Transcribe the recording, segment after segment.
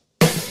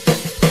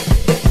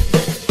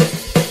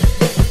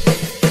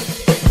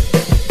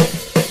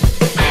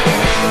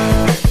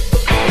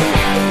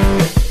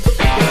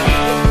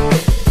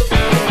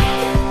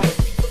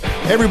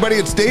everybody,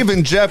 it's Dave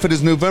and Jeff. It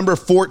is November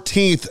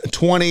 14th,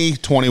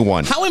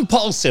 2021. How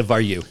impulsive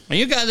are you? Are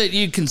you a guy that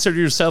you consider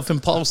yourself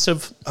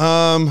impulsive?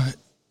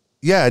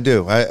 Yeah, I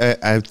do.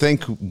 I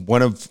think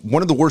one of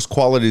the worst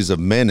qualities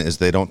of men is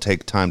they don't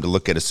take time to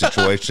look at a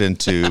situation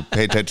to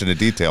pay attention to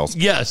details.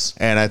 Yes.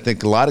 And I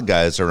think a lot of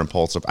guys are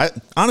impulsive.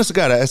 Honest to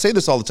God, I say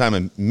this all the time,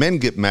 and men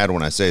get mad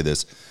when I say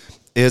this,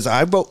 is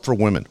I vote for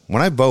women.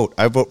 When I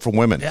vote for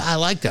women. Yeah, I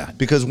like that.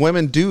 Because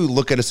women do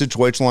look at a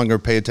situation longer,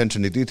 pay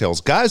attention to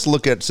details. Guys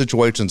look at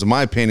situations, in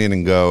my opinion,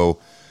 and go,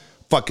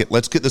 fuck it,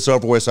 let's get this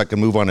over with so I can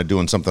move on to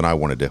doing something I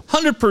want to do.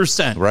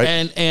 100%.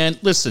 Right. And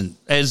listen,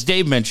 as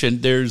Dave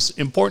mentioned, there's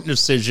important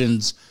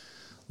decisions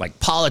like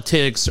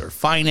politics or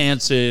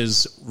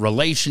finances,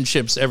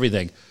 relationships,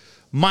 everything.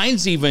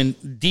 Mine's even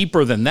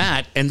deeper than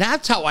that, and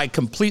that's how I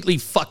completely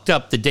fucked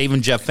up the Dave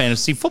and Jeff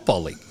Fantasy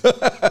Football League.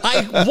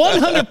 I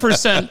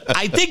 100%,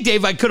 I think,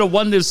 Dave, I could have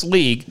won this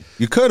league.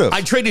 You could have.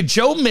 I traded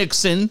Joe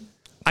Mixon.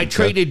 I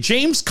traded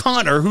James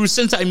Conner, who,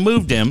 since I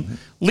moved him,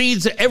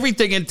 leads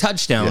everything in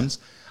touchdowns.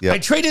 Yeah. I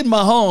traded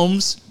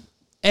Mahomes,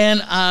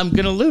 and I'm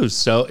going to lose.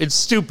 So it's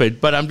stupid,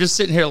 but I'm just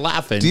sitting here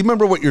laughing. Do you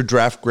remember what your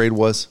draft grade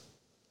was?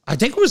 I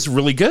think it was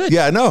really good.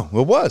 Yeah, I know.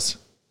 It was.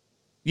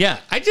 Yeah,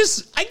 I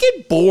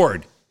get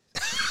bored.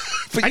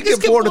 But you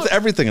get bored with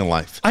everything in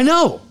life. I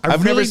know.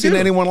 I've never seen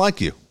anyone like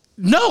you.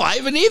 No, I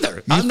haven't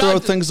either. You throw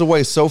things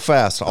away so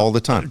fast all the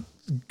time.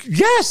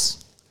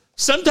 Yes.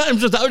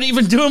 Sometimes without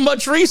even doing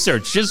much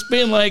research. Just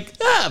being like,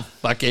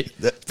 fuck it.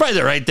 It's probably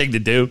the right thing to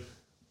do.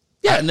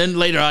 Yeah, and then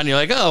later on you're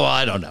like, oh, well,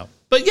 I don't know.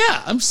 But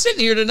yeah, I'm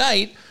sitting here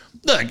tonight.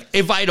 Look,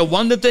 if I had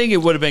won the thing, it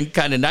would have been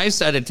kind of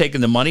nice. I'd have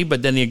taken the money,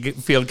 but then you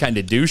feel kind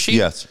of douchey.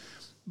 Yes.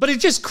 But it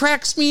just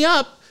cracks me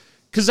up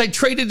because I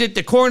traded it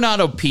to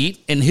Coronado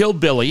Pete and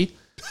Hillbilly.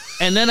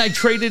 And then I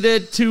traded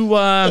it to,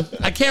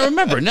 I can't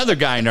remember, another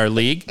guy in our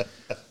league.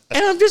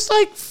 And I'm just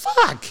like,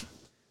 fuck,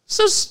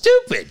 so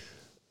stupid.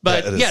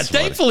 But yeah,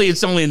 thankfully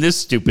it's only in this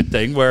stupid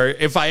thing where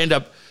if I end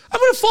up, I'm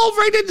going to fall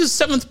right into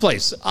 7th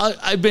place.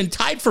 I've been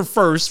tied for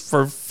first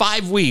for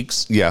 5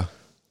 weeks. Yeah.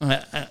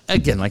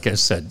 Again, like I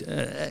said,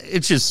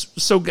 it's just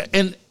so good.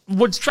 And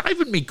what's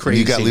driving me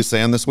crazy. You got Lisa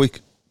Ann this week?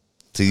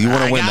 So you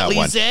want to win that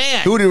Lisa one.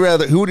 Ann. Who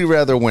would you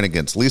rather win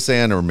against, Lisa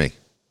Ann or me?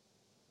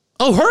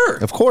 Oh, her.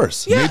 Of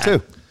course. Yeah. Me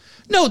too.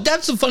 No,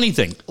 that's the funny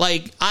thing.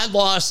 Like, I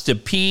lost to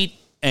Pete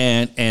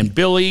and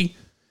Billy,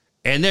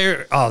 and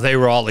they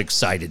were all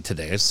excited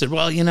today. I said,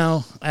 well, you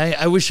know,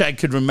 I wish I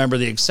could remember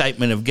the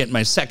excitement of getting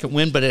my second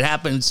win, but it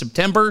happened in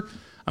September.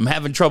 I'm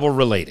having trouble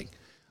relating.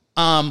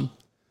 Yeah,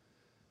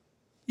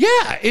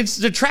 it's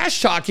the trash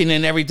talking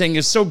and everything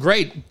is so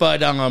great,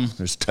 but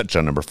there's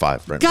touchdown number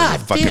 5 right God in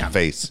your fucking damn,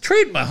 face.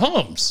 Trade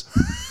Mahomes.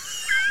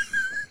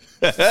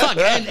 Fuck,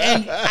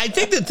 and I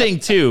think the thing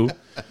too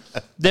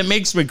that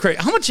makes me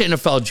crazy. How much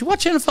NFL? Did you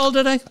watch NFL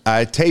today?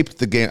 I taped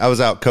the game. I was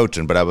out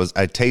coaching, but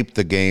I taped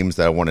the games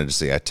that I wanted to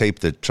see. I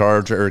taped the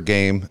Charger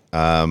game.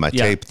 I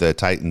taped the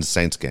Titans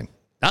Saints game.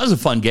 That was a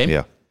fun game.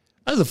 Yeah.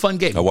 That was a fun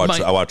game. I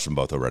watched them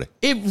both already.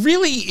 It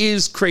really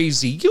is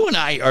crazy. You and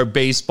I are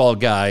baseball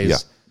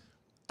guys.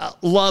 Yeah.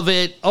 Love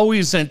it.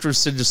 Always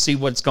interested to see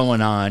what's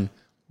going on.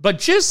 But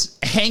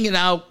just hanging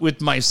out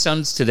with my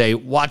sons today,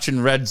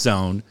 watching Red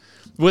Zone,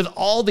 with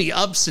all the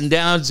ups and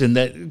downs and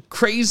the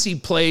crazy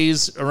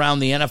plays around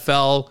the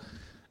NFL,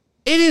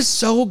 it is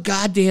so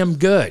goddamn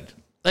good.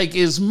 Like,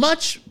 as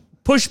much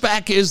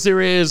pushback as there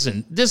is,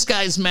 and this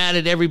guy's mad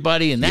at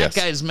everybody, and that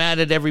guy's mad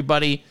at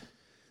everybody.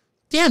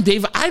 Damn,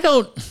 Dave,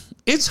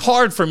 it's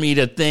hard for me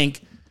to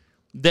think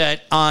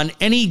that on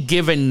any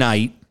given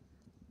night,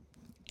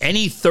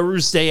 any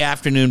Thursday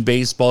afternoon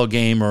baseball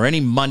game or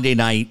any Monday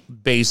night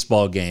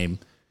baseball game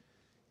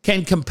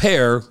can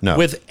compare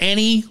with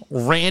any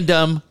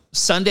random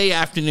Sunday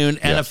afternoon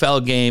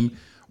NFL game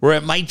where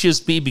it might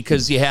just be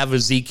because you have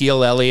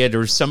Ezekiel Elliott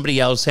or somebody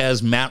else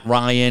has Matt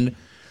Ryan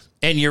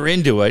and you're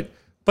into it.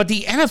 But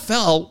the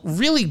NFL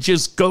really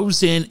just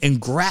goes in and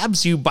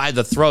grabs you by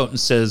the throat and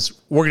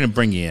says, we're going to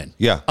bring you in.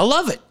 Yeah. I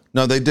love it.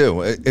 No, they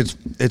do.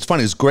 It's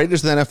funny. As great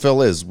as the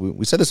NFL is,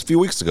 we said this a few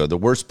weeks ago, the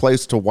worst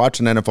place to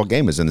watch an NFL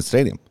game is in the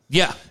stadium.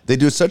 Yeah. They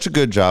do such a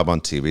good job on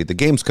TV. The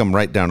games come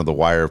right down to the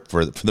wire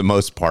for the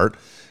most part.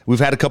 We've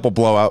had a couple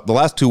blowout. The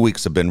last 2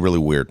 weeks have been really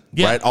weird,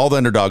 right? All the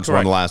underdogs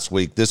won last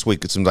week. This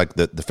week, it seems like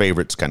the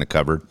favorites kind of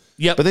covered.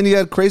 Yep. But then you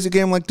had a crazy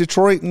game like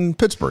Detroit and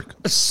Pittsburgh.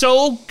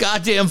 So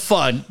goddamn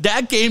fun.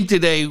 That game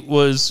today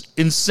was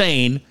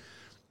insane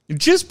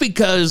just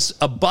because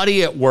a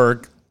buddy at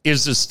work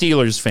is a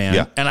Steelers fan.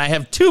 Yeah. And I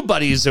have 2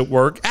 buddies at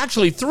work,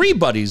 actually 3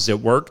 buddies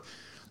at work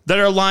that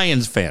are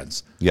Lions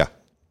fans. Yeah.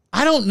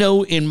 I don't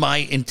know in my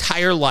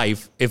entire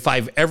life if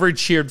I've ever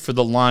cheered for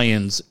the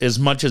Lions as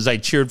much as I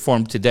cheered for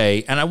them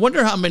today. And I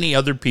wonder how many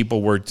other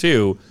people were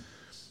too.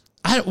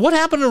 What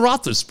happened to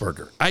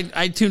Roethlisberger?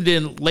 I tuned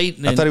in late.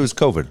 I thought it was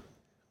COVID.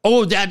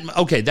 Oh,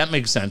 that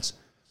makes sense.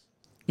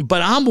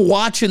 But I'm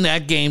watching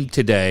that game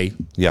today.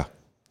 Yeah.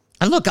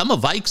 And look, I'm a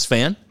Vikes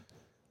fan.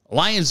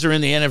 Lions are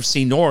in the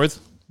NFC North,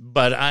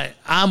 but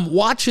I'm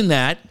watching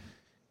that.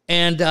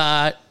 And,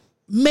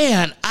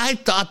 man, I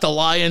thought the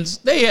Lions,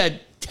 they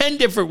had 10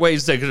 different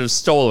ways they could have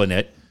stolen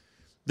it.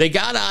 They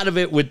got out of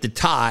it with the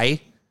tie,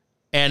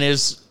 and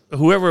as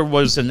whoever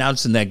was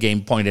announcing that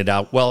game pointed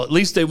out, well, at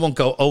least they won't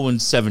go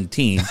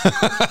 0-17.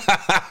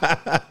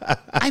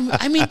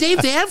 I mean,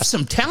 Dave, they have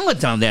some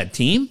talent on that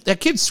team.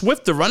 That kid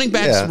Swift, the running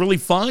back's really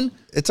fun.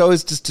 It's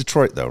always just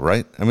Detroit, though,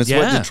 right? I mean, it's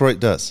what Detroit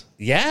does.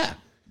 Yeah.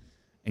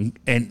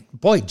 And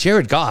boy,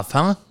 Jared Goff,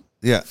 huh?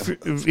 Yeah.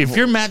 If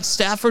you're Matt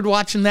Stafford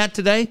watching that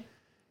today,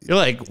 you're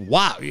like,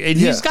 wow. And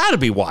he's got to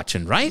be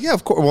watching, right? Yeah,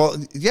 of course. Well,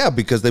 yeah,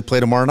 because they play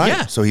tomorrow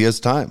night, so he has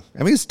time. I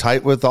mean, he's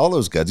tight with all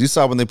those guys. You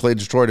saw when they played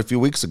Detroit a few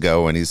weeks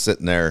ago, and he's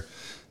sitting there,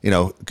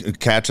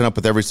 catching up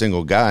with every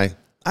single guy.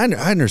 I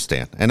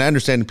understand. And I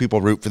understand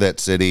people root for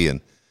that city.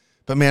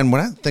 But, man, when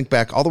I think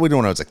back all the way to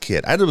when I was a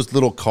kid, I had those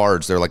little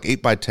cards. They're like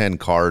 8x10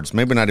 cards,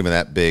 maybe not even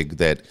that big,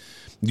 that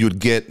you would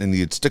get, and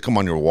you'd stick them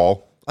on your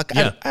wall. Like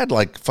I had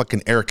like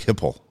fucking Eric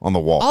Hipple on the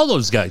wall. All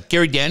those guys.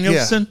 Gary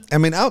Danielson. Yeah. I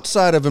mean,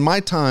 outside of, in my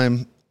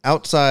time,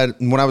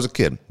 when I was a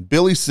kid,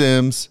 Billy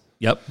Sims.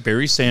 Yep,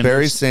 Barry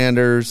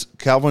Sanders.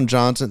 Calvin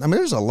Johnson. I mean,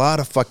 there's a lot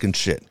of fucking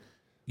shit.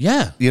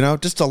 Yeah.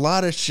 Just a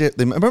lot of shit.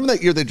 Remember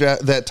that year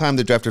that time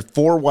they drafted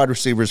 4 wide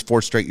receivers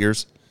 4 straight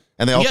years?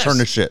 And they all turned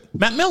to shit.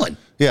 Matt Millen.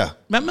 Yeah.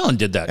 Matt Millen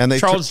did that. And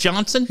Charles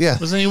Johnson? Yeah.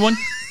 Was anyone?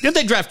 Didn't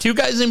they draft 2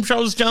 guys named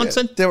Charles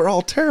Johnson? Yeah, they were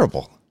all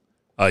terrible.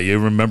 You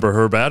remember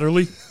Herb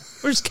Adderley?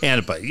 Where's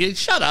Canada?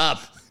 Shut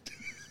up.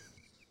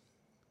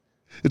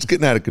 It's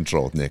getting out of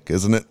control, Nick,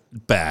 isn't it?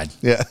 Bad.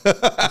 Yeah.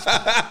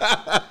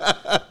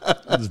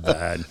 It's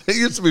bad. It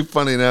used to be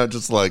funny now,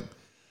 just like,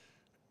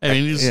 I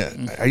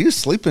mean, are you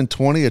sleeping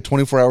 20 or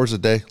 24 hours a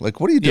day? Like,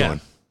 what are you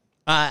doing?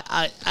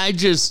 I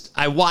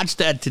watched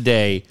that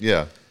today.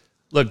 Yeah.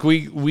 Look,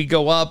 we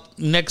go up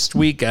next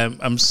week.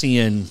 I'm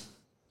seeing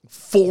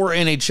 4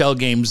 NHL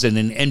games and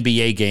an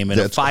NBA game in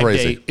a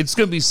 5-day. It's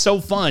going to be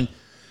so fun.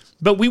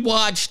 But we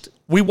watched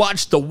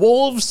the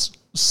Wolves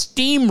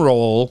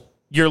steamroll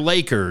your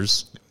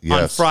Lakers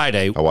on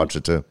Friday. I watched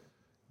it too.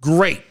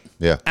 Great.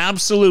 Yeah.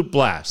 Absolute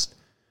blast.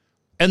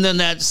 And then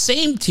that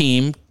same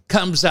team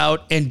comes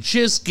out and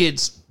just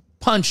gets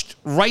punched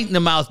right in the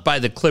mouth by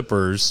the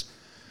Clippers.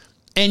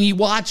 And you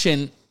watch,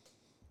 and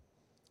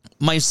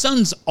my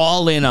son's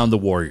all in on the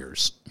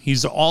Warriors.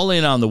 He's all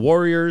in on the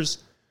Warriors.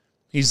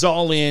 He's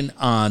all in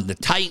on the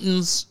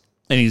Titans.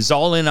 And he's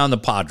all in on the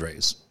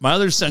Padres. My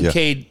other son,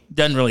 Cade,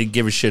 doesn't really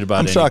give a shit about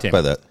anything. I'm shocked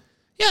by that.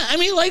 Yeah, I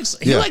mean,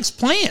 he likes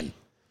playing.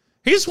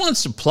 He just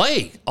wants to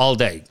play all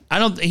day.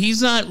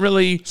 He's not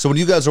really. So when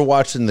you guys are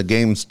watching the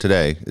games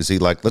today, is he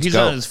like, let's go? He's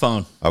on his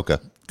phone. Okay.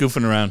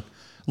 Goofing around.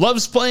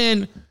 Loves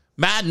playing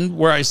Madden,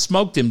 where I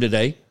smoked him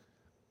today.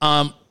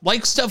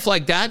 Like stuff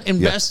like that.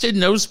 Invested,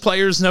 knows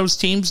players, knows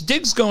teams.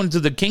 Dig's going to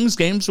the Kings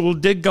games. Well,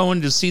 Dig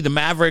going to see the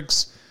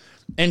Mavericks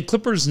and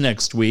Clippers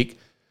next week.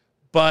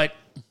 But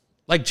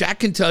like Jack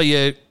can tell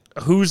you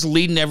who's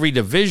leading every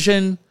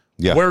division,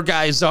 where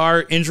guys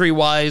are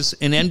injury-wise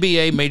in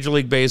NBA, Major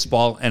League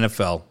Baseball,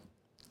 NFL.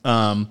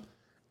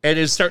 It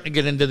is starting to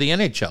get into the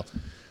NHL.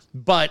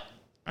 But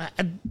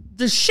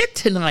the shit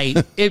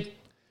tonight,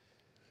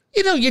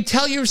 you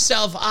tell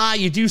yourself,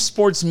 you do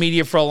sports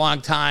media for a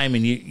long time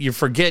and you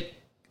forget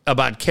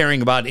about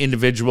caring about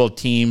individual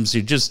teams.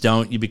 You just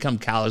don't. You become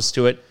callous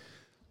to it.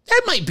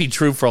 That might be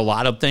true for a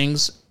lot of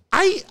things.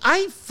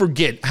 I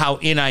forget how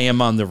in I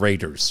am on the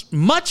Raiders,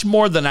 much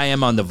more than I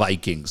am on the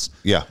Vikings.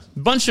 Yeah.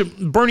 Bunch of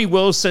Bernie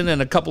Wilson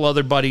and a couple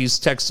other buddies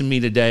texted me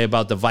today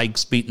about the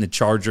Vikes beating the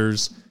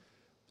Chargers.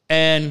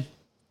 And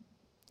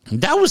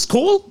that was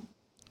cool.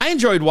 I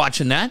enjoyed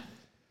watching that.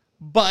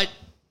 But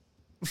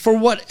for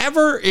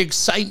whatever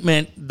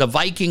excitement the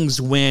Vikings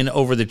win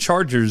over the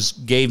Chargers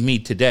gave me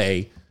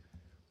today,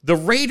 the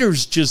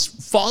Raiders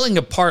just falling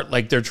apart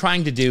like they're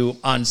trying to do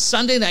on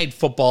Sunday Night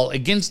Football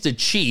against the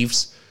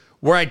Chiefs,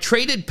 where I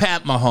traded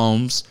Pat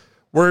Mahomes,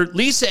 where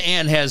Lisa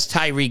Ann has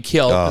Tyreek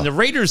Hill, and the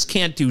Raiders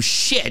can't do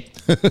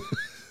shit.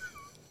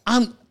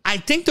 I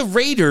think the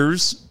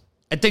Raiders,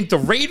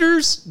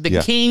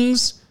 the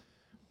Kings,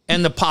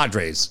 and the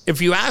Padres.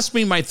 If you ask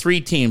me my 3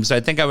 teams, I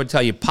think I would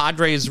tell you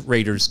Padres,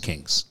 Raiders,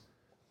 Kings.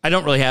 I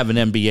don't really have an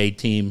NBA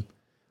team.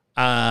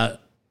 I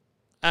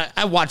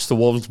watch the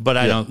Wolves, but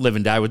I don't live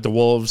and die with the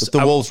Wolves. If the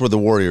Wolves were the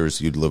Warriors,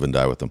 you'd live and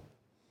die with them.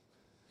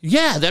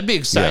 Yeah, that'd be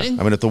exciting.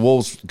 Yeah. I mean, if the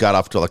Wolves got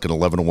off to like an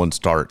 11-1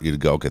 start, you'd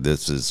go, okay,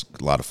 this is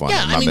a lot of fun.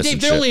 Yeah,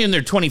 they're only in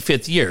their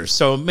 25th year,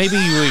 so maybe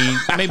we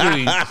bring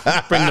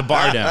the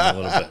bar down a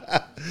little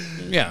bit.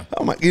 Yeah.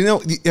 Oh my!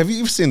 Have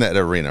you seen that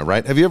arena?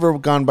 Right? Have you ever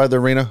gone by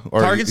the arena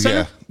or Target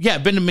Center? Yeah,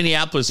 I've been to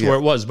Minneapolis where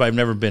it was, but I've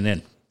never been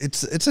in.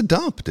 It's a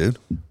dump, dude.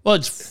 Well,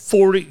 it's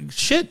 40.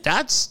 Shit,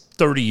 that's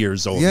 30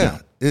 years old. Yeah.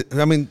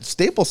 Now.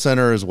 Staples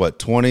Center is what,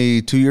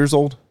 22 years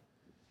old?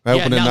 They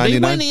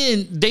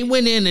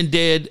went in and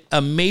did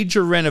a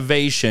major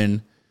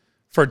renovation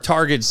for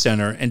Target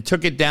Center and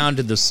took it down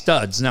to the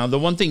studs. Now, the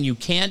one thing you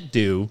can't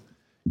do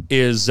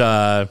is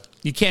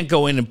you can't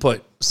go in and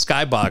put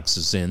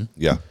skyboxes in.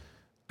 Yeah.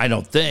 I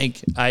don't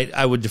think.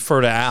 I would defer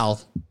to Al,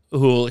 who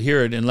will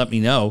hear it and let me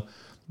know.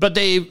 But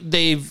they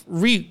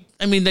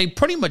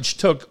pretty much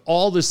took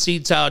all the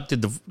seats out,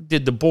 did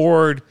the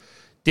board,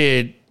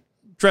 did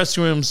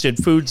dressing rooms,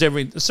 did foods,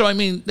 everything. So, I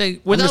mean,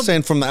 I'm just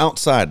saying from the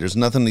outside, there's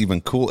nothing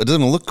even cool. It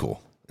doesn't even look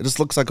cool. It just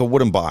looks like a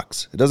wooden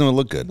box. It doesn't even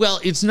look good. Well,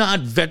 it's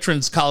not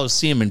Veterans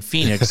Coliseum in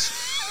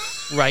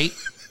Phoenix, right?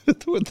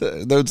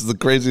 That's the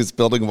craziest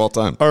building of all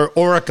time. Or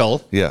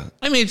Oracle. Yeah.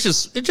 I mean, it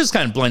just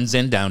kind of blends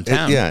in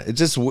downtown.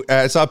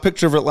 I saw a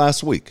picture of it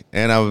last week,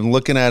 and I'm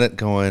looking at it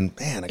going,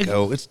 man,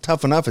 it's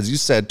tough enough. As you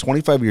said,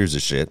 25 years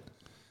of shit,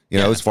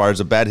 as far as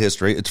a bad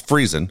history. It's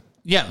freezing.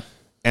 Yeah.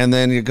 And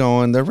then you're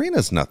going, the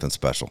arena's nothing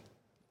special.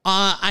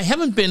 I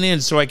haven't been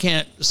in, so I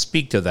can't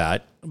speak to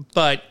that.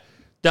 But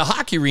the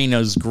hockey arena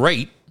is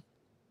great.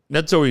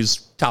 That's always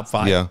top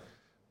 5. Yeah.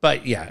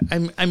 But yeah,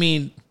 I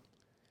mean,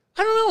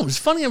 I don't know. It's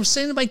funny. I was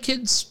saying to my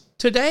kids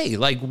today,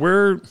 like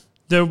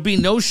there'll be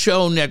no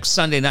show next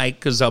Sunday night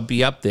because I'll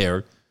be up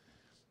there.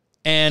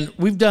 And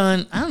we've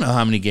done, I don't know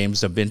how many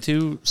games I've been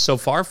to so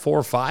far, 4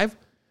 or 5.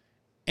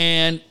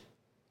 And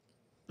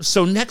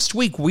so next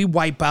week we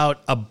wipe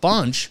out a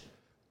bunch.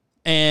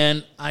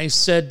 And I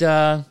said,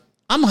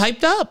 I'm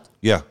hyped up.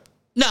 Yeah.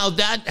 Now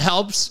that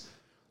helps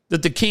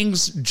that the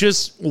Kings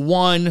just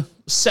won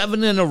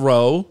 7 in a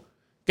row,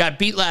 got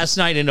beat last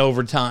night in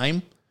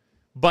overtime,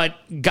 but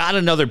got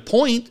another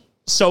point.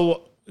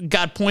 So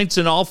got points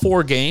in all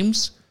 4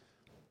 games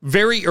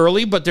very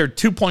early, but they're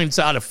 2 points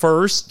out of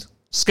first.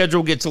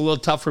 Schedule gets a little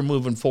tougher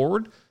moving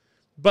forward.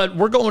 But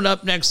we're going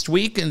up next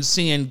week and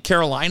seeing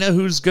Carolina,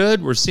 who's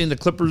good. We're seeing the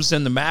Clippers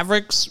and the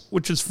Mavericks,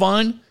 which is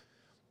fun.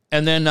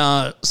 And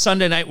then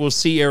Sunday night, we'll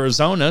see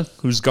Arizona,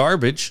 who's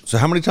garbage. So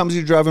how many times are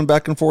you driving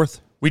back and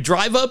forth? We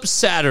drive up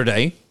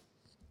Saturday,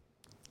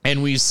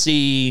 and we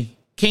see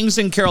Kings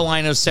and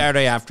Carolina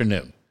Saturday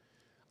afternoon.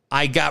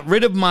 I got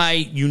rid of my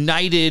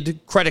United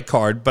credit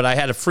card, but I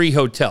had a free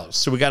hotel.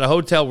 So we got a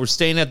hotel. We're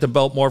staying at the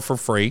Biltmore for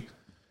free.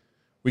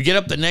 We get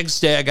up the next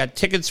day. I got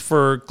tickets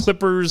for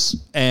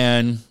Clippers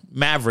and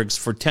Mavericks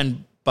for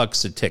 $10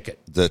 a ticket.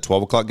 The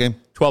 12 o'clock game?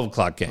 12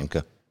 o'clock game.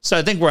 Okay. So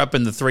I think we're up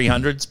in the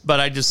 300s, but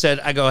I just said,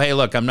 hey,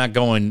 look, I'm not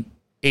going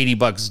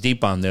 $80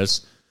 deep on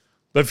this.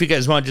 But if you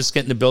guys want to just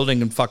get in the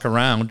building and fuck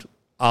around,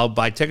 I'll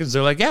buy tickets.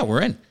 They're like, yeah,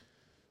 we're in.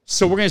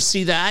 So we're going to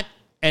see that.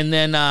 And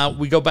then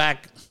we go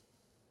back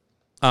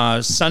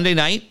Sunday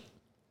night,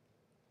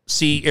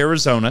 see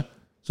Arizona.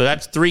 So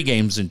that's 3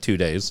 games in 2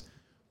 days.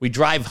 We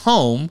drive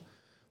home.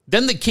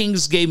 Then the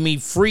Kings gave me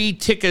free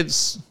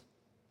tickets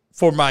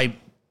for my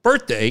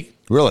birthday.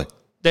 Really?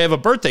 They have a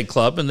birthday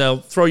club, and they'll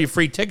throw you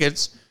free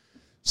tickets.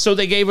 So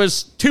they gave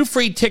us 2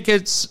 free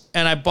tickets,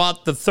 and I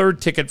bought the 3rd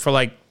ticket for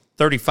like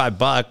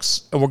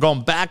 $35, and we're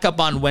going back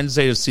up on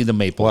Wednesday to see the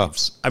Maple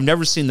Leafs. I've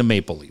never seen the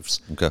Maple Leafs.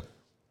 Okay.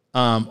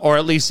 Or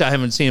at least I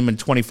haven't seen them in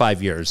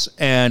 25 years.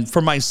 And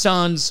for my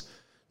sons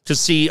to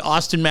see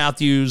Austin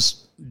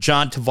Matthews,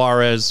 John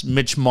Tavares,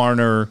 Mitch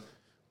Marner,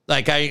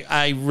 like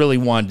I really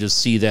wanted to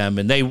see them,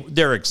 and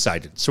they're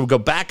excited. So we'll go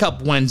back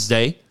up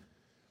Wednesday.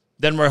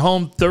 Then we're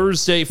home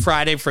Thursday,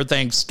 Friday for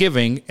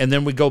Thanksgiving, and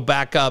then we go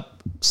back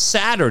up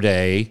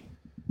Saturday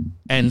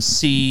and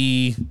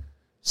see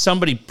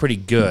somebody pretty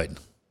good.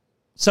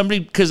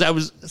 Because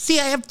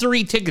I have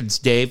 3 tickets,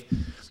 Dave,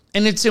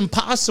 and it's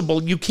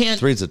impossible. You can't.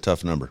 3's a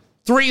tough number.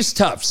 3 is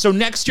tough. So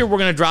next year we're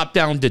going to drop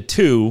down to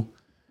 2,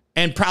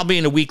 and probably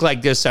in a week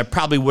like this, I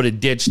probably would have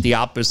ditched the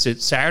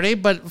opposite Saturday,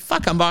 but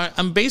fuck,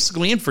 I'm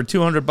basically in for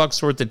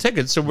 $200 worth of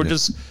tickets. So we're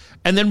just.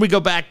 And then we go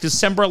back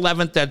December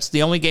 11th. That's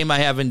the only game I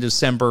have in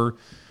December.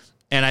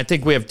 And I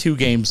think we have 2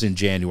 games in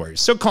January.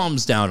 So it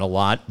calms down a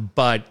lot.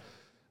 But,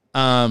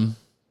 I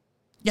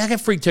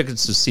got free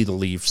tickets to see the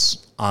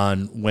Leafs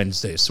on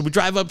Wednesday. So we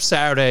drive up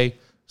Saturday,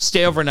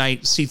 stay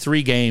overnight, see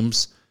 3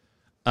 games,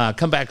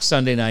 come back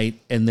Sunday night,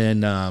 and then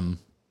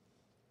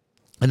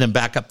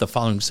back up the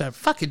following Saturday.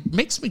 Fuck, it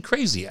makes me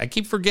crazy. I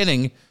keep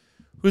forgetting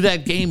who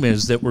that game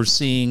is that we're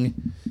seeing.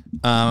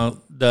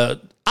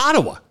 The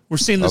Ottawa. We're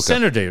seeing the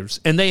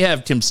Senators, and they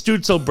have Tim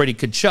Stützle, Brady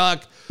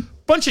Tkachuk,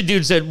 bunch of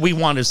dudes that we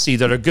want to see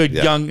that are good,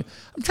 young.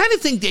 I'm trying to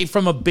think, Dave,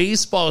 from a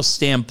baseball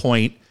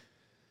standpoint,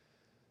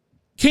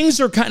 Kings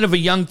are kind of a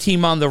young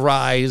team on the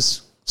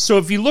rise. So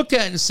if you looked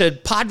at it and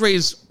said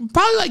Padres,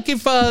 probably like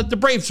if the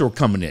Braves were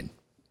coming in,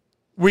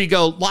 where you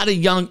go, a lot of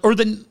young, or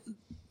the,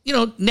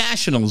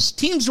 Nationals,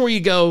 teams where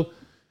you go,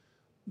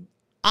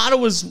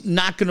 Ottawa's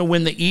not going to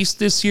win the East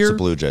this year. The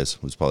Blue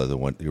Jays was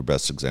probably your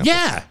best example.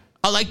 Yeah,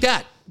 I like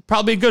that.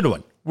 Probably a good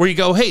one. Where you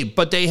go, hey,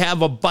 but they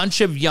have a bunch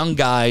of young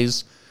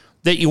guys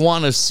that you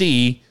want to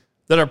see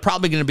that are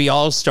probably going to be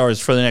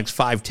all-stars for the next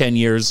 5-10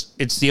 years.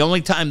 It's the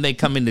only time they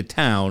come into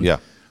town. Yeah.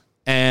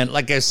 And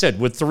like I said,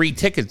 with 3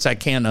 tickets, I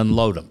can't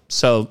unload them.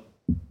 So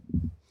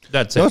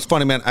that's it. It's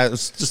funny, man. I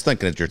was just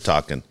thinking as you're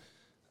talking.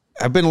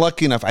 I've been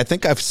lucky enough. I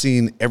think I've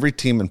seen every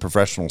team in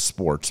professional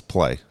sports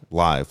play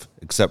live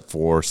except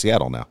for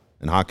Seattle now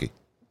in hockey.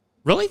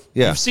 Really?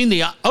 Yeah. You've seen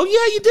you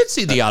did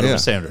see the Ottawa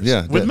Senators.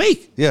 Yeah. With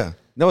me. Yeah.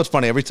 No, it's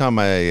funny. Every time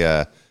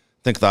I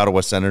think of the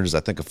Ottawa Senators, I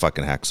think of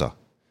fucking Hacksaw.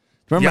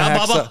 Remember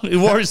Hacksaw? Bubba. He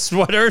wore his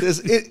sweater.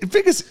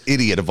 Biggest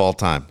idiot of all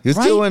time. He was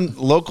doing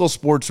local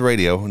sports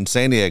radio in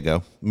San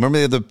Diego. Remember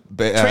they had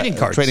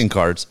the trading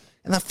cards.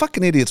 And that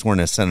fucking idiot's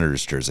wearing a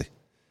Senators jersey.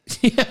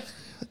 Yeah.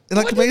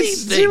 Like, it made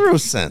zero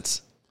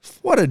sense.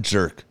 What a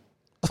jerk.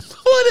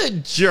 What a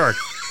jerk.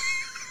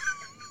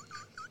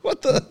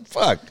 What the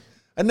fuck?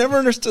 I never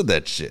understood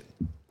that shit.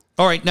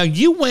 All right, now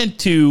you've been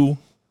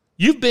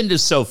to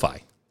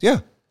SoFi. Yeah.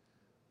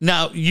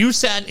 Now, you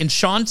sat in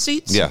Sean's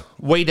seats? Yeah.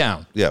 Way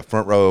down. Yeah,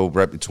 front row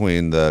right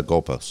between the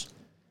goalposts.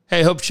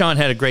 Hey, hope Sean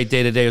had a great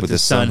day today with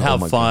his son. How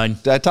fun.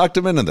 God. I talked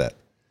him into that.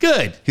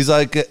 Good. He's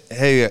like,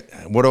 hey,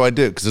 what do I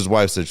do? Because his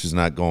wife said she's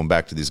not going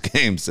back to these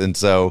games. And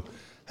so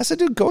I said,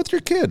 dude, go with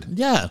your kid.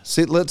 Yeah.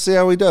 Let's see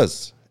how he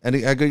does. And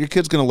I go, your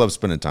kid's going to love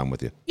spending time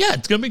with you. Yeah,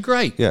 it's going to be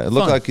great. Yeah, it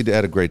looked like he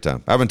had a great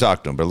time. I haven't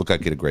talked to him, but it looked like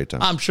he had a great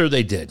time. I'm sure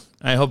they did.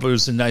 I hope it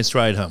was a nice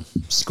ride home.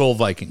 Skol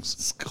Vikings.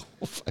 Skol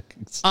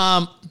Vikings.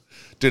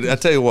 Dude, I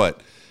tell you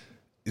what.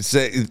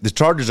 Say the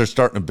Chargers are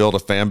starting to build a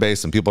fan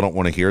base, and people don't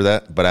want to hear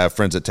that. But I have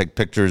friends that take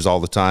pictures all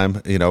the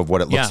time, of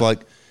what it looks like.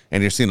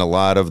 And you're seeing a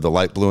lot of the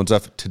light blue and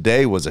stuff.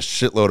 Today was a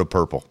shitload of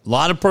purple. A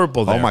lot of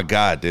purple there. Oh, my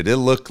God, dude. It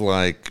looked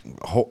like,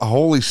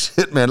 holy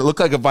shit, man. It looked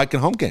like a Viking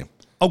home game.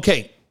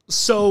 Okay.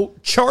 So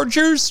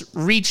Chargers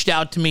reached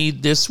out to me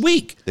this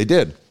week. They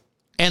did.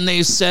 And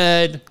they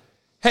said,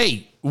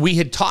 hey, we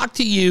had talked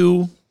to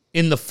you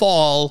in the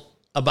fall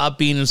about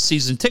being a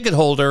season ticket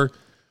holder.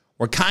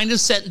 We're kind of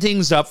setting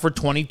things up for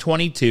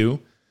 2022.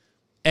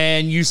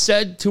 And you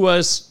said to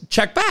us,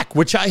 check back,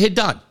 which I had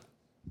done.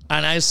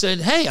 And I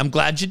said, hey, I'm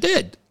glad you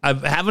did.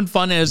 I'm having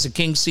fun as a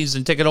Kings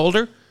season ticket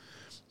holder,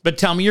 but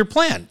tell me your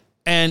plan.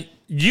 And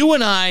you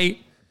and I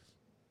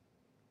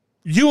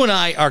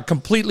are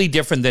completely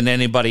different than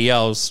anybody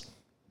else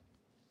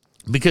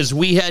because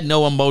we had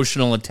no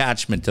emotional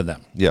attachment to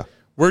them. Yeah.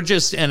 We're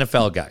just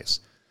NFL guys.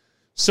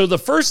 So the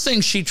first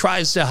thing she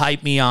tries to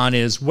hype me on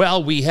is,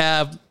 well, we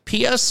have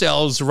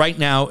PSLs right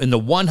now in the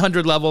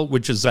 100 level,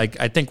 which is like,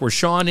 I think where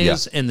Sean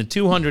is, in the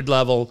 200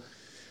 level.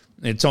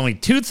 It's only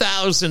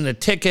 $2,000 a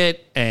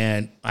ticket.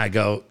 And I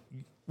go,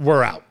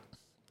 we're out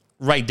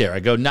right there. I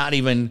go, we're not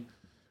doing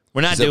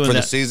for that.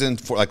 The season.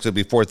 It'd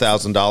be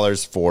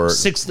 $4,000 for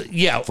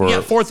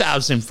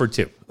 $4,000 for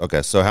two.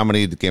 Okay, so how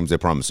many games they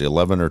promise you?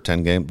 11 or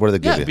 10 games? What do they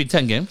give you? It'd be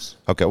 10 games.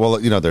 Okay, well,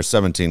 there's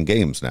 17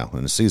 games now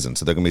in the season,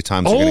 so there are going to be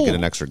times you're going to get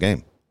an extra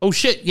game. Oh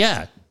shit,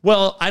 yeah.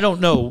 Well, I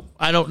don't know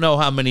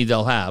how many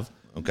they'll have.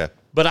 Okay,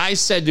 but I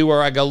said to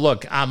her, I go,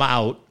 look, I'm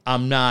out.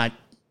 I'm not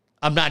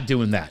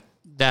doing that.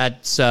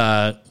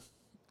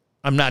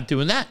 I'm not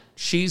doing that.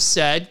 She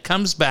said,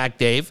 comes back,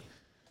 Dave,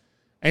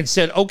 and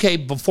said, okay,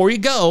 before you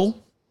go,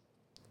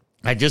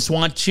 I just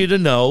want you to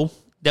know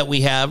that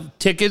we have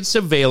tickets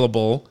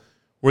available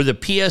where the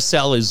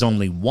PSL is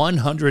only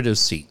 $100 a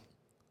seat.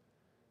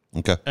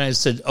 Okay. And I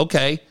said,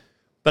 okay.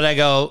 But I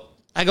go,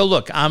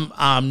 look,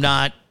 I'm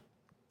not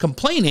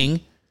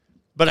complaining,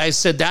 but I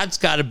said, that's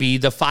got to be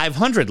the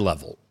 500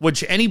 level,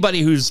 which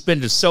anybody who's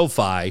been to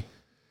SoFi,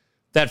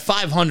 that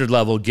 500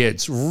 level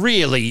gets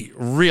really,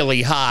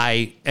 really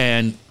high.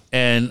 And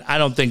I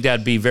don't think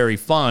that'd be very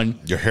fun.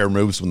 Your hair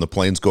moves when the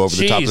planes go over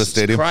the top of the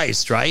stadium. Jesus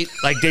Christ, right?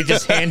 Like they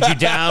just hand you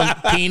down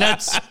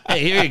peanuts. Hey,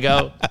 here you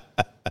go.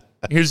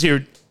 Here's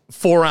your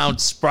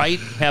 4-ounce Sprite.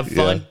 Have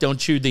fun. Yeah. Don't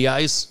chew the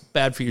ice.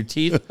 Bad for your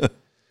teeth.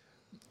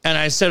 And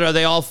I said, are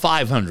they all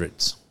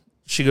 500s?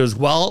 She goes,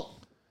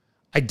 well,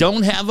 I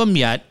don't have them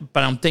yet,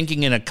 but I'm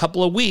thinking in a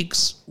couple of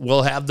weeks,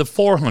 we'll have the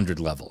 400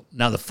 level.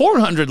 Now, the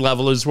 400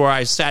 level is where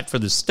I sat for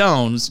the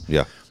Stones.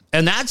 Yeah.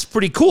 And that's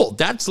pretty cool.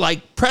 That's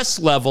like press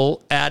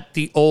level at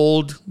the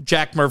old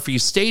Jack Murphy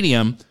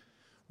Stadium,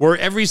 where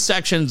every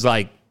section's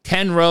like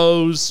 10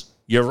 rows.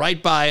 You're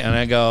right by, and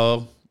I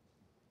go,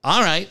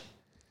 all right.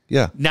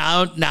 Yeah.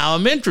 Now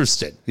I'm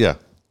interested. Yeah.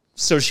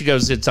 So she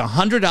goes, it's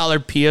 $100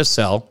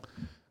 PSL.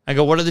 I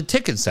go, what are the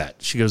tickets at?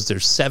 She goes, they're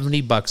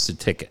 $70 a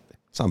ticket.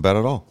 It's not bad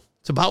at all.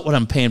 It's about what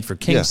I'm paying for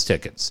Kings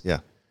tickets. Yeah.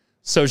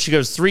 So she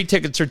goes, 3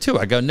 tickets or 2.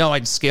 I go, no,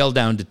 I'd scale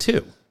down to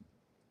 2.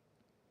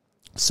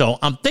 So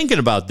I'm thinking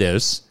about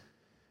this,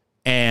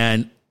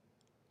 and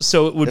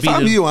so it would be. If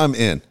I'm you, I'm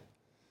in.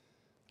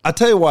 I'll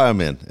tell you why I'm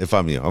in. If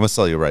I'm you, I'm going to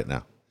tell you right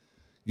now.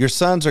 Your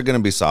sons are going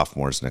to be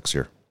sophomores next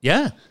year.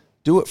 Yeah.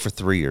 Do it for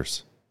 3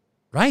 years.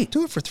 Right.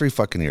 Do it for 3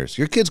 fucking years.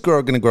 Your kids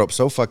are going to grow up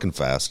so fucking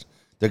fast.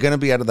 They're going to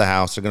be out of the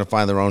house. They're going to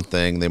find their own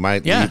thing. They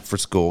might leave for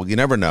school. You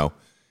never know.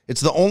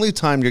 It's the only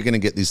time you're going to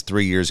get these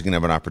 3 years. You're going to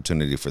have an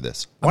opportunity for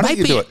this. Why don't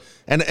you do it?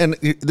 And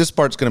this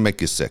part's going to make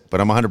you sick, but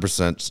I'm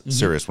 100%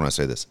 serious when I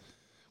say this.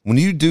 When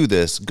you do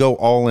this, go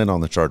all in on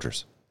the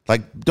Chargers.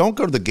 Like, don't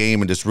go to the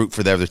game and just root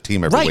for the other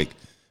team every week.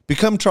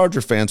 Become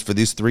Charger fans for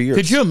these 3 years.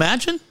 Could you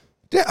imagine?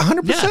 Yeah,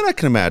 100% I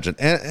can imagine.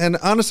 And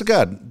honest to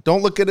God,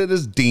 don't look at it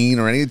as Dean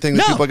or anything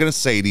that people are going to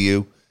say to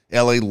you.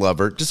 LA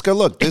lover. Just go,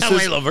 look,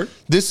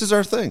 this is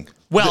our thing.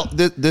 Well,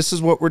 this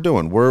is what we're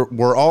doing.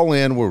 We're all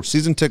in. We're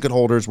season ticket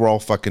holders. We're all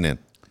fucking in.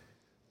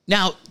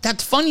 Now,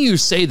 that's funny you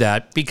say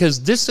that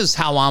because this is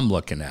how I'm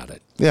looking at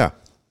it. Yeah.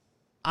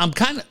 I'm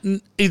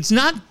it's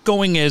not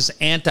going as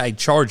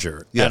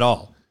anti-Charger at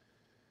all.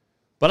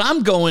 But I'm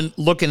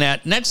looking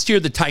at next year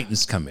the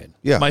Titans come in.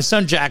 Yeah. My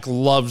son Jack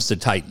loves the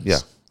Titans. Yeah.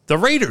 The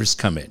Raiders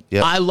come in.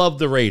 Yeah. I love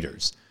the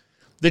Raiders.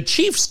 the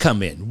Chiefs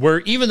come in, where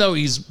even though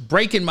he's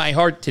breaking my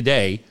heart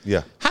today,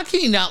 how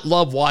can you not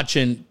love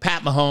watching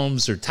Pat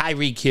Mahomes or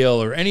Tyreek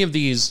Hill or any of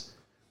these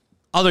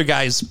other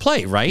guys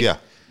play, right? Yeah.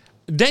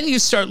 Then you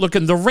start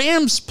looking, the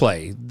Rams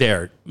play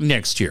there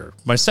next year.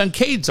 My son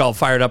Cade's all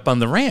fired up on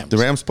the Rams. The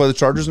Rams play the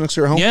Chargers next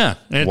year at home? Yeah,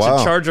 and it's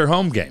a Charger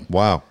home game.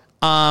 Wow.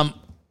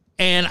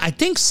 And I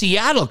think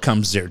Seattle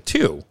comes there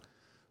too.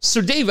 So,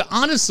 Dave,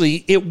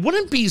 honestly, it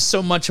wouldn't be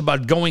so much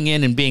about going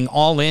in and being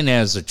all in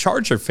as a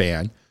Charger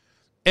fan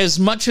as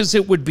much as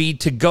it would be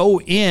to go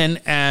in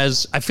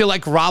as, I feel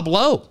like Rob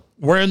Lowe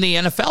wearing the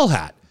NFL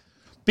hat.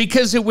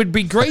 Because it would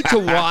be great to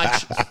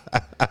watch. I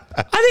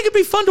think it'd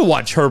be fun to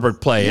watch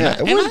Herbert play. Yeah,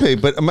 it would be.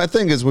 But my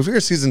thing is, if you're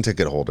a season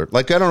ticket holder,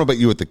 like I don't know about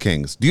you with the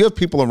Kings, do you have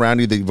people around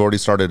you that you've already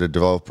started to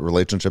develop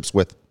relationships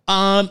with?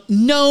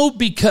 No,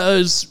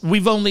 because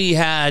we've only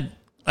had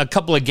a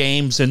couple of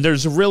games, and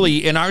there's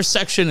really, in our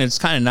section, it's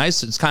kind of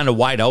nice. It's kind of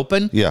wide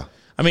open. Yeah.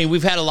 I mean,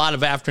 we've had a lot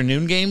of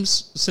afternoon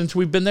games since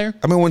we've been there.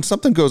 I mean, when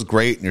something goes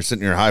great and you're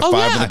sitting here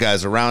high-fiving the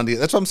guys around you,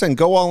 that's what I'm saying.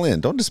 Go all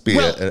in. Don't just be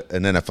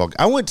an NFL.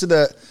 I went to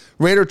the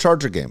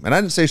Raider-Charger game, and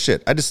I didn't say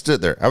shit. I just stood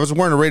there. I was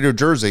wearing a Raider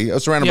jersey. I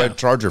was surrounded by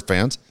Charger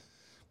fans.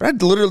 But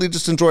I literally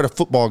just enjoyed a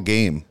football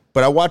game.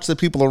 But I watched the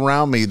people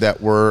around me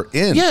that were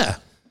in. Yeah.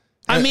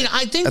 I mean,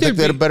 I think they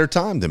had a better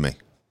time than me.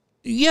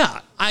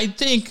 Yeah. I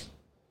think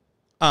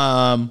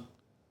I'm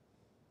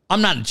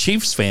not a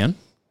Chiefs fan.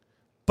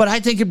 But I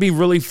think it'd be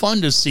really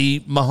fun to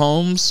see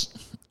Mahomes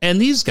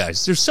and these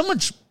guys. There's so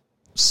much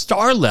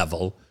star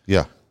level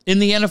in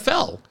the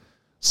NFL.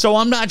 So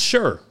I'm not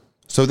sure.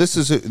 So this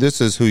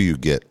is who you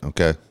get,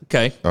 okay?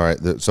 Okay. All right,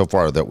 so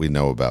far that we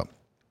know about.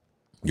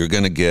 You're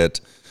going to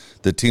get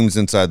the teams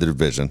inside the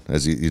division,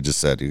 as you just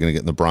said. You're going to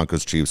get the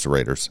Broncos, Chiefs,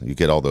 Raiders. You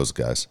get all those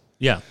guys.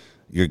 Yeah.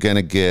 You're going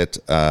to get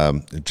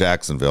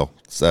Jacksonville.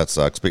 That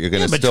sucks. But you're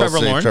going to still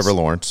see Trevor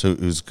Lawrence,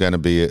 who's going to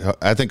be,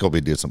 I think he'll be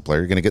a decent player.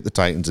 You're going to get the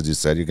Titans, as you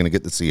said. You're going to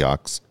get the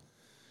Seahawks.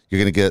 You're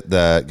going to get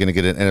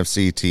an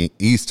NFC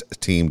East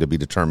team to be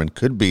determined.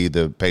 Could be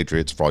the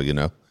Patriots, for all you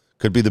know.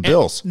 Could be the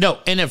Bills. No,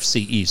 NFC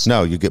East.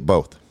 No, you get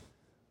both.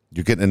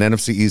 You're getting an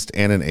NFC East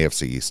and an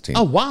AFC East team.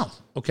 Oh, wow.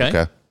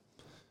 Okay.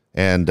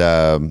 And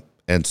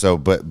so,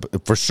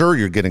 but for sure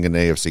you're getting an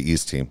AFC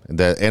East team. And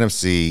the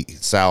NFC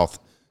South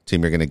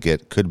team you're going to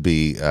get could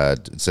be,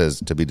 it says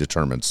to be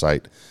determined,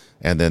 site.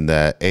 And then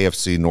the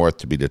AFC North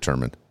to be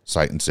determined,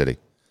 site and city.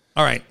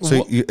 All right.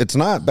 So it's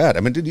not bad. I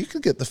mean, dude, you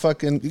could get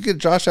you get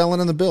Josh Allen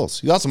and the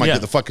Bills. You also might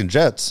get the fucking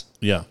Jets.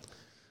 Yeah.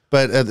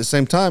 But at the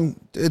same time,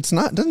 it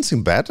doesn't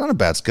seem bad. It's not a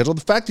bad schedule.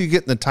 The fact that you're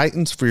getting the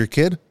Titans for your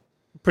kid.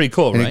 Pretty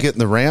cool, and right? You're getting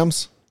the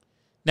Rams.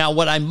 Now,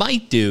 what I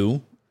might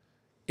do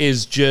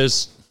is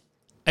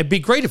it'd be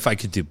great if I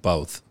could do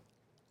both.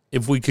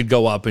 If we could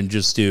go up and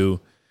just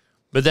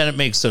but then it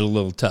makes it a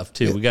little tough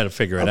too. We got to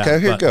figure it out. Okay,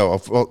 here you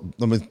go.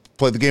 Let me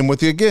play the game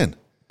with you again.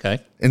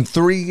 Okay. In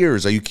 3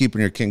 years, are you keeping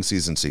your King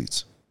season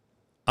seats?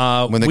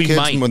 When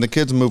the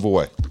kids move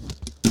away.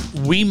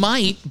 We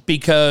might,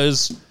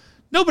 because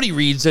nobody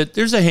reads it.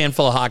 There's a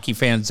handful of hockey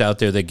fans out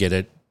there that get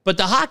it. But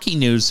the hockey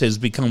news has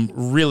become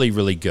really,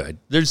 really good.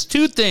 There's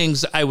two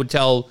things I would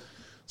tell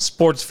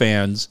sports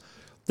fans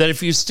that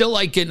if you still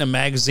like getting a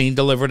magazine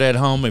delivered at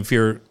home, if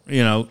you're,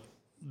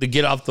 the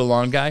get off the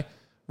lawn guy,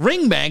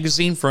 Ring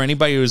Magazine, for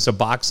anybody who's a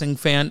boxing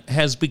fan,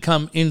 has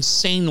become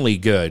insanely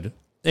good.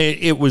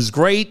 It was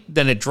great.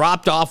 Then it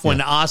dropped off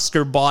when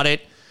Oscar bought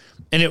it,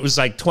 and it was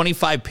like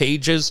 25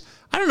 pages.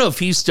 I don't know if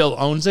he still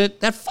owns it.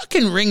 That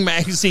fucking Ring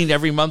Magazine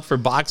every month for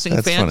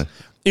boxing fans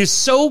is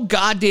so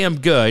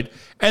goddamn good.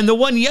 And the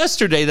one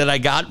yesterday that I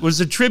got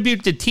was a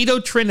tribute to Tito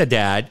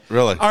Trinidad,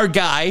 our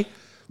guy.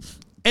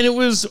 And it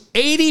was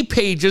 80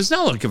 pages.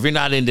 Now, look, if you're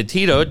not into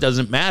Tito, it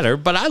doesn't matter,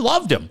 but I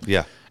loved him.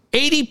 Yeah.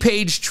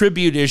 80-page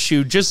tribute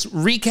issue, just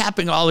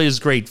recapping all his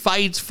great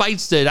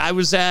fights that I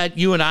was at.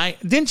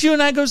 Didn't you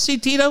and I go see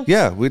Tito?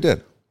 Yeah, we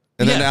did.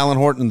 And then Alan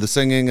Horton, the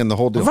singing and the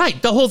whole deal.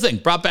 Right, the whole thing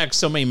brought back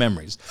so many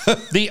memories.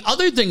 The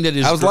other thing that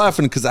is... I was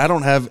laughing because I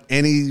don't have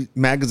any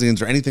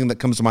magazines or anything that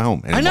comes to my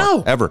home anymore. I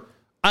know. Ever.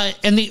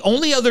 And the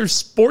only other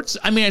sports...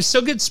 I mean, I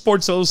still get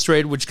Sports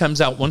Illustrated, which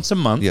comes out once a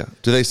month. Yeah.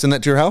 Do they send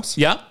that to your house?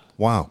 Yeah.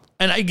 Wow.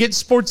 And I get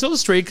Sports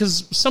Illustrated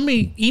because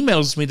somebody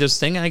emails me this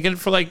thing, and I get it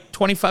for like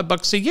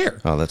 $25 a year.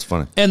 Oh, that's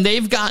funny. And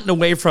they've gotten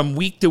away from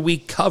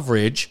week-to-week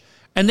coverage,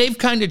 and they've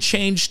kind of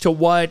changed to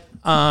what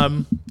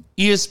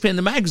ESPN,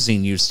 the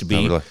magazine, used to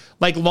be,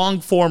 like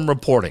long-form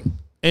reporting.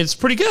 And it's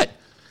pretty good.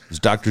 Is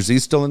Dr. Z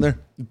still in there?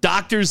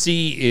 Dr.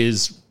 Z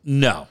is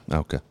no.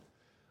 Okay.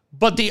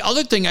 But the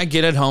other thing I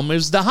get at home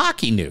is the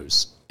hockey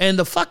news. And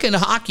the fucking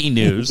hockey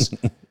news,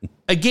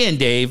 again,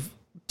 Dave,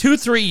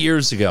 2-3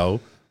 years ago,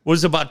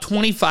 was about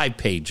 25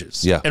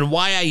 pages. Yeah. And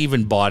why I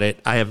even bought it,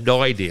 I have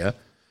no idea.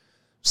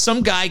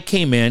 Some guy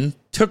came in,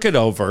 took it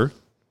over.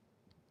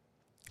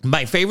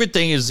 My favorite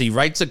thing is he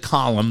writes a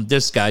column,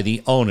 this guy,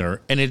 the owner,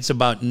 and it's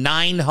about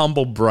 9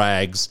 humble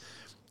brags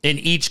in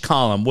each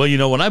column. Well,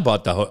 when I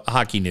bought the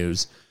hockey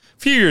news, a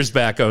few years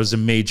back, I was a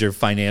major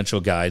financial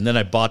guy, and then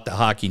I bought the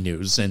hockey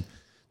news, and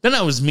Then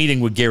I was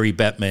meeting with Gary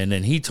Bettman,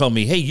 and he told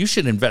me, hey, you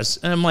should invest.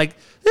 And I'm like,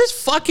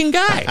 this fucking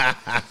guy.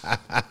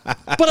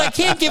 But I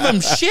can't give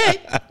him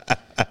shit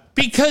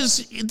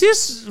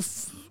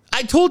because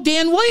I told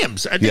Dan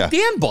Williams. I think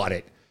Dan bought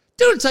it.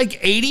 Dude, it's like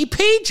 80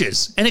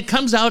 pages, and it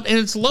comes out, and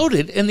it's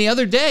loaded. And the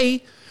other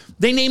day,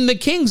 they named the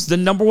Kings the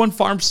 #1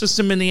 farm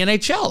system in the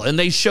NHL, and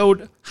they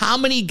showed how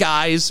many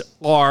guys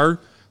are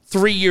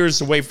 3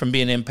 years away from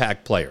being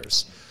impact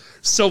players.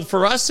 So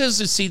for us as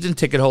a season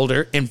ticket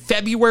holder, in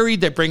February,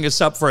 they bring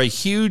us up for a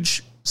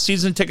huge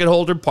season ticket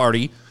holder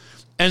party.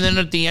 And then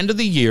at the end of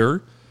the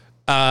year,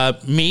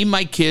 me,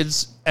 my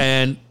kids,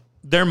 and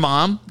their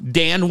mom,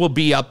 Dan, will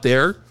be up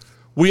there.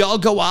 We all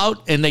go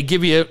out, and they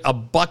give you a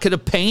bucket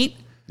of paint.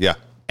 Yeah.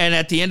 And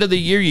at the end of the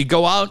year, you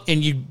go out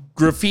and you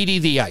graffiti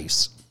the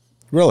ice.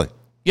 Really?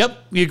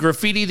 Yep. You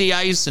graffiti the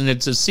ice, and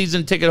it's a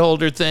season ticket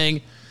holder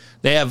thing.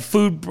 They have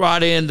food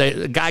brought in.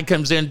 The guy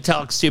comes in,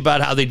 talks to you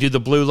about how they do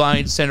the blue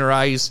line, center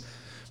ice.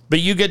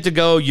 But you get to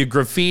go, you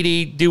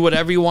graffiti, do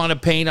whatever you want to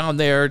paint on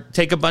there,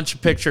 take a bunch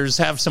of pictures,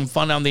 have some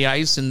fun on the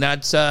ice, and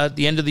that's the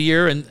end of the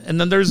year. And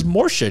then there's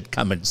more shit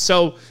coming.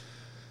 So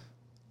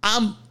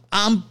I'm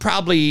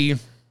probably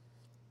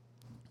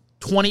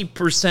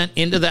 20%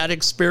 into that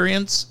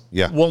experience.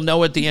 Yeah. We'll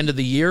know at the end of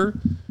the year.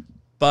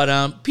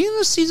 But being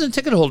a season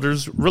ticket holder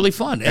is really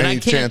fun. And any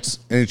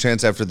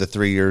chance after the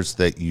 3 years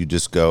that you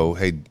just go,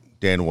 hey,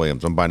 Dan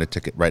Williams, I'm buying a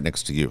ticket right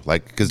next to you.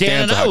 Like, because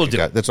Dan's a hockey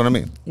guy. That's what I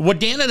mean. What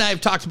Dan and I have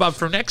talked about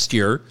for next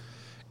year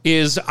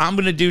is I'm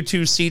going to do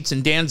 2 seats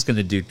and Dan's going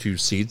to do 2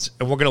 seats,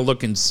 and we're going to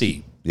look and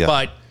see. Yeah.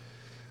 But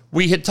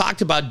we had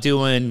talked about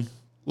doing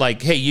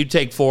like, hey, you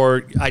take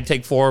 4, I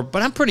take 4,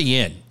 but I'm pretty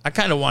in. I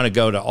kind of want to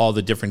go to all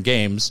the different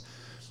games.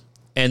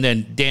 And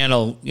then Dan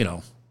will,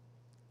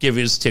 give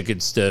his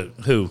tickets to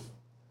who?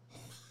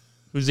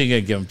 Who's he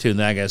going to give them to? And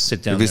then I got to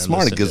sit down. If he's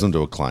smart, he gives them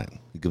to a client.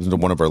 He gives them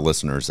to one of our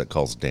listeners that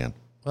calls Dan.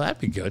 Well,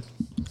 that'd be good.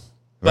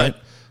 Right? But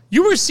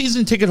you were a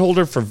season ticket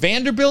holder for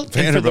Vanderbilt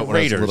and for the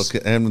Raiders.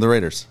 And the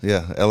Raiders.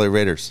 Yeah, LA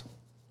Raiders.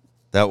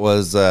 That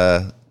was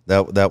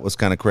that was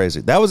kind of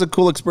crazy. That was a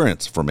cool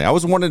experience for me. I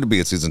was wanting to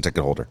be a season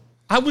ticket holder.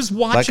 I was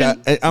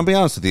watching. I'll be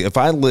honest with you. If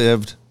I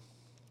lived,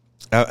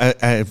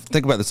 I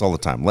think about this all the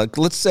time. Like,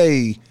 let's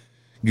say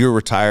you're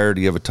retired,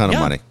 you have a ton of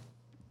money.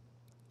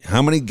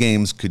 How many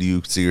games could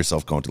you see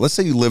yourself going to? Let's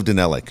say you lived in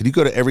LA. Could you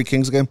go to every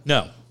Kings game?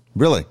 No.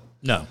 Really?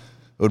 No.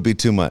 It would be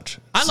too much.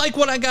 I like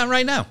what I got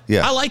right now.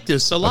 Yeah. I like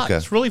this a lot. Okay.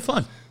 It's really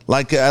fun.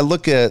 Like, I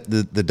look at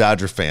the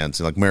Dodger fans,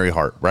 like Mary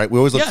Hart, right? We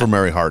always look for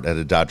Mary Hart at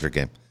a Dodger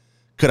game.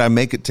 Could I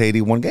make it to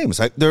 81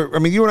 games?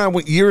 You and I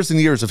went years and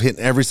years of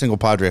hitting every single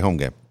Padre home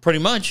game. Pretty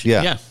much.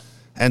 Yeah.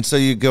 And so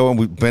you go and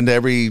we've been to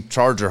every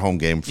Charger home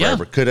game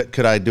forever. Yeah.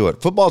 Could I do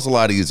it? Football's a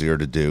lot easier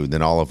to do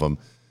than all of them.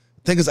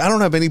 Thing is, I don't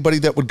have anybody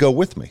that would go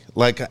with me.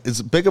 Like,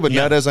 as big of a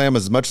nut as I am,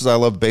 as much as I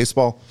love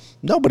baseball,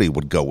 nobody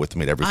would go with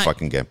me to every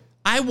fucking game.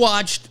 I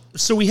watched,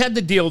 so we had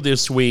the deal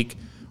this week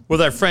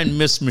with our friend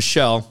Miss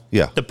Michelle,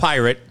 the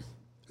pirate.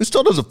 Who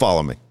still doesn't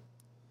follow me.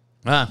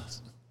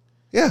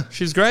 Yeah.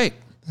 She's great.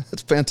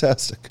 That's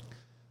fantastic.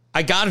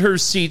 I got her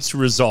seats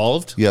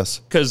resolved. Yes.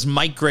 Because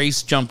Mike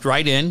Grace jumped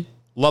right in.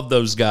 Love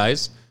those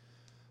guys.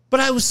 But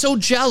I was so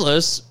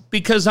jealous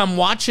because I'm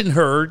watching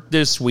her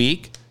this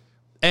week,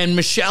 and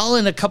Michelle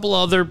and a couple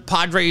other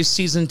Padres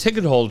season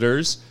ticket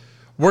holders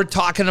were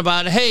talking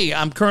about, hey,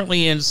 I'm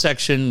currently in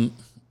section,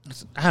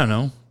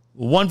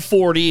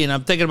 140, and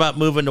I'm thinking about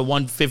moving to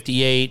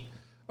 158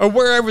 or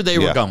wherever they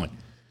were going.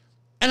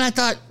 And I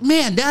thought,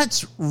 man,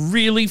 that's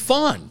really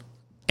fun.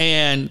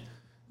 And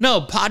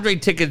no, Padre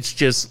tickets,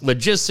 just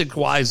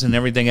logistic-wise and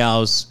everything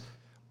else,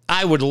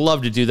 I would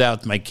love to do that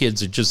with my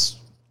kids.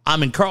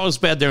 I'm in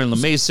Carlsbad, they're in La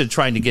Mesa,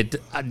 trying to get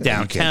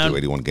downtown. You can't do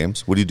 81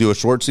 games. Would you do a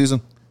short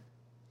season?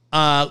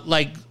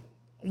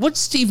 What's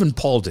Steve and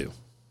Paul do?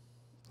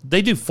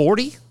 They do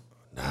 40?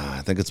 Nah,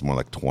 I think it's more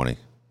like 20.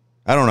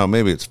 I don't know.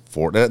 Maybe it's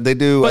 40. They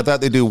do. I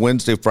thought they do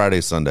Wednesday,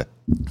 Friday, Sunday.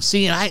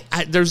 See, I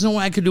there's no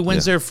way I could do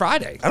Wednesday or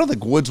Friday. I don't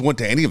think Woods went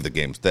to any of the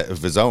games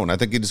of his own. I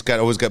think he just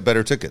always got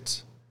better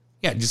tickets.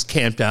 Yeah, just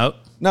camped out.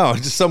 No,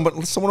 just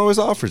someone always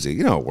offers you.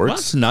 You know how it works. Well,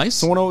 that's nice.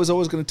 Someone always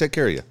going to take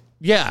care of you.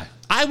 Yeah,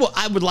 I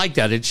would like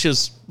that. It's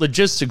just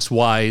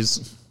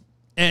logistics-wise.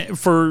 And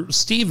for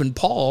Steve and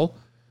Paul,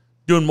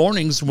 doing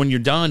mornings when you're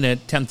done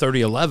at 10:30,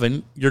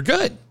 11, you're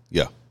good.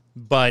 Yeah.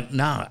 But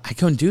no, I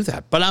couldn't do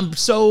that. But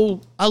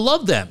I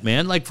love that,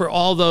 man. Like, for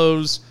all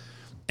those,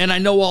 and I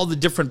know all the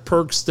different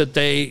perks that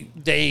they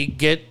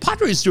get.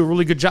 Padres do a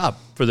really good job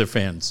for their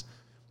fans.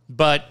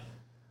 But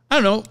I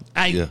don't know.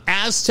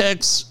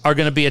 Aztecs are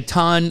going to be a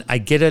ton. I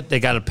get it. They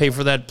got to pay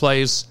for that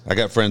place. I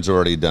got friends who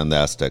already done the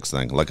Aztecs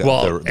thing. Like, they're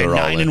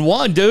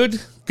 9-1, dude.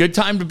 Good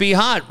time to be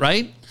hot,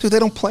 right? Dude, they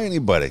don't play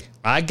anybody.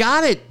 I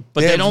got it,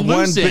 but they don't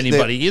lose to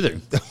anybody either.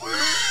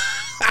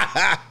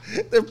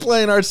 They're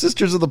playing our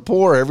Sisters of the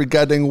Poor every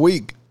goddamn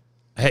week.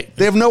 Hey,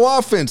 they have no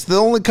offense. They're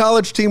the only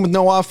college team with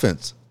no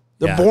offense.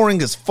 They're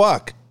boring as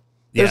fuck.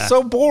 They're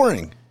so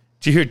boring.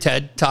 Did you hear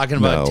Ted talking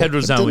about? Ted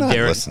was on with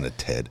Darren. Listen to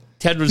Ted.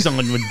 Ted was on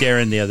with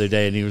Darren the other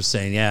day, and he was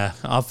saying,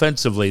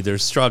 offensively, they're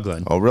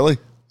struggling. Oh, really?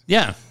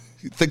 Yeah.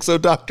 You think so,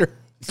 Doctor?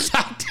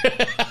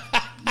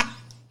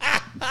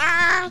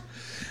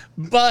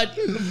 But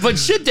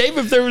shit, Dave,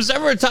 if there was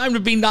ever a time to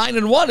be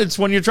 9-1, it's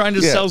when you're trying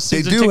to sell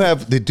season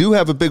tickets. They do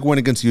have a big win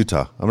against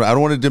Utah. I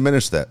don't want to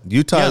diminish that.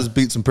 Utah has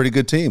beat some pretty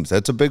good teams.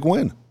 That's a big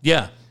win.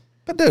 Yeah.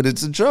 But dude,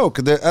 it's a joke.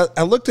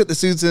 I looked at the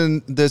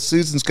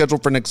season schedule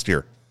for next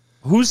year.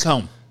 Who's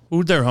home?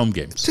 Who's their home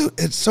games? Dude,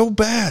 it's so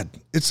bad.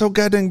 It's so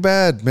goddamn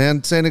bad,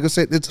 man. San Diego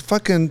State, it's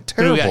fucking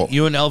terrible. Who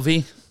we got?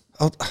 UNLV?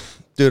 Oh,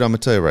 dude, I'm going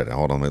to tell you right now.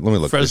 Hold on. Let me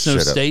look Fresno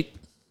this shit State?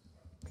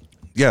 up.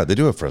 Yeah, they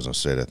do have Fresno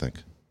State, I think.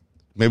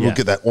 Maybe we'll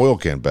get that oil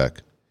can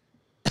back.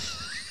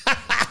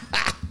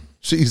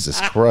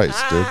 Jesus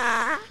Christ, dude.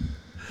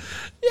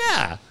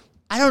 Yeah.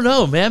 I don't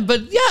know, man.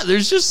 But yeah,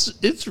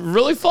 it's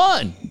really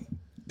fun.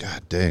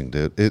 God dang,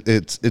 dude.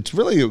 It's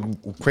really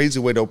a crazy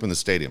way to open the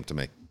stadium to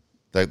me.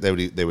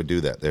 They would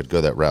do that. They'd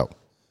go that route,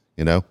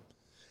 you know?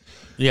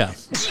 Yeah.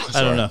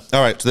 I don't know.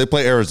 All right, so they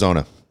play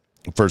Arizona.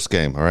 First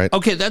game, all right?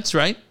 Okay, that's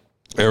right.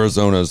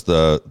 Arizona's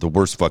the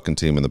worst fucking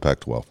team in the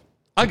Pac-12.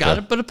 I got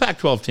it, but a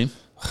Pac-12 team.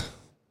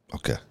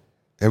 Okay.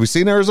 Have you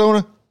seen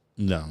Arizona?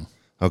 No.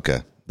 Okay.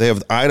 They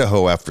have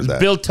Idaho after that.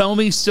 Bill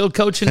Tomey still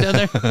coaching down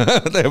there?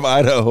 They have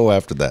Idaho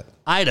after that.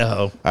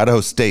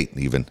 Idaho State,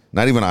 even.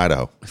 Not even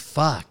Idaho.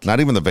 Fuck. Not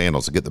even the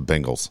Vandals to get the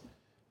Bengals.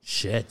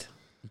 Shit.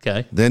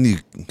 Okay. Then you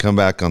come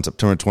back on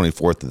September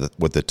 24th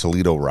with the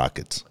Toledo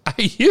Rockets. Are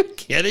you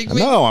kidding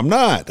me? No, I'm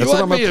not. That's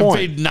what my point.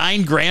 Paid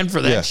 $9,000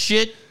 for that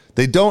shit.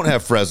 They don't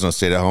have Fresno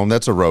State at home.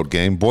 That's a road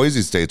game.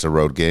 Boise State's a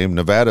road game.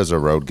 Nevada's a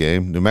road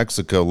game. New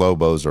Mexico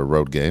Lobos are a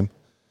road game.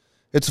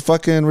 It's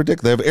fucking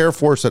ridiculous. They have Air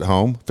Force at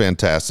home.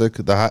 Fantastic.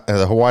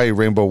 The Hawaii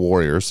Rainbow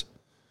Warriors.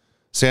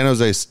 San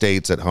Jose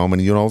State's at home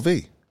and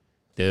UNLV.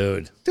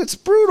 Dude. It's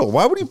brutal.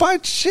 Why would you buy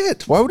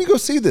shit? Why would you go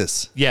see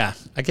this? Yeah,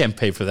 I can't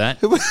pay for that.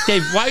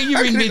 Dave, why are you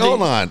reading me?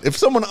 Hold on. If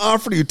someone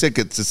offered you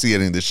tickets to see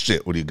any of this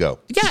shit, would you go?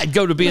 Yeah, I'd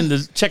go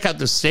to check out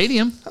the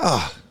stadium.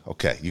 Oh,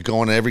 okay. You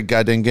going to every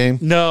goddamn game?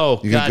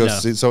 No. You gonna go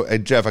see? So, hey,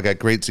 Jeff, I got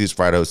great seats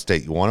for Idaho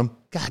State. You want them?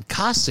 God,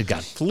 Costa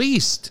got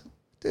fleeced.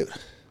 Dude.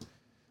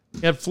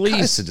 Got fleeced.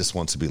 Costa just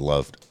wants to be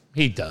loved.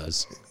 He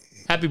does.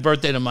 Happy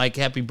birthday to Mike.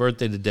 Happy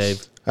birthday to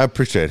Dave. I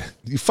appreciate it.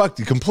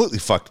 You completely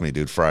fucked me,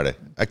 dude, Friday.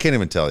 I can't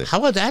even tell you. How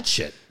about that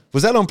shit?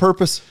 Was that on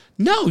purpose?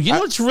 No, you know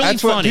what's really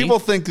that's funny? What people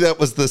think that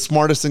was the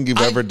smartest thing you've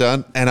ever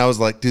done. And I was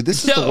like, dude,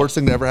 this is the worst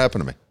thing that ever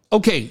happened to me.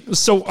 Okay,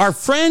 so our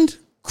friend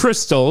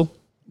Crystal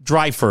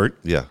Dreifert,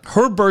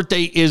 her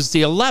birthday is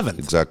the 11th.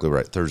 Exactly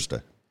right,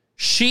 Thursday.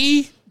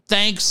 She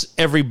thanks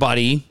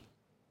everybody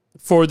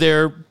for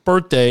their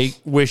birthday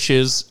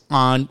wishes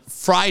on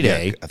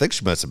Friday. Yeah, I think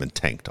she must have been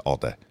tanked all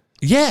day.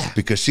 Yeah.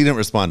 Because she didn't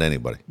respond to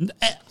anybody.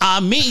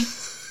 Me.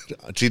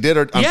 She did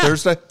on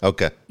Thursday?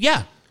 Okay.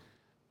 Yeah.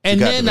 And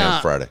then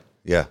on Friday.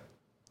 Yeah.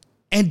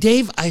 And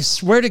Dave, I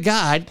swear to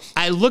God,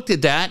 I looked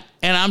at that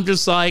and I'm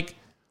just like,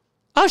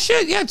 oh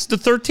shit, yeah, it's the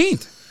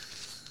 13th.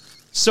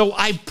 So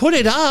I put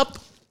it up.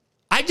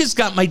 I just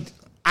got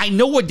I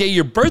know what day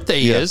your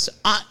birthday is.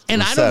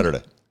 And I don't.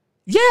 Saturday.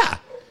 Yeah.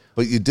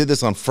 But you did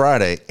this on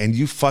Friday and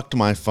you fucked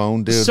my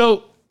phone, dude.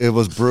 So it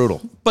was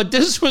brutal. But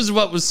this was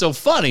what was so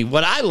funny.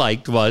 What I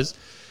liked was,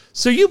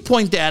 so you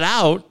point that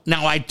out.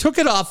 Now I took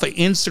it off of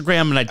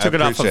Instagram and I took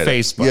it off of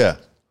Facebook. Yeah.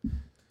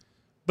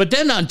 But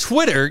then on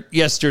Twitter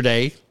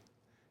yesterday,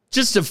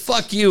 just to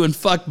fuck you and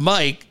fuck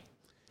Mike,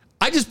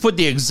 I just put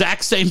the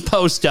exact same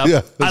post up.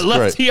 Yeah, I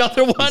left the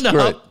other one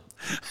up.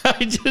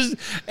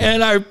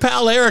 And our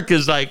pal Eric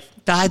is like,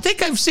 I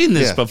think I've seen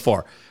this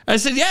before. I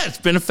said, yeah, it's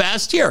been a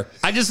fast year.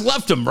 I just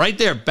left them right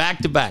there, back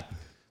to back.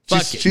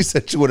 She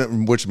said she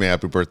wouldn't wish me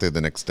happy birthday the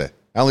next day.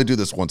 I only do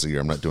this once a year.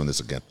 I'm not doing this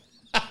again.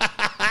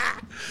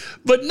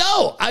 But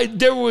no,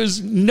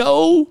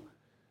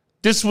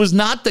 this was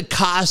not the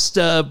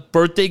Costa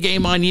birthday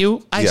game on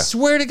you. I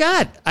swear to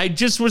God. I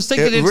just was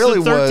thinking it's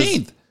really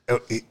the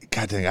 13th.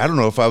 God dang, I don't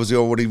know if I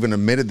would even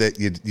admitted that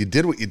you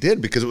did what you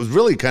did because it was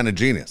really kind of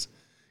genius.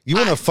 You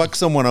want to fuck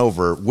someone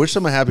over, wish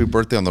them a happy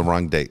birthday on the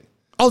wrong date.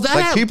 Oh, that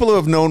like people who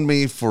have known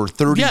me for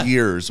 30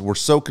 years were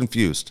so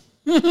confused.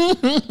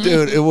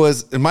 Dude, it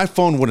was, and my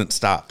phone wouldn't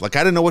stop. Like I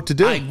didn't know what to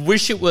do. I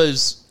wish it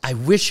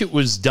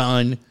was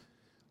done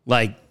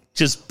like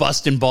just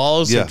busting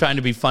balls and trying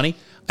to be funny.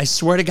 I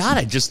swear to God,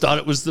 I just thought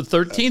it was the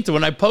 13th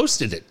when I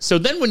posted it. So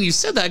then when you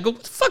said that, I go,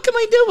 what the fuck am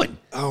I doing?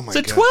 Oh my God.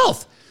 It's the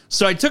 12th.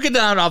 So I took it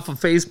down off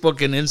of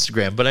Facebook and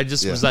Instagram, but I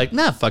just was like,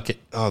 nah, fuck it.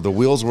 Oh, the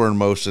wheels were in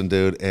motion,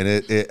 dude.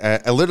 And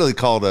I literally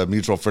called a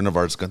mutual friend of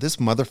ours, going, this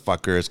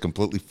motherfucker has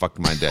completely fucked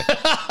my day.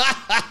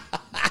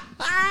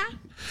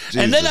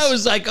 And then I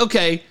was like,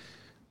 okay,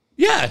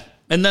 yeah.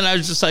 And then I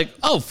was just like,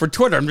 oh, for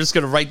Twitter, I'm just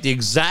going to write the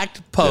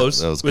exact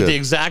post with the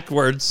exact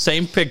words,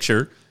 same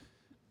picture,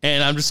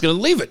 and I'm just going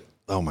to leave it.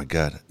 Oh, my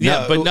God.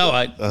 Yeah,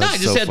 I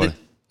just had to,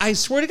 I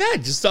swear to God, I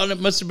just thought it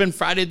must have been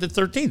Friday the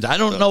 13th. I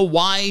don't know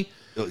why.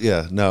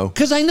 Yeah, no.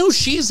 Because I know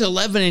she's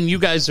 11 and you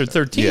guys are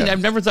 13. Yeah. I've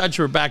never thought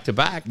you were back to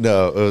back.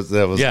 No,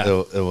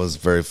 it was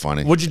very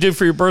funny. What'd you do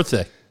for your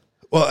birthday?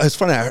 Well, it's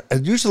funny. I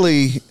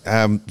usually,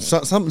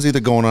 something's either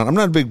going on. I'm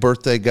not a big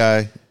birthday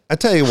guy. I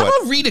tell you How what.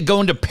 about Rita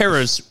going to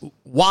Paris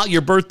while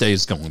your birthday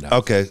is going down?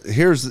 Okay,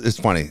 it's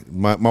funny.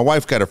 My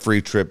wife got a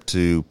free trip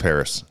to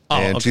Paris,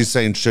 and she's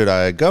saying, should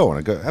I go? And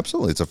I go,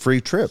 absolutely. It's a free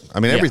trip. I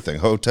mean, everything,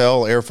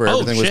 hotel, airfare,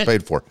 everything was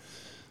paid for.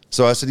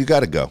 So I said, you got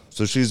to go.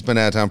 So she's been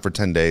out of town for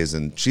 10 days,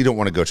 and she didn't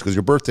want to go. She goes,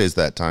 your birthday's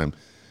that time.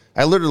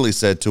 I literally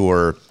said to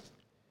her,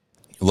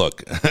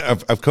 look,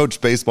 I've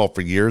coached baseball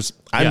for years.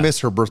 I miss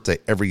her birthday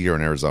every year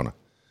in Arizona.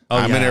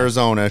 I'm in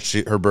Arizona.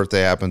 Her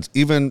birthday happens.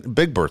 Even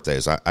big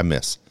birthdays, I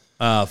miss.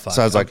 Oh, fuck.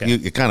 So I was like,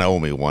 you kind of owe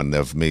me one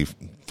of me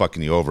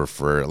fucking you over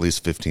for at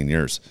least 15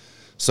 years.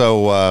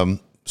 So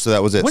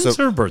that was it. When's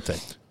her birthday?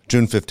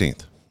 June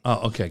 15th.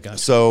 Oh, okay, gotcha.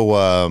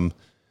 So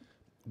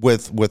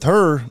with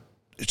her,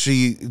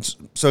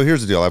 so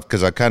here's the deal,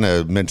 because I kind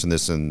of mentioned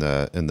this in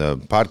the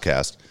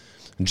podcast.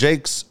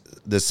 Jake's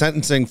the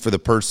sentencing for the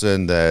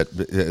person that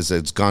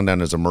it's gone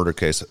down as a murder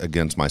case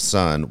against my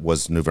son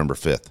was November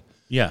 5th.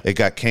 Yeah. It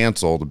got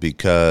canceled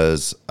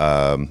because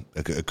a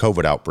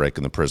COVID outbreak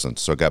in the prison.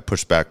 So it got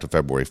pushed back to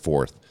February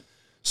 4th.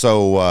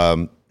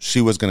 So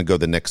she was going to go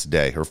the next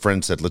day. Her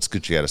friend said, let's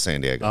get you out of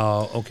San Diego.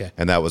 Oh, okay.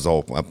 And that was the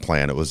whole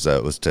plan. It was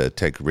to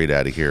take Rita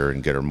out of here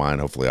and get her mind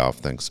hopefully off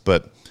things.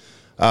 But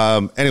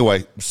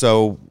anyway,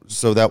 so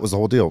that was the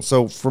whole deal.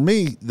 So for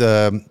me,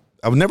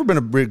 I've never been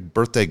a big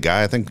birthday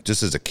guy. I think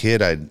just as a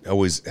kid, I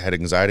always had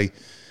anxiety. To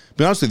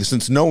be honest with you,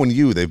 since knowing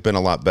you, they've been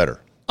a lot better.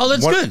 Oh,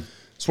 that's good.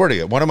 Swear to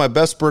you, one of my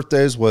best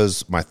birthdays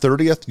was my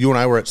 30th. You and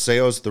I were at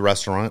Seo's, the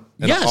restaurant,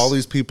 and all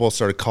these people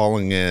started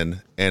calling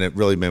in, and it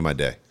really made my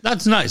day.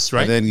 That's nice,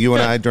 right? And then you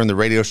and I, during the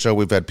radio show,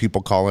 we've had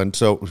people call in.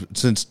 So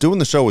since doing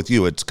the show with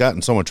you, it's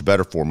gotten so much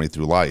better for me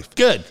through life.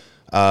 Good.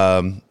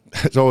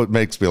 So it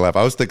makes me laugh.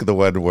 I was thinking the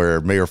one where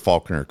Mayor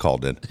Faulkner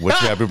called in, wish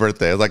me happy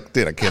birthday. I was like,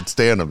 dude, I can't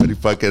stand him. And he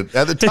fucking,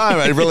 at the time,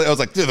 I was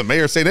like, dude, the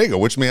mayor of San Diego,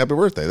 wish me happy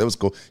birthday. That was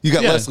cool. You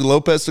got Leslie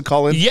Lopez to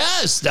call in?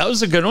 Yes, that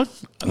was a good one.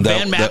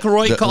 Van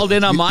McElroy called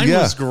in on mine.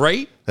 Was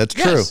great. That's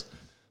true.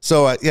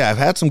 So, I've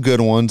had some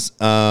good ones.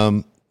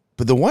 But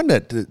the one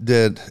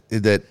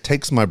that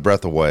takes my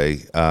breath away,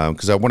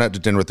 because I went out to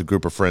dinner with a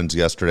group of friends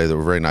yesterday that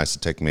were very nice to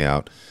take me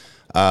out,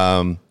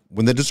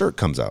 when the dessert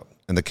comes out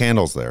and the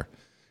candle's there.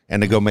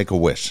 And to go make a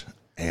wish.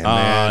 And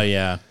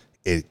man,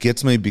 it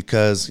gets me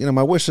because,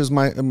 my wish is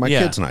my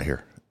kid's not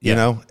here, you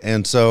know?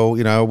 And so,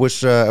 I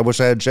wish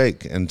I had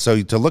Jake. And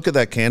so to look at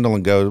that candle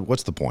and go,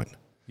 what's the point?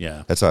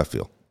 Yeah. That's how I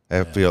feel.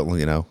 I feel,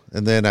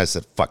 and then I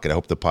said, fuck it. I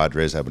hope the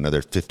Padres have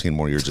another 15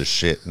 more years of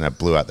shit. And I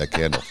blew out that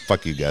candle.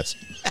 Fuck you guys.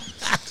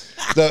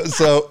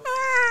 So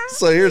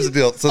here's the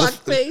deal. So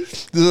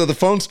the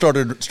phone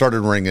started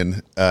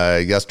ringing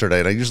yesterday.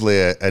 And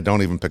I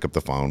don't even pick up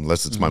the phone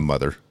unless it's my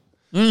mother.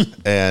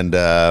 And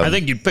I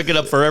think you'd pick it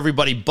up for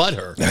everybody but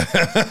her.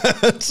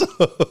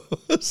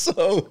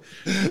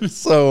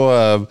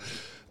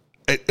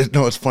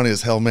 It's funny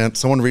as hell, man.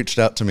 Someone reached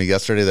out to me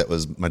yesterday that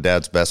was my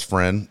dad's best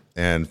friend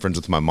and friends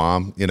with my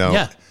mom,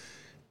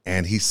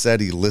 and he said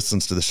he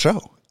listens to the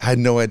show. I had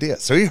no idea.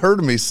 So he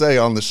heard me say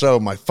on the show,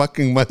 my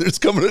fucking mother's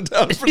coming to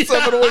town for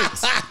 7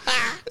 weeks.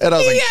 And I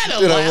was like,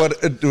 you know what?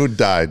 It would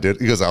die,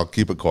 dude. He goes, I'll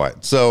keep it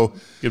quiet. So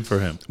good for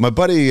him. My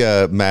buddy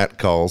Matt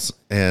calls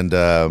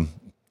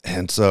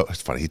and so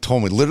it's funny. He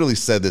told me, literally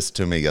said this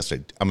to me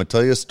yesterday. I'm going to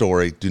tell you a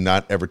story. Do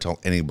not ever tell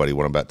anybody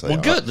what I'm about to tell you.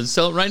 Well, good. Let's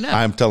tell it right now.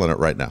 I'm telling it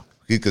right now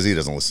because he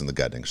doesn't listen to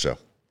the goddamn show.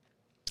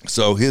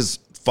 So his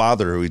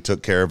father, who he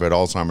took care of at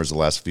Alzheimer's the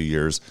last few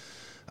years,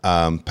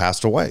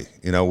 passed away.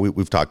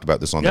 We've talked about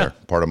this on there,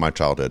 part of my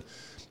childhood.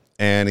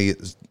 And he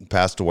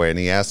passed away. And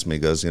he asked me, he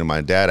goes,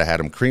 my dad, I had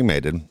him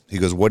cremated. He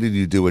goes, what did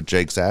you do with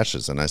Jake's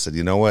ashes? And I said,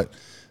 you know what?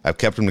 I've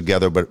kept them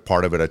together, but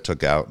part of it I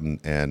took out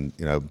and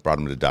brought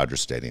him to Dodger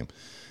Stadium.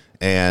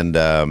 And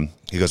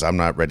he goes, I'm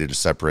not ready to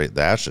separate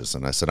the ashes.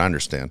 And I said, I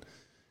understand.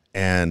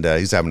 And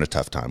he's having a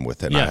tough time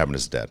with it, not having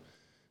his dad.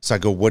 So I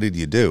go, what did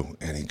you do?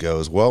 And he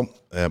goes, well,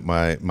 at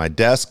my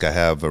desk, I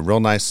have a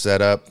real nice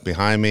setup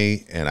behind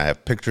me, and I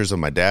have pictures of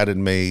my dad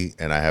and me,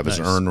 and I have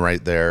his urn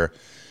right there,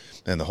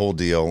 and the whole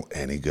deal.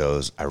 And he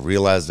goes, I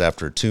realized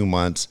after 2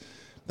 months,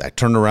 I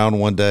turned around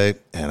one day,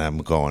 and I'm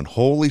going,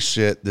 holy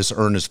shit, this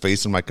urn is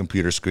facing my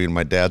computer screen.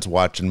 My dad's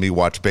watching me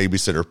watch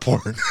babysitter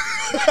porn. And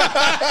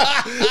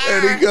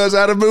he goes,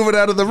 I had to move it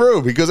out of the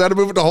room. He goes, I had to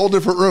move it to a whole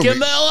different room. Get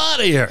the hell out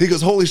of here. He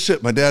goes, holy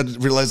shit, my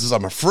dad realizes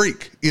I'm a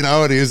freak. And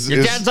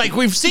your dad's like,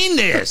 we've seen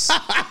this.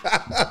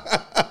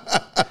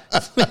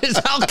 There's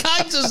all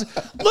kinds of,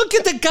 look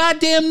at the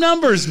goddamn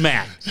numbers,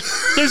 Matt.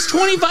 There's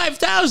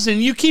 25,000.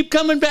 You keep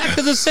coming back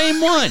to the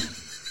same one.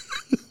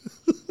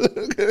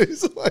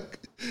 He's like,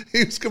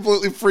 he was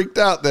completely freaked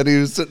out that he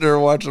was sitting there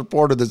watching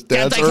porn of his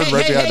dad's urn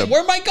right behind him.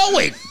 Where am I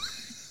going?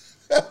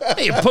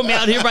 Hey, you put me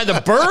out here by the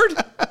bird?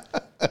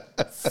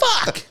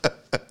 Fuck.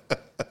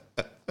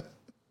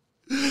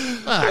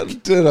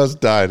 Dude, I was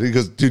dying. He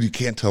goes, dude, you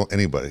can't tell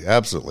anybody.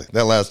 Absolutely.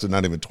 That lasted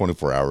not even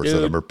 24 hours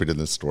that I'm repeating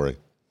this story.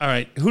 All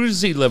right. Who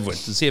does he live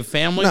with? Does he have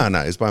family?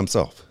 No, he's by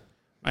himself.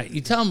 All right.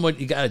 You tell him what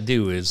you got to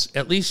do is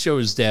at least show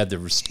his dad the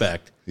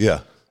respect.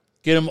 Yeah.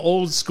 Get him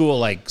old school,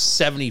 like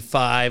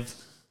 75,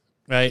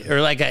 right?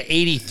 Or like a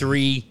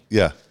 83.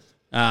 Yeah.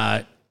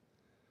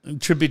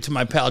 tribute to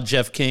my pal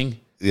Jeff King.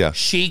 Yeah.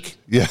 Chic.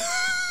 Yeah.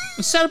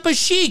 Set up a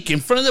Chic in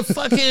front of the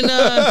fucking.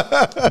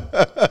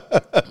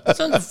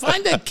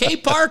 Find that Kay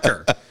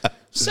Parker.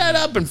 Set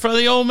up in front of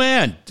the old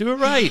man. Do it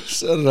right.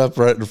 Set it up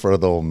right in front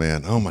of the old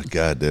man. Oh my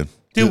God, dude.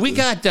 Dude, we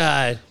got. Do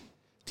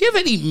you have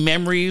any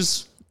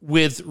memories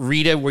with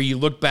Rita where you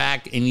look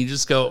back and you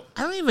just go,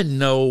 I don't even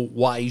know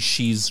why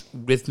she's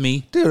with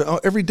me? Dude,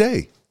 every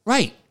day.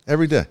 Right.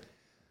 Every day.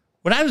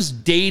 When I was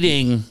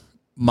dating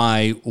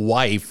my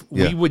wife,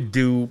 we would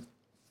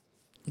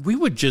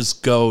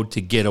just go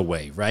to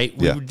Getaway, right?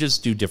 We would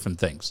just do different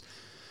things.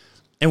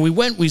 And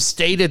we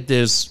stayed at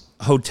this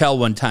hotel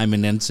one time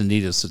in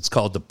Encinitas. It's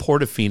called the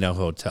Portofino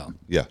Hotel.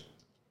 Yeah.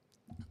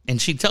 And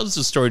she tells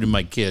the story to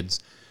my kids.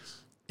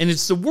 And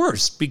it's the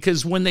worst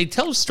because when they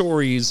tell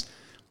stories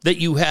that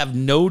you have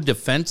no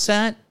defense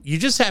at, you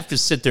just have to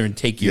sit there and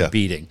take your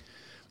beating.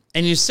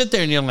 And you sit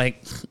there and you're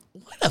like,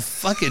 what a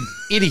fucking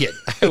idiot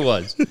I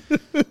was.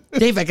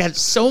 Dave, I got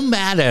so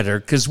mad at her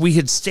because we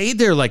had stayed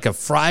there like a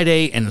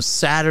Friday and a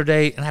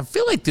Saturday. And I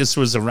feel like this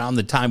was around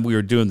the time we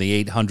were doing the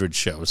 800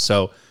 show.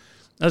 So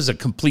I was a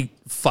complete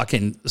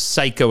fucking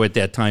psycho at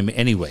that time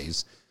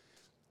anyways.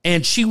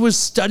 And she was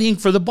studying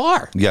for the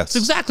bar. Yes. That's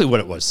exactly what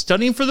it was,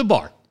 studying for the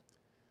bar.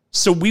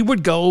 So we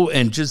would go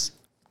and just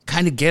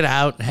kind of get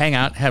out, hang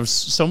out, have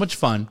so much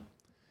fun.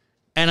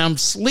 And I'm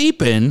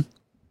sleeping,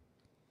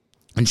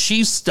 and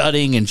she's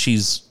studying, and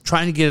she's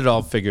trying to get it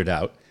all figured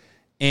out.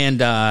 And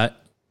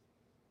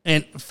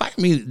fire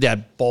me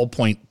that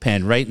ballpoint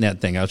pen right in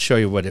that thing. I'll show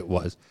you what it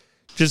was.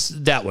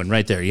 Just that one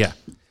right there, yeah.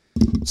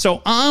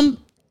 So I'm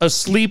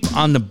asleep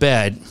on the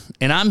bed,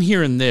 and I'm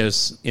hearing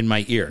this in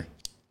my ear.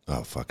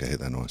 Oh, fuck, I hate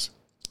that noise.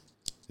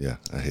 Yeah,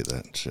 I hate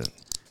that shit.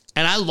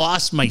 And I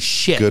lost my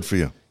shit. Good for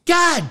you.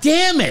 God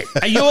damn it.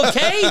 Are you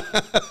okay?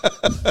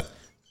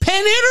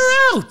 Pen in or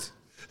out?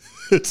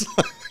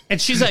 And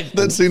she's like...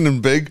 That scene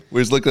in Big where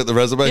he's looking at the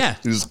resume? Yeah.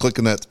 He's just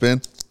clicking that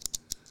spin?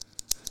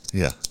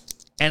 Yeah.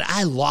 And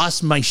I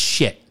lost my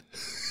shit.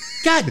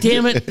 God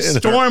damn it.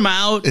 Storm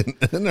out.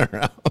 In or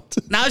out.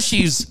 Now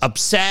she's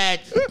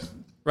upset,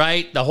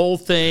 right? The whole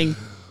thing.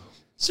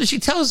 So she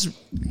tells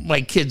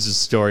my kids this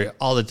story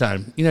all the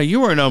time. You know,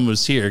 you weren't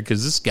almost here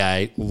because this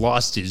guy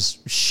lost his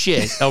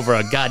shit over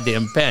a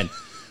goddamn pen.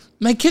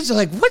 My kids are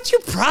like, what's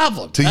your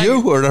problem? To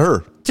you or to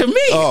her? To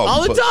me,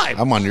 all the time.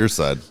 I'm on your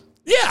side.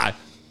 Yeah.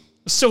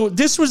 So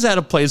this was at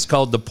a place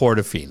called the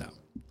Portofino.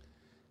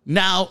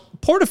 Now,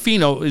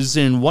 Portofino is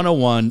in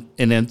 101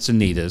 in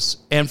Encinitas.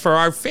 And for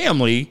our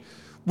family,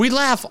 we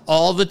laugh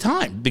all the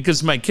time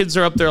because my kids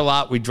are up there a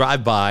lot. We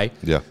drive by.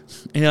 Yeah.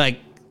 And you're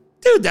like,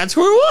 dude, that's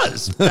where it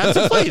was. That's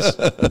the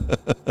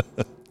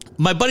place.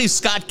 My buddy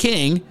Scott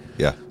King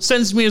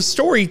sends me a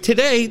story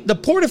today. The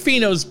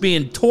Portofino's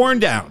being torn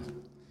down.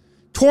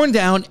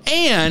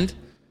 And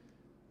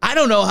I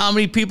don't know how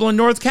many people in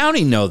North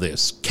County know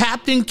this.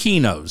 Captain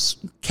Keno's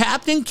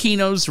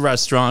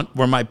restaurant,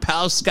 where my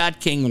pal Scott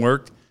King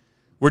worked,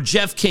 where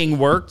Jeff King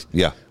worked.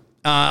 Yeah.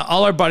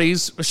 All our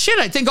buddies. Shit,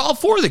 I think all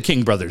four of the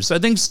King brothers. I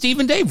think Steve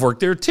and Dave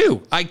worked there too.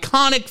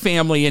 Iconic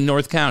family in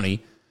North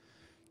County.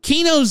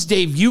 Keno's,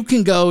 Dave, you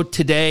can go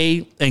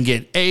today and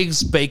get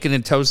eggs, bacon,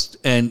 and toast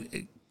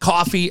and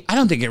coffee. I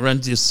don't think it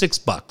runs you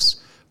 $6.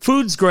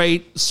 Food's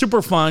great,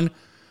 super fun.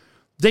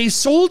 They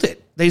sold it.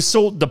 They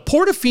sold the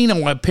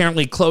Portofino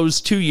apparently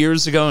closed 2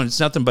 years ago, and it's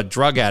nothing but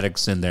drug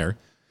addicts in there.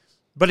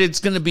 But it's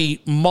going to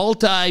be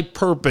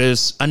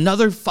multi-purpose,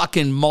 another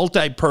fucking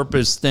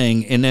multi-purpose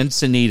thing in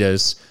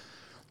Encinitas.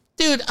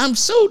 Dude, I'm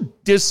so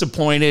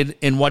disappointed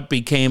in what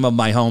became of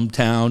my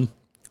hometown.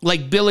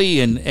 Like Billy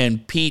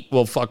and Pete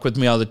will fuck with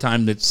me all the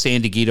time that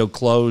San Diego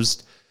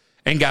closed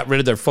and got rid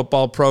of their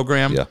football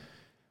program. Yeah.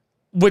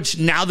 Which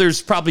now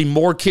there's probably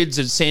more kids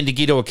at San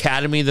Diego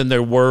Academy than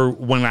there were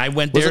when I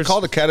went there. Was it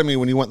called Academy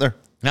when you went there?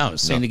 No,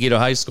 San Diego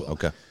High School.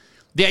 Okay.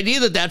 The idea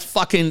that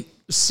fucking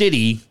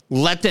city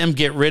let them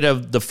get rid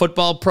of the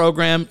football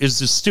program is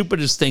the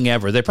stupidest thing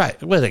ever. They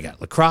probably, what do they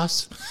got,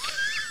 lacrosse?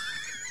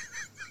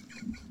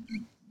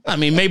 I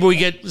mean, maybe we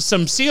get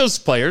some Seals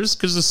players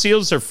because the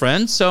Seals are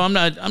friends, so I'm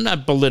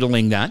not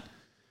belittling that.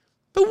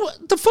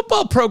 But the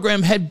football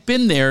program had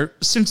been there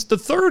since the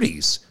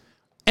 30s.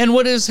 And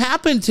what has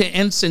happened to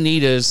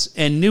Encinitas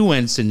and New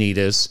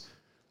Encinitas,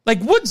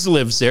 like Woods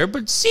lives there,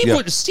 but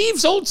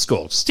Steve's old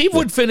school. Steve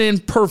would fit in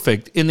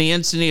perfect in the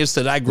Encinitas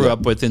that I grew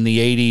up with in the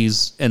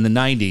 80s and the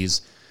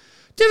 90s.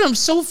 Dude, I'm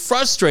so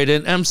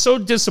frustrated and I'm so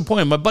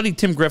disappointed. My buddy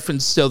Tim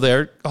Griffin's still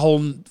there.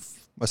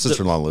 My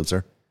sister-in-law lives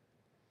there.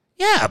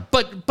 Yeah,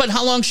 but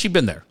how long's she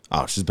been there?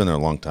 Oh, she's been there a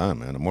long time,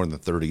 man. More than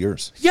 30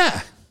 years.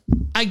 Yeah.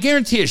 I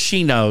guarantee you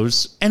she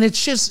knows. And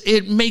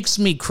it makes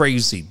me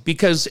crazy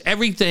because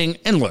everything,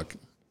 and look,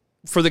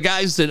 for the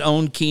guys that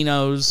own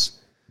Keno's,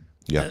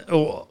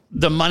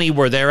 the money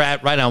where they're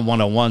at, right on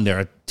 101, they're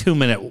a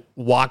 2-minute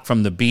walk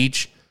from the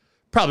beach.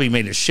 Probably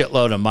made a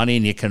shitload of money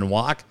and you can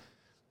walk.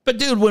 But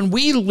dude, when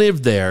we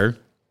lived there,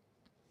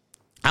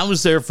 I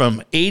was there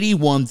from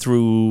 81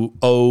 through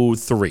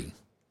 03.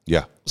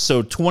 Yeah.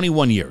 So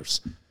 21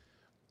 years.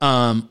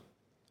 And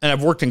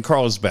I've worked in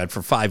Carlsbad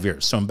for 5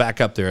 years, so I'm back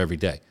up there every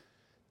day.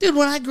 Dude,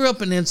 when I grew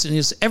up in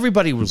Encinitas,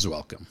 everybody was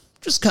welcome.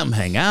 Just come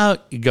hang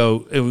out. We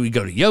go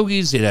to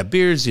Yogi's, you'd have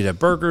beers, you'd have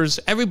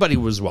burgers. Everybody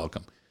was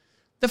welcome.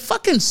 The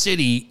fucking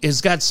city has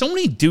got so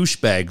many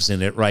douchebags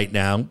in it right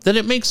now that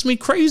it makes me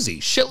crazy.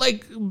 Shit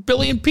like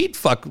Billy and Pete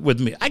fuck with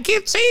me. I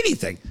can't say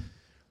anything.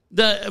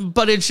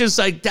 But it's just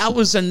like, that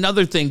was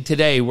another thing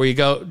today where you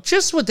go,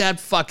 just what that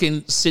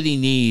fucking city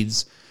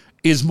needs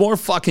is more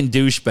fucking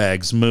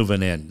douchebags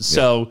moving in. Yeah.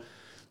 So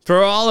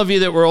for all of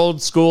you that were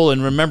old school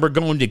and remember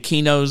going to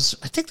Keno's,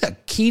 I think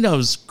that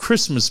Keno's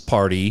Christmas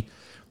party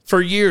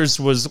for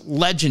years was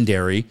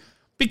legendary.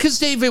 Because,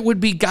 Dave, it would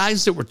be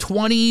guys that were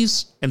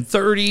 20s and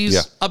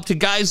 30s up to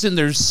guys in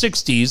their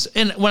 60s.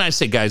 And when I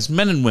say guys,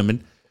 men and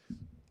women,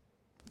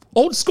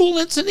 old school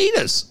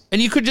Encinitas. And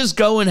you could just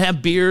go and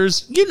have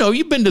beers. You know,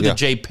 you've been to the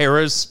J.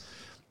 Paris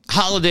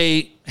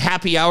holiday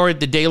happy hour at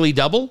the Daily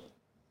Double.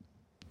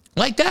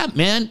 Like that,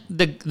 man.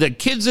 The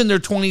kids in their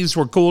 20s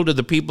were cool to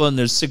the people in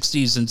their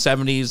 60s and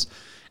 70s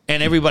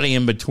and everybody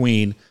in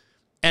between.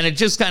 And it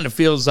just kind of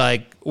feels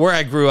like where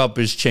I grew up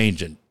is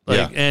changing.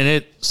 And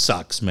it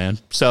sucks, man.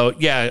 So,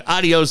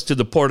 adios to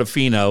the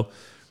Portofino,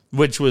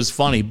 which was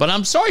funny. But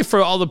I'm sorry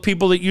for all the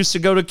people that used to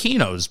go to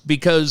Keno's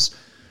because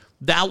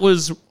that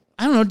was,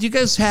 I don't know, do you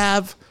guys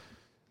have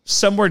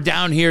somewhere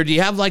down here, do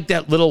you have like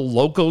that little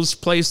locals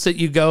place that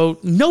you go?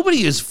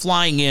 Nobody is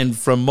flying in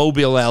from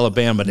Mobile,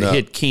 Alabama to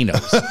hit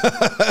Keno's.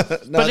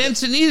 But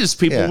Encinitas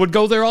people would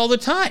go there all the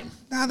time.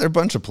 There are a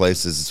bunch of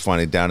places, it's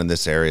funny, down in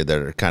this area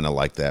that are kind of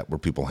like that, where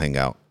people hang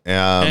out.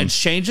 And it's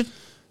changing?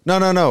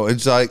 No.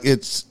 It's like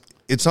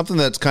it's something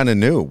that's kind of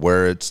new,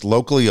 where it's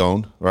locally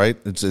owned, right?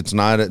 It's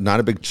not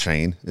a big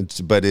chain.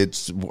 But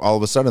it's all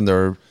of a sudden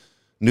there are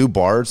new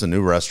bars and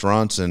new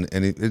restaurants, and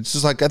it's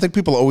just like, I think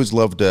people always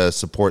love to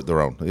support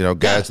their own,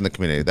 guys in the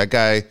community. That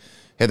guy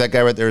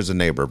right there is a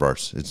neighbor of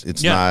ours.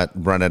 It's not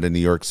run out of New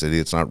York City.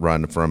 It's not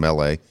run from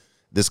LA.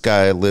 This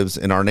guy lives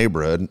in our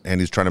neighborhood and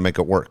he's trying to make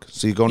it work.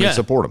 So you go and you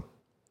support him.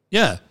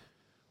 Yeah.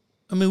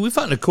 I mean, we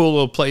found a cool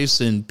little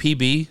place in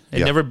PB.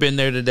 I'd never been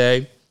there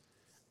today.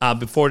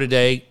 Before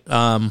today.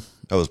 I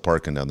was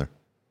parking down there.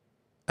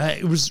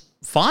 It was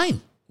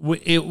fine.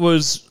 We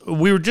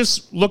were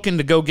just looking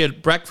to go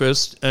get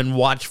breakfast and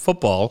watch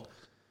football.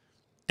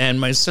 And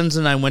my sons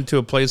and I went to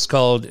a place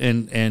called,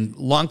 and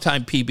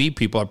longtime PB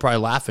people are probably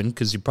laughing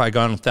because you've probably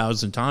gone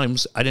 1,000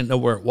 times. I didn't know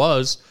where it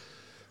was.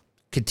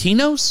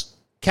 Catino's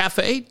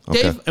Cafe,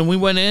 Dave. Okay. And we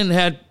went in and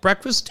had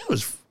breakfast. It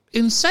was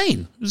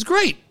insane. It was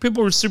great.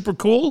 People were super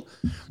cool.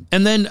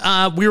 And then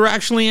we were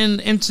actually in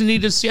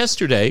Encinitas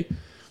yesterday.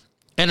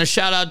 And a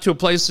shout out to a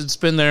place that's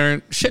been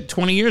there,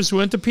 20 years. We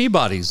went to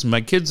Peabody's.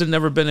 My kids had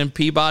never been in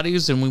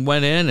Peabody's, and we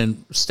went in,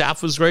 and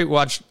staff was great. We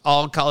watched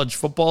all college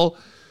football.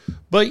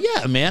 But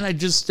yeah, man, I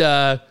just,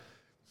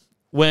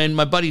 when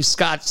my buddy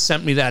Scott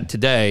sent me that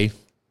today,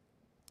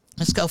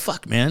 let's go,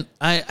 fuck, man.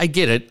 I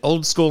get it.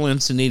 Old school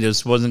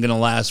Encinitas wasn't going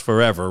to last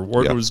forever.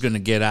 Word was going to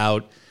get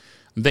out.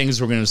 Things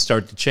were going to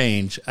start to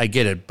change. I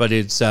get it. But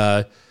it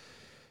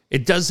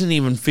doesn't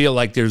even feel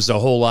like there's a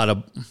whole lot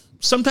of...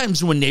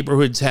 Sometimes when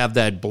neighborhoods have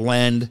that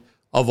blend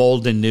of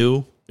old and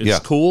new, it's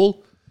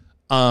cool.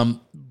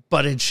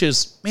 But it's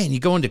just, man, you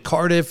go into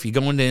Cardiff, you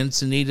go into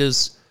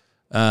Encinitas.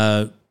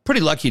 Pretty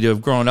lucky to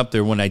have grown up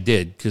there when I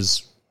did.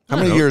 Because how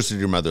many years did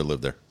your mother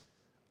live there?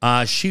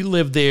 She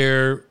lived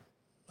there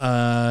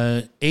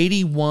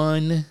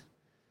 81.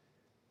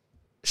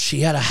 She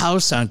had a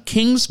house on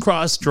King's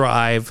Cross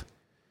Drive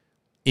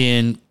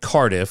in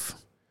Cardiff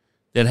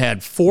that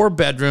had 4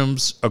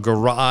 bedrooms, a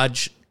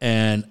garage,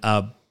 and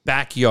a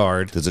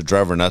backyard. Does it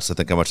drive her nuts to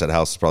think how much that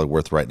house is probably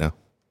worth right now?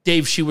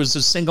 Dave, she was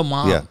a single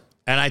mom. Yeah.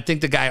 And I think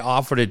the guy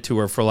offered it to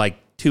her for like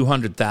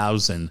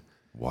 $200,000.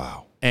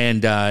 Wow.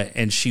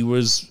 And she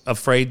was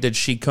afraid that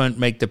she couldn't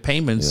make the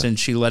payments and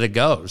she let it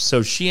go.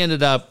 So she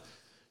ended up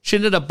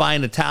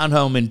buying a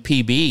townhome in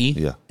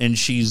PB and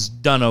she's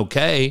done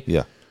okay.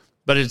 Yeah.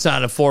 But it's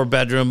not a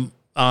 4-bedroom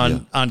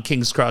on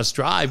King's Cross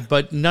Drive,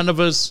 but none of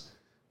us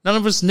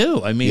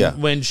knew. I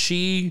mean, when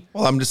she...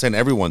 Well, I'm just saying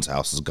everyone's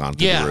house has gone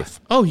through the roof.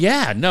 Oh,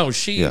 yeah. No,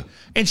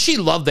 and she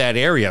loved that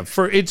area.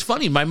 It's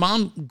funny. My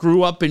mom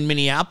grew up in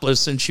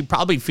Minneapolis, and she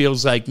probably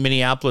feels like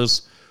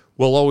Minneapolis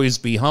will always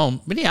be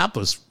home.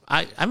 Minneapolis,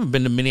 I haven't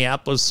been to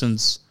Minneapolis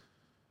since...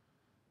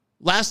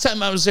 Last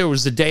time I was there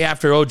was the day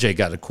after OJ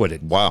got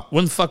acquitted. Wow.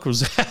 When the fuck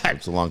was that?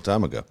 It's a long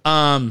time ago.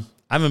 I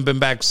haven't been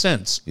back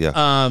since.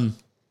 Yeah.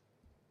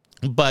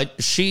 But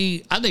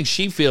I think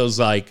she feels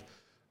like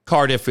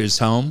Cardiff is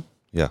home.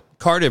 Yeah.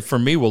 Cardiff, for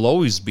me, will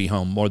always be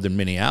home more than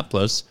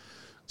Minneapolis.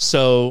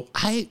 So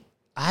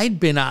I'd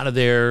been out of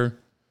there.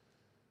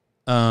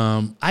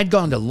 I'd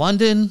gone to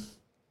London,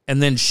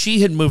 and then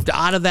she had moved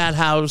out of that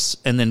house,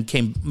 and then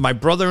my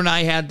brother and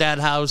I had that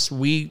house.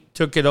 We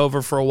took it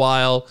over for a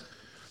while,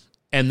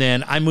 and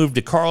then I moved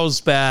to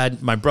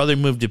Carlsbad. My brother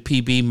moved to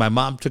PB. My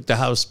mom took the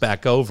house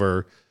back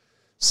over.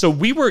 So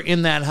we were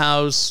in that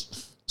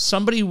house.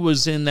 Somebody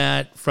was in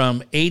that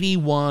from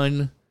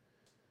 81,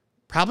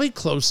 probably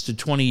close to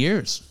 20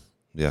 years.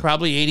 Yeah.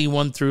 Probably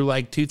 81 through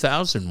like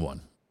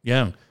 2001.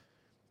 Yeah.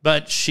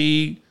 But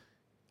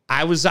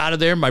I was out of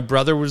there. My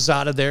brother was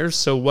out of there.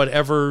 So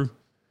whatever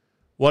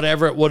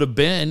it would have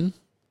been,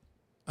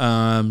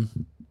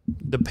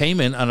 the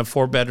payment on a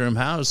 4-bedroom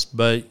house.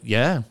 But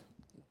yeah,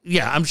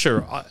 I'm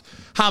sure.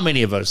 How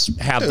many of us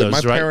have those?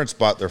 My right? parents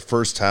bought their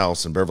first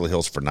house in Beverly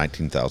Hills for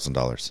 $19,000.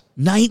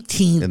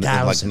 $19,000, in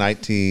like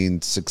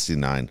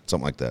 1969,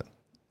 something like that.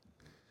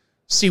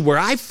 See, where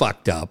I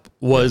fucked up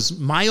was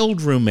my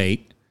old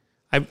roommate.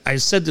 I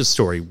said this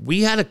story.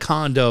 We had a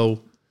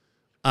condo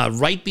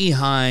right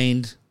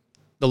behind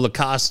the La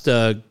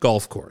Costa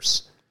golf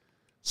course.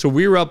 So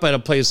we were up at a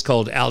place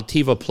called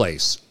Altiva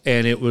Place,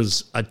 and it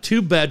was a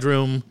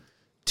 2-bedroom,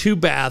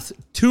 2-bath,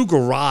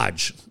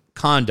 2-garage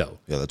condo.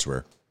 Yeah, that's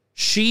rare.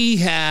 She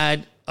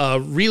had a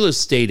real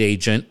estate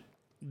agent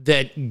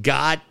that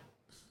got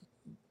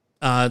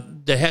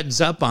the heads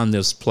up on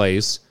this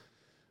place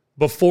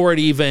before it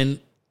even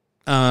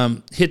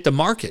hit the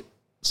market.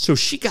 So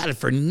she got it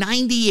for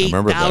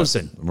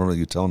 $98,000. I remember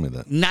you telling me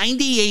that.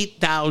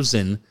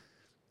 $98,000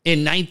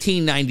 in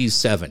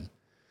 1997.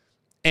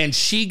 And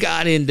she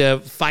got into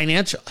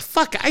financial.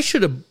 Fuck, I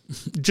should have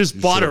just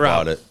bought her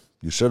out.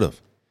 You should have.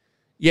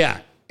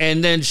 Yeah.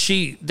 And then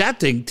that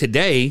thing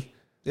today,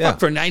 fuck,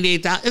 for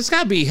 $98,000, it's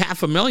got to be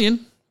 $500,000,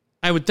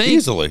 I would think.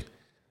 Easily.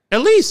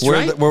 At least,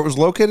 right? Where it was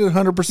located,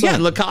 100%. Yeah,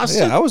 La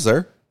Costa. Yeah, I was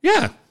there.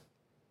 Yeah.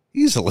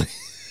 Easily.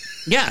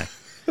 Yeah.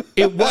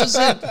 It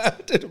wasn't.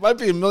 It might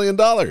be $1 million.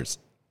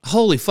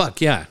 Holy fuck,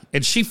 yeah.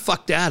 And she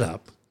fucked that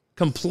up.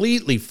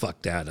 Completely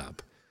fucked that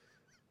up.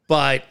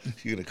 But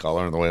You gonna call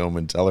her on the way home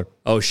and tell her?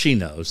 oh, she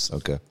knows.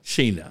 Okay.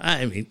 She knows.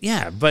 I mean,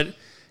 yeah, but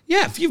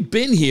yeah, if you've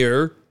been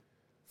here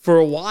for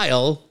a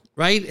while,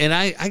 right? And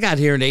I got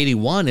here in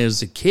 81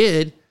 as a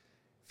kid.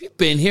 If you've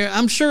been here,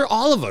 I'm sure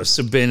all of us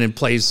have been in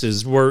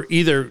places where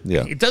either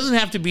it doesn't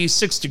have to be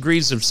 6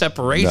 degrees of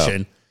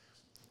separation,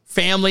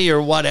 family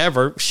or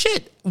whatever.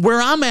 Shit,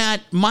 where I'm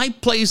at, my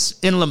place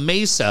in La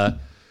Mesa,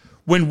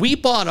 when we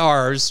bought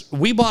our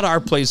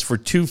place for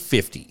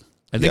 $250.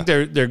 I think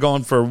they're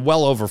going for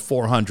well over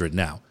 $400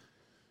 now.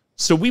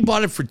 So we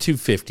bought it for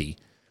 $250.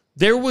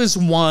 There was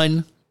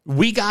one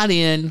we got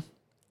in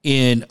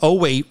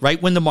 08,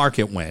 right when the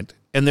market went,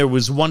 and there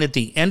was one at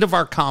the end of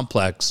our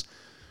complex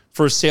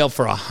for sale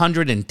for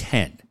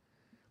 $110.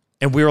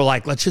 And we were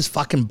like, let's just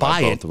fucking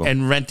buy it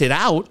and rent it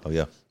out. Oh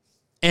yeah.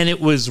 And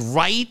it was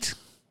right.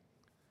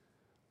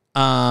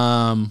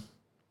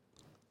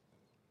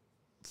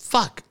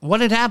 Fuck.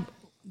 What had happened?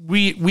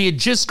 We had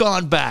just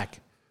gone back.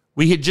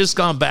 We had just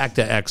gone back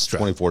to Extra.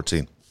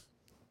 2014.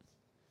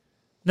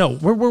 No,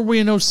 where were we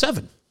in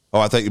 07? Oh,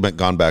 I thought you meant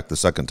gone back the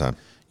second time.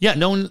 Yeah,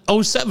 no,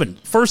 in 07.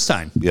 First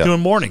time.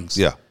 Doing mornings.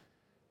 Yeah.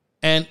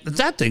 And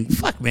that thing,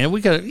 fuck, man,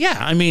 we got to,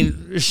 I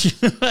mean,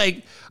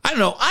 like, I don't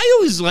know.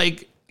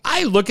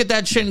 I look at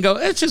that shit and go,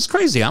 it's just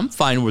crazy. I'm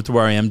fine with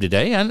where I am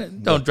today. I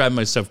don't drive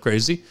myself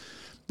crazy.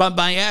 But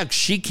my ex,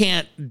 she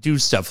can't do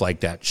stuff like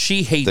that.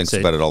 She hates Thinks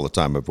about it all the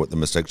time of what the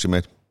mistakes she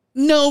made.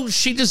 No,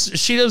 she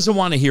doesn't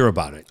want to hear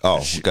about it.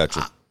 Oh,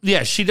 gotcha.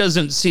 Yeah, she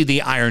doesn't see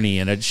the irony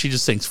in it. She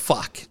just thinks,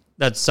 fuck,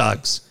 that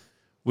sucks.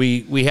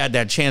 We had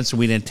that chance and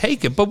we didn't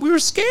take it, but we were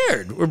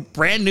scared. We're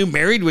brand new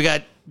married. We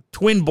got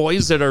twin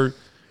boys that are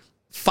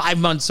 5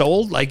 months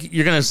old. Like,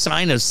 you're going to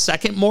sign a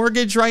second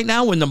mortgage right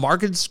now when the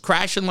market's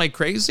crashing like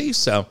crazy?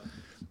 So,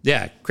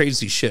 yeah,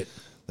 crazy shit.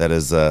 That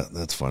is,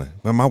 that's funny.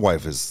 Well, my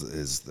wife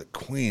is the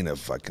queen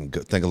of fucking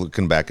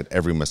looking back at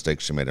every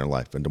mistake she made in her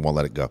life and won't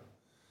let it go.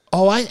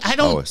 Oh, I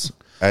don't. Always.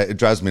 It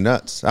drives me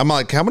nuts. I'm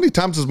like, how many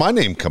times does my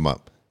name come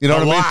up? You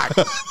know what I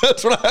mean?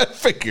 That's what I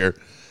figure.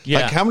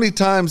 Yeah. Like, how many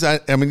times, I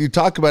mean, you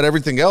talk about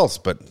everything else,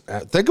 but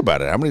think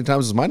about it. How many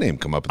times has my name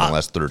come up in the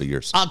last 30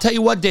 years? I'll tell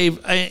you what,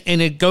 Dave,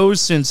 and it goes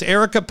since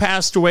Erica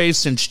passed away,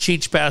 since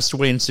Cheech passed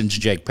away, and since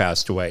Jake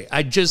passed away.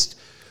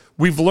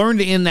 We've learned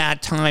in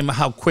that time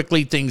how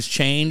quickly things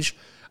change.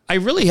 I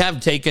really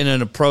have taken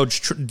an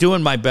approach,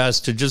 doing my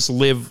best to just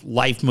live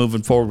life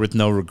moving forward with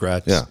no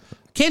regrets. Yeah.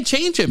 Can't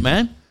change it,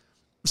 man.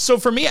 So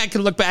for me, I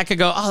can look back and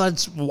go, oh,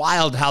 that's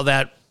wild how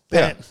that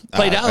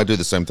played out. I do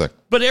the same thing.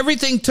 But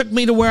everything took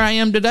me to where I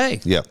am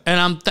today. Yeah. And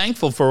I'm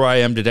thankful for where I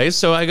am today.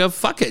 So I go,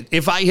 fuck it.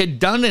 If I had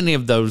done any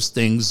of those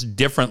things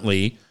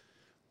differently,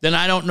 then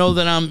I don't know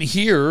that I'm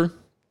here.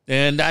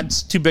 And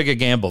that's too big a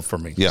gamble for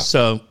me. Yeah.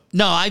 So,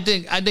 no, I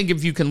think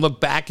if you can look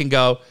back and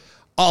go,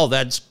 oh,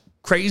 that's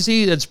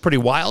crazy, that's pretty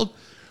wild.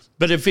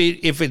 But if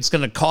it's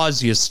going to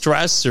cause you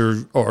stress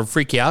or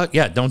freak you out,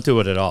 don't do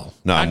it at all.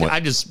 No, I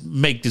just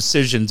make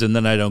decisions and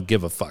then I don't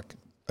give a fuck.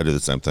 I do the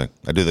same thing.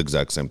 I do the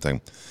exact same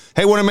thing.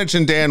 Hey, I want to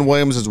mention Dan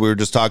Williams, as we were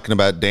just talking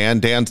about Dan.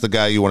 Dan's the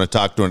guy you want to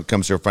talk to when it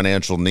comes to your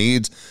financial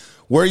needs.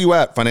 Where are you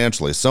at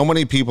financially? So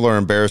many people are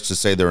embarrassed to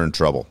say they're in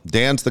trouble.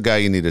 Dan's the guy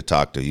you need to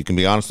talk to. You can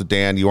be honest with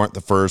Dan. You aren't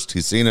the first.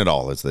 He's seen it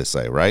all, as they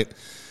say, right?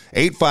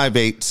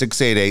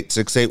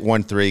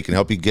 858-688-6813 can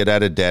help you get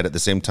out of debt. At the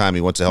same time, he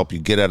wants to help you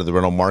get out of the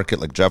rental market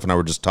like Jeff and I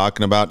were just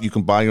talking about. You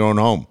can buy your own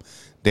home.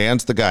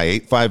 Dan's the guy,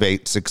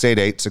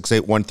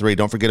 858-688-6813.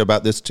 Don't forget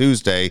about this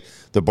Tuesday,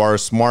 the Bar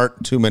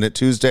Smart 2-Minute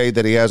Tuesday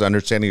that he has,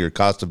 Understanding Your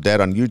Cost of Debt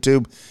on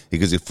YouTube. He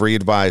gives you free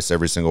advice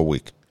every single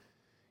week.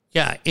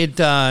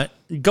 Yeah,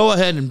 go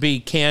ahead and be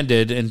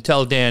candid and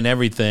tell Dan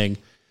everything.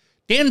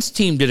 Dan's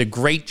team did a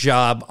great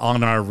job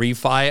on our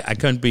refi. I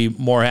couldn't be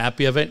more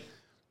happy of it.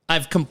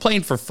 I've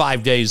complained for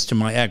 5 days to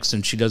my ex,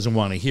 and she doesn't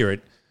want to hear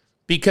it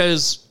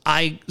because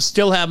I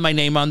still have my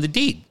name on the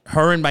deed.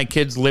 Her and my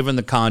kids live in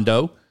the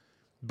condo,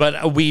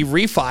 but we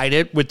refied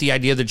it with the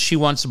idea that she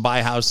wants to buy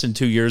a house in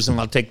 2 years, and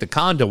I'll take the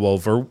condo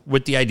over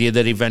with the idea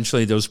that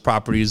eventually those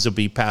properties will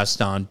be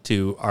passed on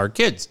to our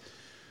kids.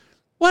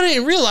 What I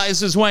didn't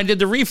realize is when I did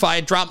the refi,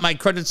 I dropped my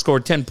credit score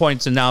 10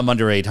 points, and now I'm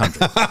under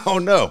 800. Oh,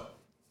 no.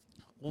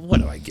 Well,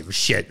 what do I give a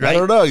shit, right? I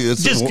don't know.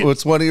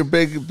 It's one of your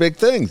big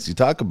things. You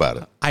talk about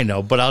it. I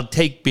know, but I'll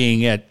take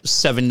being at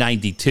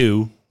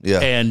 792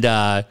 and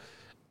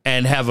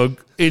have a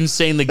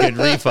insanely good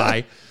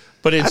refi.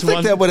 But it's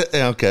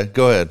okay,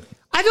 go ahead.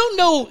 I don't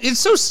know. It's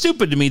so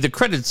stupid to me, the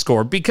credit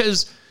score,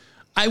 because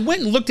I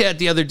went and looked at it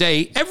the other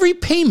day. Every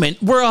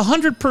payment, we're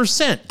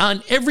 100%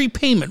 on every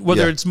payment,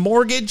 whether it's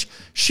mortgage.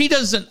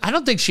 I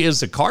don't think she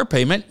has a car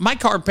payment. My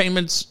car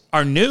payments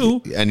are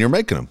new. And you're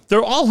making them.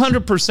 They're all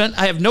 100%.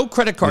 I have no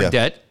credit card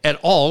debt at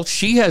all.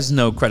 She has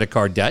no credit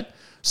card debt.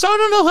 So I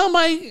don't know how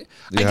I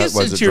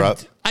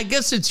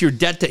guess it's your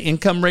debt to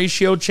income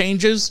ratio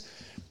changes.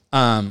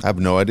 I have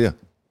no idea.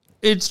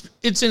 It's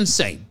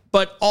insane.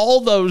 But all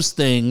those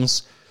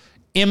things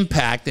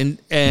impact, and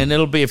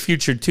it'll be a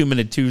future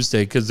 2-Minute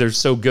Tuesday because they're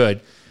so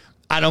good.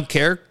 I don't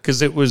care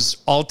because it was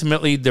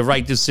ultimately the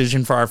right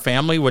decision for our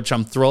family, which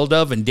I'm thrilled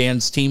of, and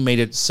Dan's team made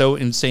it so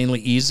insanely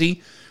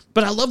easy.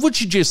 But I love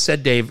what you just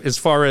said, Dave, as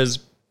far as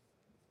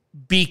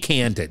be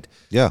candid.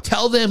 Yeah.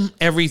 Tell them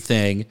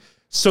everything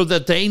so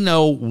that they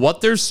know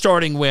what they're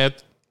starting with.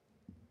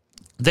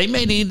 They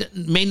may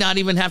not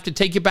even have to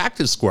take you back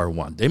to square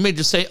one. They may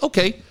just say,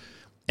 okay,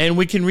 and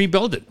we can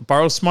rebuild it.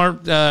 Borrow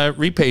smart,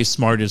 repay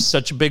smart is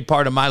such a big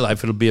part of my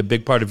life. It'll be a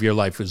big part of your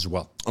life as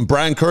well.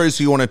 Brian Curry,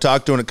 who you want to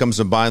talk to when it comes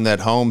to buying that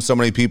home. So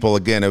many people,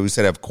 again, as we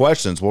said, have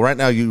questions. Well, right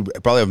now you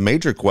probably have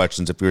major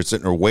questions if you're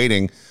sitting there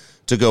waiting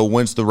to go,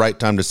 when's the right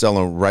time to sell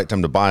and the right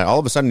time to buy? All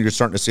of a sudden, you're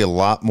starting to see a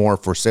lot more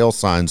for sale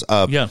signs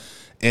up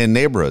in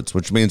neighborhoods,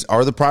 which means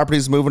are the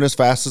properties moving as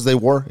fast as they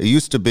were? It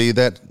used to be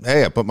that,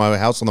 hey, I put my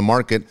house on the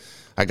market,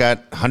 I got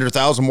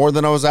 100,000 more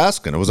than I was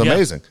asking. It was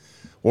amazing.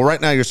 Well,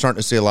 right now you're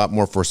starting to see a lot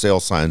more for sale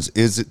signs.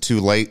 Is it too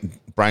late?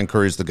 Brian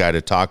Curry's the guy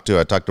to talk to.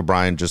 I talked to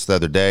Brian just the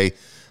other day.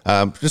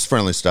 Just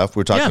friendly stuff.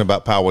 We're talking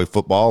about Poway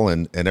football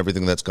and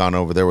everything that's gone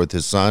over there with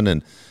his son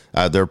and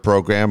their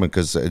program. And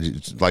because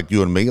like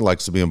you and me,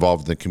 likes to be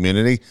involved in the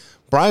community.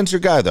 Brian's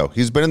your guy, though.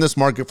 He's been in this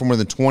market for more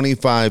than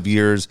 25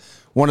 years.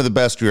 One of the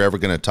best you're ever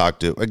going to talk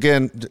to.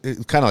 Again,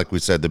 kind of like we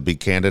said, to be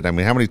candid. I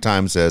mean, how many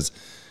times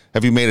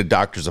have you made a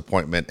doctor's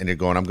appointment and you're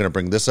going, I'm going to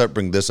bring this up,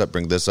 bring this up,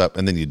 bring this up,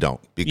 and then you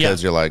don't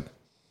because you're like,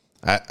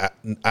 I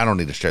don't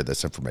need to share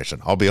this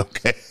information. I'll be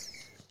okay.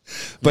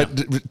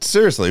 But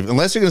seriously,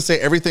 unless you're going to say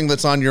everything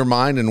that's on your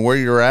mind and where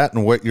you're at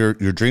and what your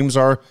dreams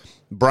are,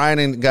 Brian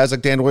and guys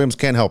like Dan Williams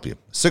can't help you.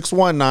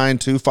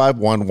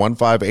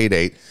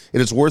 619-251-1588.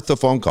 It is worth the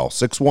phone call.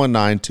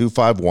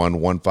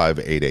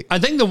 619-251-1588. I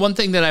think the one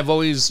thing that I've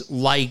always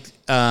liked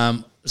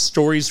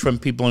stories from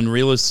people in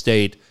real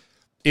estate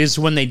is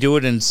when they do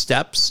it in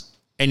steps.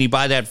 And you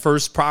buy that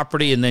first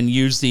property and then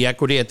use the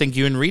equity. I think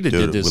you and Rita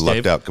did this, we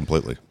lucked out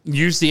completely.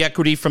 Use the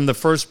equity from the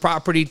first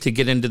property to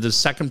get into the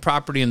second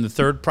property and the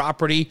third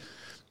property.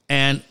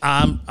 And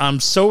I'm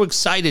so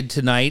excited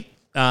tonight.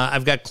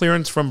 I've got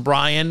clearance from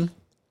Brian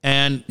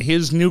and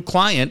his new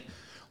client.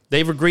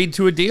 They've agreed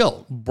to a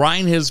deal.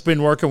 Brian has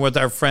been working with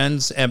our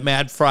friends at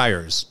Mad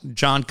Friars,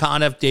 John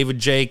Conniff, David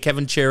J.,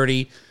 Kevin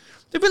Charity.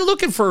 They've been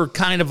looking for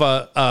kind of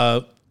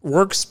a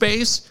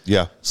workspace.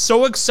 Yeah.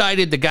 So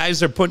excited. The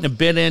guys are putting a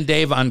bid in,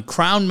 Dave, on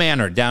Crown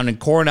Manor down in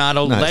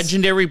Coronado. Nice.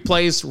 Legendary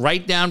place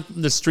right down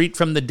the street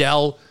from the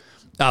Dell.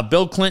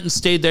 Bill Clinton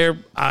stayed there.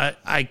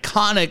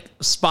 Iconic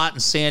spot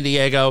in San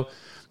Diego.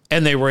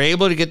 And they were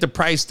able to get the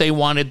price they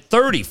wanted,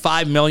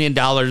 $35 million.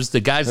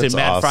 The guys at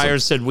Mad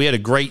Friars said, we had a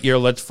great year.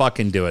 Let's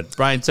fucking do it.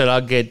 Brian said,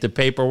 I'll get the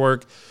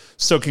paperwork.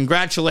 So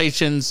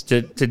congratulations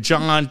to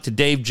John, to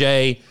Dave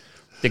J.,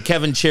 to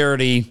Kevin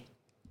Charity.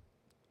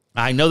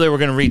 I know they were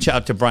going to reach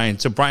out to Brian.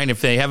 So, Brian, if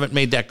they haven't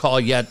made that call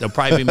yet, they'll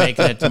probably be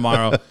making it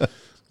tomorrow.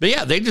 But,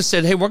 yeah, they just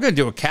said, hey, we're going to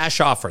do a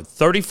cash offer.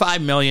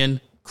 $35 million,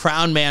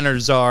 Crown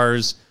Manor's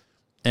ours,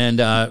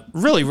 and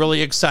really,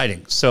 really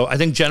exciting. So, I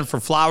think Jennifer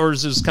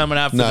Flowers is coming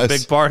out for the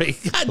big party.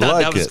 I thought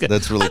that was good.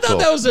 That's really cool. I thought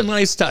that was a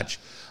nice touch.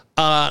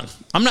 I'm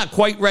not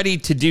quite ready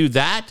to do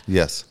that.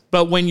 Yes.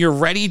 But when you're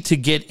ready to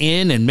get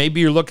in and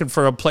maybe you're looking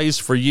for a place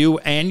for you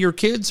and your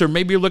kids, or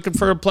maybe you're looking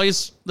for a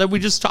place that we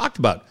just talked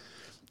about.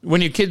 When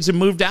your kids have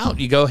moved out,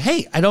 you go,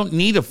 hey, I don't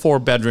need a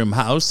 4-bedroom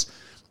house,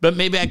 but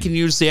maybe I can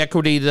use the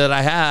equity that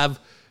I have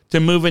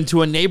to move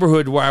into a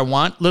neighborhood where I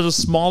want, a little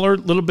smaller, a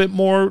little bit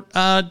more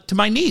to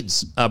my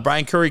needs.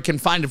 Brian Curry can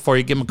find it for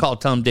you. Give him a call.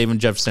 Tell him Dave and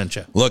Jeff sent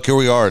you. Look, here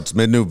we are. It's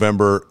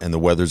mid-November, and the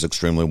weather's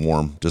extremely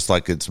warm, just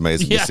like it's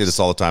amazing. Yes. You see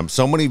this all the time.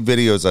 So many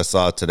videos I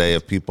saw today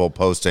of people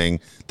posting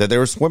that they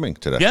were swimming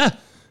today. Yeah.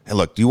 Hey,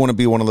 look, do you want to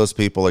be one of those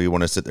people or you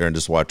want to sit there and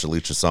just watch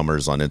Alicia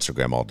Summers on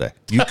Instagram all day?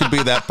 You could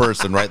be that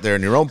person right there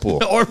in your own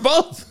pool. Or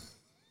both.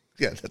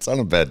 Yeah, that's not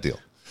a bad deal.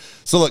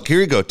 So, look, here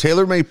you go.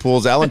 TaylorMade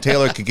Pools. Alan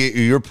Taylor could get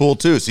you your pool,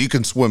 too, so you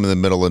can swim in the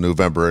middle of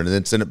November and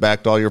then send it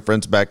back to all your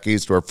friends back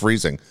east who are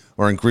freezing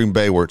or in Green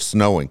Bay where it's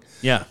snowing.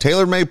 Yeah.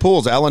 TaylorMade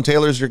Pools. Alan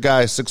Taylor's your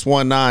guy.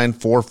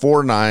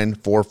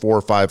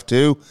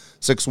 619-449-4452.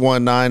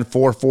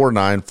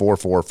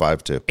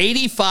 619-449-4452.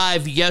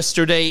 85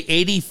 yesterday,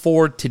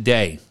 84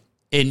 today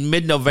in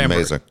mid-November.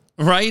 Amazing.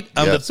 Right?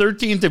 On Yes. the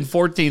 13th and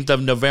 14th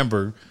of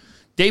November,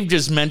 Dave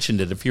just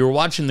mentioned it. If you were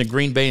watching the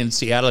Green Bay and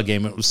Seattle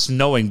game, it was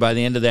snowing by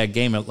the end of that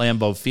game at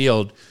Lambeau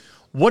Field.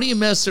 What are you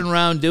messing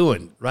around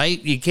doing,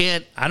 right? You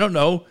can't, I don't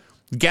know.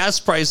 Gas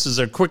prices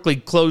are quickly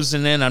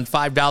closing in on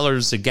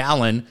 $5 a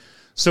gallon.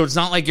 So it's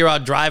not like you're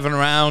out driving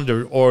around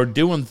or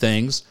doing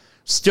things.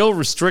 Still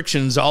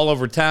restrictions all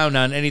over town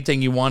on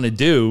anything you want to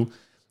do.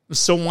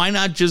 So why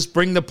not just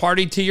bring the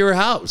party to your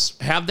house?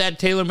 Have that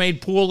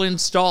TaylorMade pool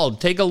installed.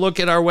 Take a look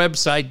at our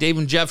website,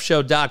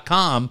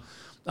 daveandjeffshow.com.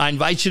 I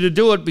invite you to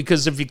do it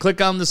because if you click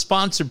on the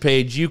sponsor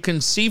page, you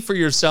can see for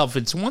yourself.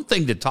 It's one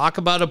thing to talk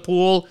about a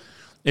pool.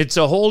 It's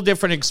a whole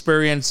different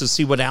experience to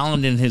see what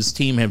Alan and his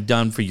team have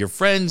done for your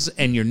friends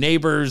and your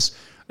neighbors,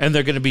 and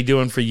they're going to be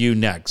doing for you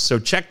next. So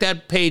check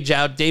that page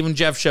out,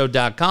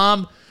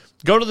 daveandjeffshow.com.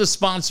 Go to the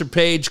sponsor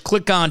page,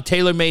 click on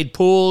TaylorMade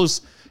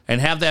Pools, and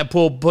have that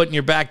pool put in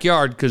your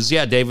backyard because,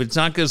 yeah, Dave, it's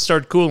not going to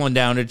start cooling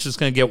down. It's just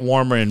going to get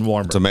warmer and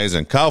warmer. It's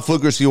amazing. Kyle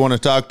Flugers, you want to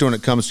talk to when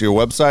it comes to your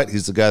website.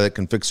 He's the guy that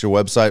can fix your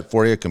website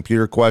for you,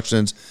 computer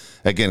questions.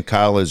 Again,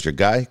 Kyle is your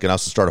guy. He can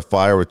also start a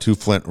fire with 2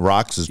 flint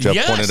rocks, as Jeff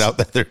pointed out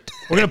the other day.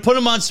 We're going to put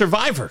him on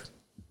Survivor.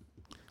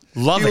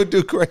 Love it. He would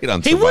do great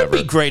on Survivor. He would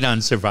be great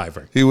on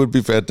Survivor. He would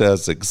be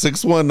fantastic.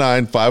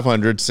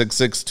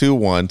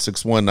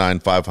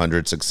 619-500-6621.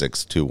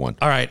 619-500-6621.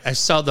 All right. I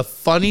saw the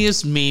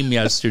funniest meme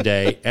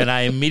yesterday, and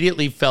I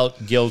immediately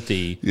felt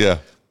guilty. Yeah.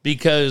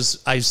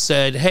 Because I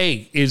said,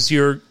 hey, is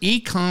your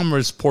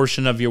e-commerce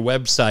portion of your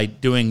website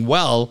doing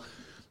well?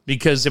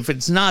 Because if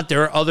it's not,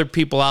 there are other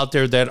people out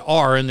there that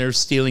are, and they're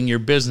stealing your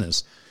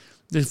business.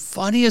 The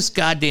funniest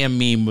goddamn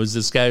meme was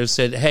this guy who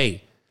said,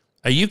 hey,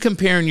 are you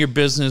comparing your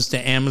business to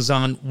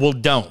Amazon? Well,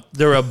 don't.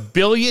 They're a $1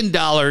 billion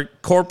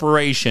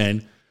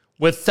corporation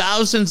with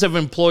thousands of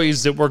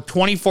employees that work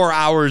 24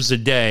 hours a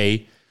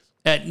day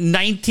at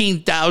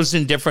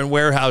 19,000 different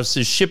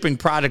warehouses shipping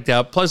product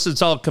out. Plus,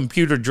 it's all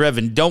computer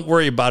driven. Don't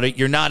worry about it.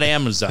 You're not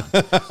Amazon.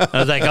 I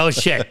was like, oh,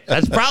 shit.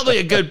 That's probably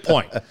a good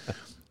point.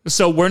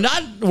 So we're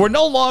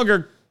no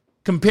longer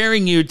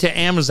comparing you to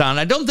Amazon.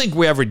 I don't think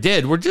we ever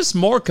did. We're just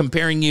more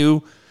comparing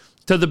you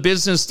to the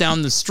business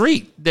down the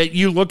street that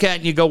you look at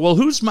and you go, well,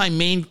 who's my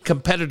main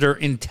competitor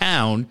in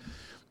town?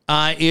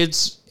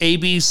 It's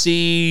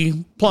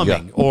ABC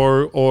Plumbing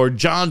or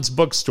John's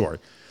Bookstore.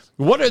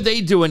 What are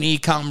they doing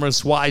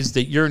e-commerce wise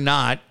that you're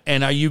not?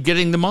 And are you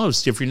getting the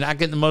most? If you're not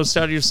getting the most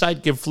out of your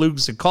site, give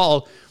Flugs a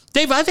call.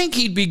 Dave, I think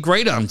he'd be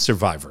great on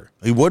Survivor.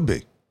 He would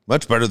be.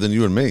 Much better than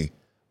you and me.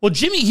 Well,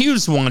 Jimmy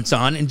Hughes wants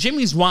on, and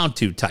Jimmy's wound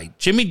too tight.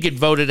 Jimmy'd get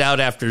voted out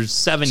after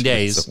 7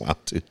 days. Wound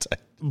too tight.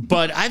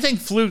 But I think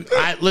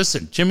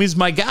listen, Jimmy's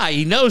my guy.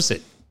 He knows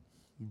it.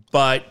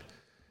 But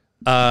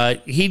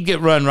he'd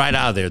get run right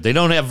out of there. They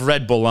don't have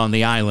Red Bull on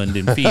the island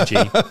in Fiji.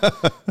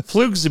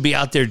 Flugs would be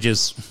out there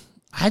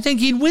I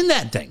think he'd win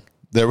that thing.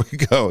 There we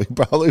go. He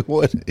probably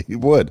would. He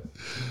would.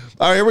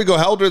 All right, here we go.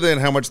 How old are they and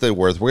how much they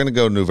worth? We're going to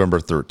go November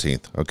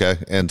 13th, okay?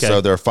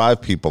 So there are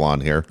 5 people on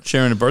here.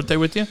 Sharing a birthday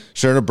with you?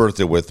 Sharing a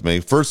birthday with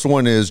me. First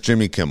one is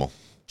Jimmy Kimmel.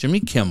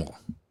 Jimmy Kimmel.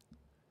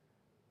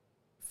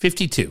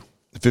 52.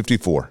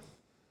 54.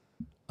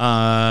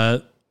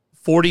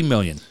 40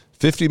 million.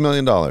 $50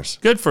 million.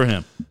 Good for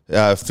him.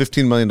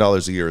 $15 million a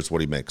year is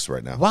what he makes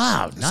right now.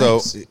 Wow, nice.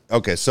 So,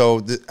 okay, I saw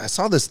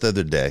this the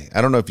other day.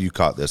 I don't know if you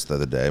caught this the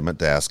other day. I meant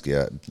to ask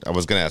you. I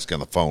was going to ask you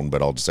on the phone,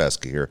 but I'll just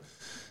ask you here.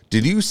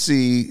 Did you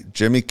see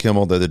Jimmy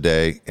Kimmel the other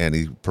day, and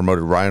he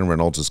promoted Ryan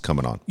Reynolds as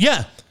coming on?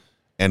 Yeah.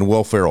 And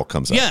Will Ferrell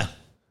comes out. Yeah.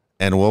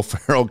 And Will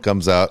Ferrell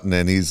comes out, and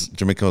then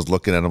Jimmy Kimmel's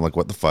looking at him like,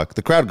 what the fuck?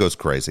 The crowd goes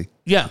crazy.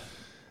 Yeah.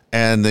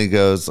 And then he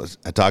goes,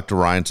 I talked to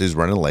Ryan, so he's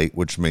running late,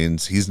 which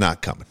means he's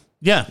not coming.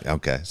 Yeah.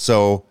 Okay.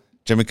 So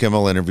Jimmy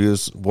Kimmel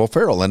interviews Will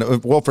Ferrell,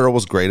 and Will Ferrell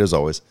was great as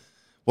always.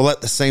 Well,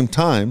 at the same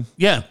time,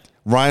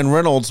 Ryan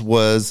Reynolds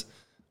was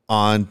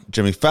on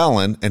Jimmy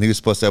Fallon, and he was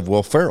supposed to have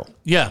Will Ferrell.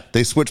 Yeah.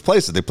 They switched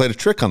places. They played a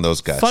trick on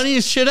those guys.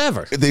 Funniest shit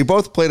ever. They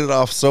both played it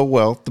off so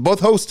well. They both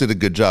hosts did a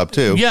good job,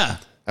 too. Yeah.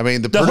 I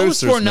mean, the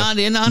producers producers were not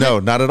in on it? No,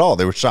 not at all.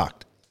 They were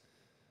shocked.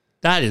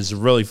 That is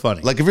really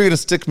funny. Like, if you're going to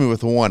stick me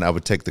with one, I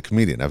would take the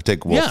comedian. I would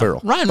take Will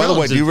Ferrell. Ryan By the way,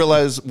 Reynolds do you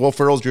realize Will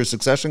Ferrell's your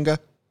Succession guy?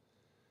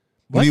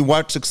 When you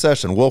watch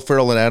Succession, Will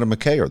Ferrell and Adam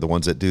McKay are the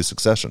ones that do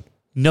Succession.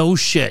 No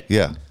shit.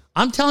 Yeah.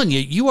 I'm telling you,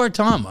 you are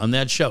Tom on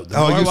that show. The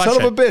Oh, more I you watch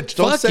son of a it, bitch.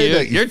 Don't fuck say you.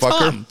 that, you You're fucker.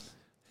 Tom.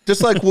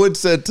 Just like Wood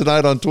said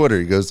tonight on Twitter.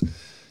 He goes,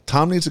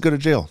 Tom needs to go to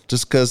jail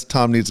just because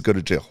Tom needs to go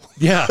to jail.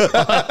 Yeah.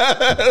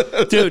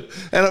 Dude.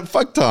 And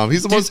fuck Tom.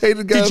 He's the most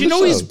hated guy on the show. Did you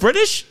know he's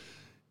British?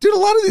 Dude, a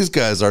lot of these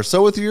guys are.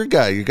 So with your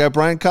guy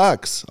Brian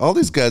Cox. All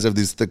these guys have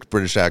these thick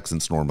British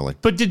accents normally.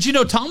 But did you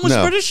know Tom was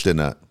British? Did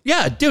not.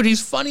 Yeah, dude,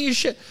 he's funny as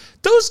shit.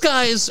 Those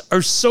guys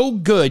are so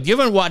good. You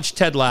haven't watched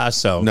Ted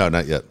Lasso? No,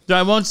 not yet.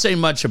 I won't say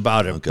much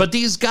about him. Okay. But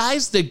these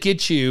guys that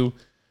get you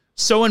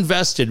so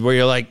invested where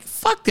you're like,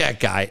 fuck that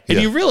guy.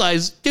 And you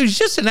realize, dude, he's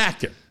just an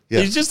actor.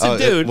 Yeah. He's just a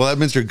dude. Well, that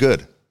means you're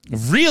good.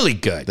 Really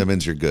good. That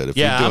means you're good. If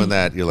you're doing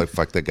that, you're like,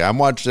 fuck that guy. I'm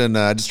watching,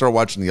 I just started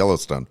watching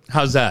Yellowstone.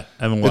 How's that?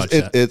 I haven't watched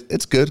that.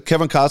 It's good.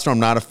 Kevin Costner, I'm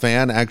not a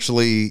fan.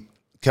 Actually,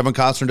 Kevin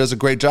Costner does a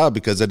great job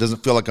because it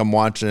doesn't feel like I'm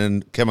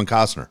watching Kevin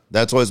Costner.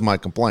 That's always my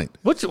complaint.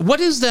 What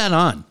is that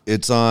on?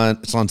 It's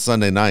on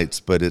Sunday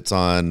nights, but it's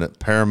on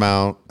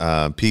Paramount,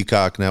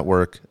 Peacock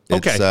Network.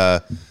 Okay.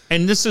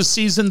 And this is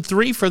season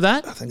 3 for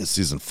that? I think it's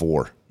season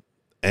 4.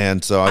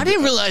 And so I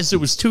didn't realize it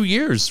was 2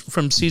 years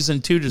from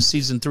season 2 to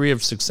season 3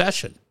 of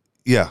Succession.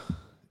 Yeah,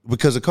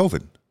 because of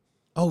COVID.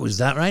 Oh, is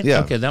that right?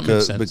 Yeah. Okay, that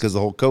makes sense. Because of the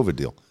whole COVID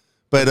deal.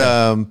 But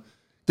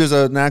there's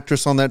an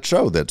actress on that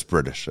show that's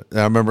British.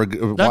 I remember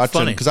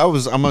watching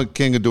because I'm a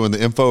king of doing the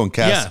info and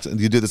cast. Yeah.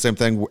 And you do the same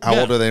thing. How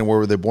old are they and where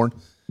were they born?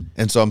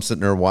 And so I'm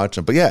sitting there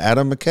watching. But yeah,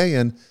 Adam McKay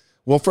and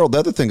Will Ferrell. The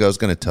other thing I was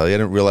going to tell you, I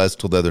didn't realize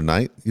till the other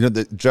night. You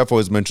know, Jeff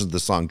always mentions the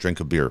song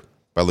 "Drink a Beer"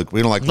 by Luke.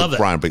 We don't like Luke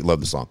Bryan, but you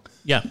love the song.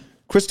 Yeah.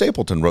 Chris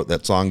Stapleton wrote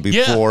that song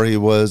before he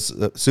was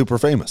super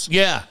famous.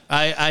 Yeah,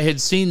 I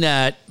had seen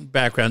that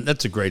background.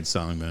 That's a great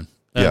song, man.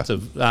 That's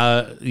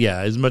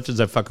as much as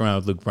I fuck around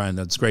with Luke Bryan,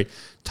 that's great.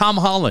 Tom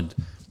Holland.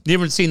 You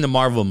haven't seen the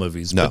Marvel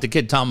movies, but the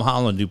kid Tom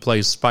Holland who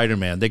plays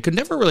Spider-Man, they could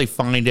never really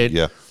find it.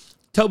 Yeah.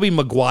 Tobey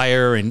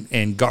Maguire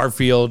and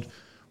Garfield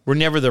were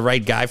never the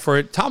right guy for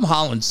it. Tom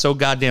Holland's so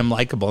goddamn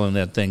likable in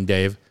that thing,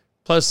 Dave.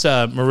 Plus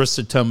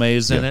Marissa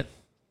Tomei's in it.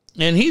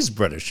 And he's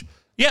British.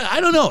 Yeah,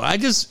 I don't know.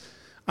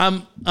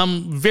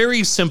 I'm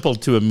very simple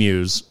to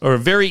amuse, or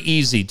very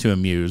easy to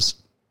amuse,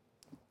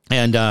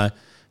 and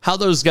how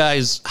those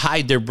guys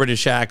hide their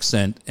British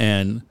accent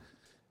and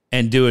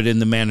do it in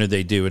the manner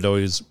they do, it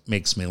always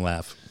makes me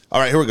laugh. All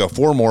right, here we go.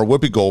 4 more.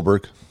 Whoopi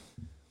Goldberg.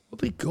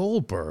 Whoopi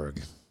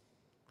Goldberg.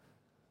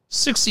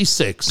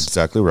 66.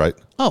 Exactly right.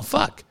 Oh,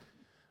 fuck.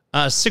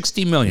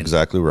 60 million.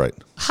 Exactly right.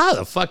 How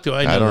the fuck do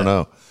I know I don't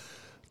know.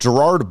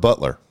 Gerard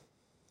Butler.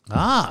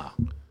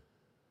 I'm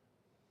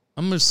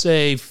going to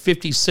say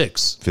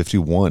 56.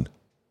 51.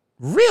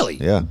 Really?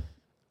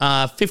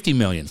 Yeah. 50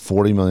 million.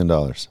 $40 million.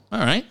 All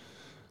right.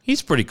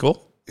 He's pretty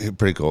cool.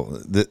 Pretty cool.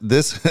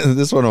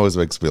 This one always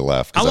makes me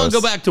laugh. I want to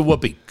go back to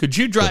Whoopi. Could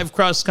you drive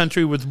cross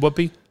country with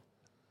Whoopi?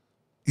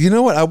 You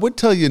know what? I would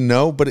tell you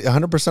no, but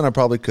 100% I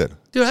probably could.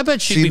 Dude, I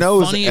bet she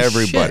knows funny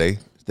everybody. As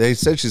shit. They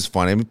said she's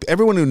funny. I mean,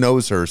 everyone who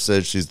knows her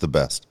says she's the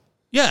best.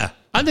 Yeah,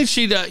 I think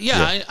she'd.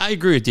 I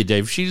agree with you,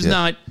 Dave. She's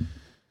not.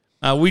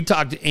 We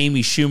talked to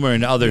Amy Schumer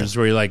and others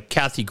where you're like,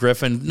 Kathy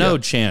Griffin, no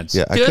chance.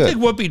 Yeah, Dude, I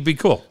think Whoopi'd be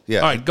cool.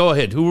 Yeah. All right, go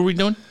ahead. Who are we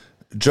doing?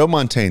 Joe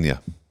Mantegna.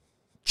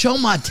 Joe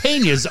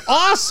Mantegna is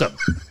awesome.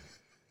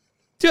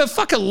 Dude, I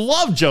fucking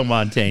love Joe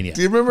Mantegna.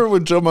 Do you remember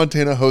when Joe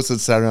Mantegna hosted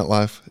Saturday Night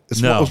Live?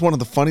 It was one of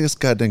the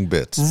funniest goddamn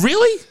bits.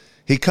 Really?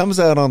 He comes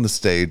out on the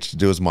stage to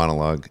do his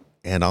monologue,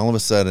 and all of a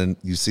sudden,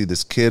 you see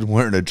this kid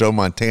wearing a Joe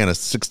Montana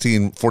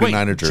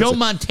 1649er jersey. Joe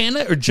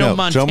Montana or Joe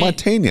Montana? Joe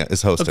Mantegna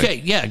is hosting.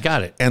 Okay, yeah,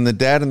 got it. And the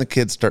dad and the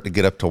kids start to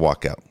get up to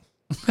walk out.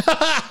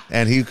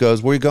 And he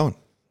goes, where are you going?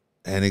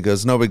 And he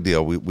goes, no big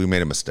deal. We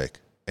made a mistake.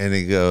 And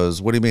he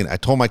goes, what do you mean? I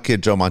told my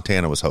kid Joe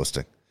Montana was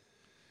hosting.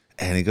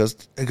 And he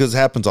goes, it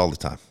happens all the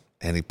time.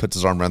 And he puts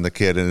his arm around the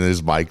kid and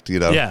is mic'd, you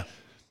know. Yeah.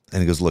 And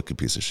he goes, look, you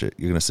piece of shit.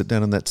 You're going to sit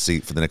down in that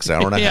seat for the next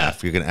hour and a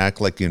half. You're going to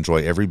act like you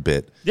enjoy every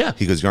bit. Yeah.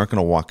 He goes, you aren't going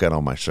to walk out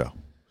on my show.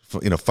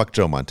 You know, fuck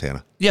Joe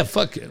Montana. Yeah,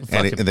 fuck him.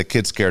 And the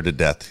kid's scared to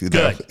death. You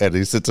know? And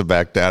he sits him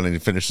back down and he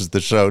finishes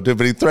the show. Dude,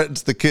 but he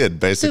threatens the kid,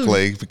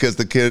 basically, because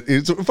the kid,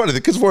 it's funny,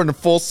 the kid's wearing a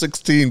full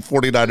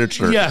 1649er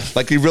shirt. Yeah.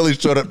 Like he really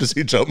showed up to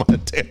see Joe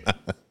Montana.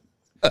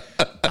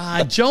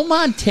 Joe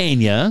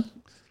Montana,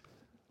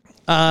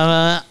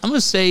 I'm going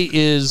to say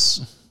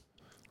is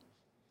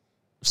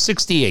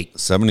 68.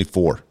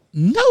 74.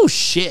 No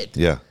shit.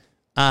 Yeah.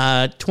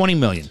 20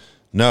 million.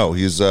 No,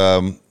 he's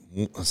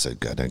let's say,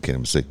 God, I can't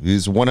even see.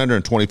 He's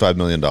 $125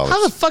 million.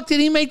 How the fuck did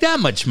he make that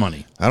much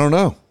money? I don't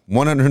know.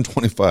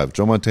 125.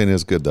 Joe Montana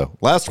is good though.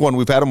 Last one,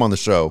 we've had him on the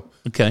show.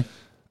 Okay.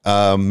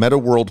 Meta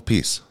World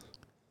Peace.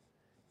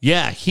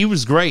 Yeah, he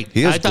was great.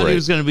 I thought he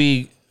was going to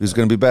be. He was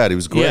going to be bad. He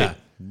was great. Yeah.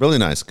 Really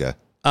nice guy.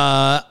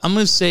 I'm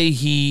going to say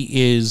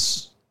he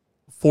is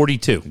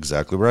 42.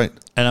 Exactly right.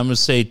 And I'm going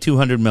to say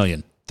 200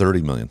 million.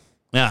 30 million.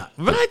 Yeah.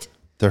 What?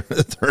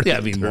 30. Yeah,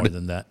 it'd be more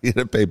than that. He had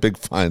to pay big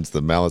fines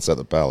to Malice at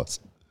the Palace.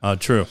 Oh,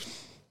 true.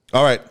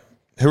 All right,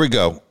 here we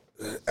go.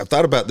 I've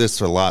thought about this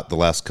a lot the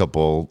last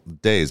couple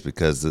days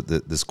because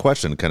this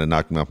question kind of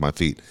knocked me off my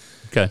feet.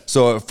 Okay.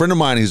 So a friend of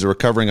mine, he's a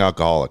recovering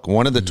alcoholic.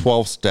 One of the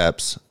 12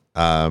 steps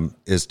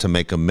is to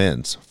make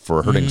amends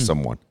for hurting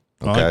someone.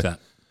 Okay. I like that.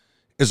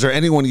 Is there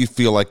anyone you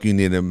feel like you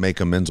need to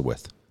make amends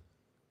with?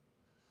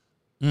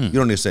 You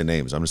don't need to say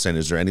names. I'm just saying,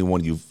 is there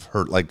anyone you've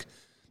hurt? Like,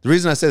 the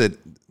reason I say that,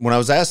 when I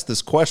was asked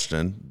this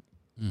question,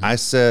 I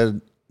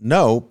said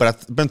no, but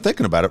I've been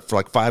thinking about it for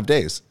like 5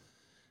 days.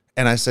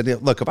 And I said, yeah,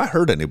 look, if I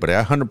hurt anybody,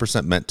 I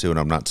 100% meant to, and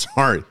I'm not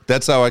sorry.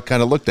 That's how I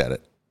kind of looked at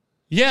it.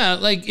 Yeah,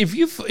 like if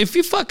you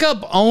fuck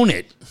up, own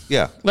it.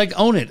 Yeah. Like,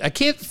 own it. I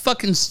can't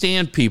fucking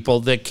stand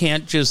people that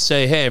can't just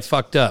say, hey, I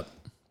fucked up.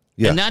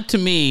 Yeah. And that, to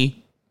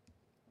me,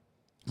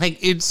 like,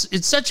 it's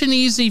such an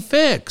easy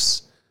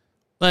fix.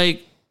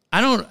 Like,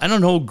 I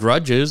don't hold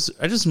grudges.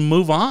 I just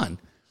move on.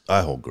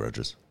 I hold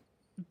grudges.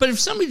 But if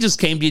somebody just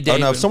came to you,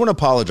 David, if someone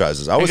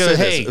apologizes, I always say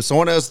this: if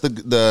someone has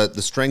the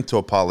strength to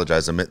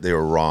apologize, admit they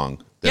were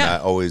wrong, then I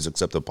always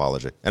accept the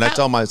apology. And I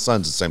tell my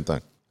sons the same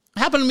thing.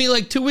 Happened to me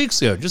like 2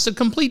 weeks ago. Just a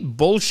complete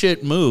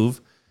bullshit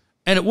move,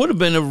 and it would have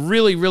been a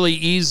really, really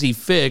easy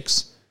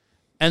fix.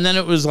 And then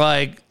it was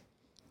like,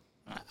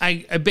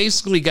 I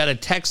basically got a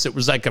text that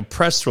was like a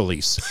press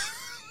release.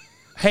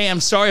 Hey,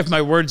 I'm sorry if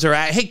my words are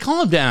hey,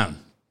 calm down,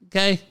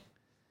 okay?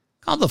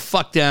 Calm the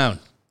fuck down.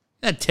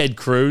 That Ted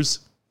Cruz.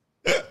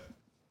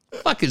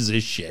 Fuck is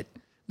this shit?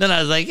 Then I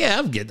was like, yeah,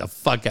 I'm getting the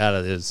fuck out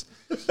of this.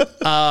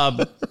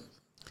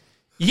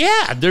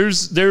 Yeah,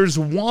 there's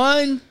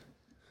one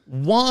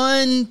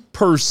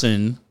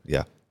person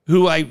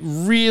who I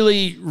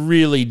really,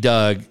 really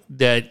dug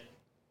that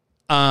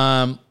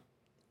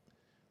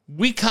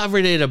we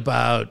covered it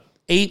about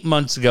 8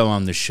 months ago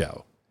on the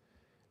show.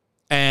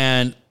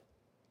 And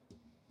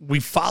we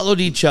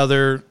followed each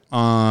other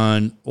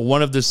on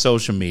one of the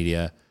social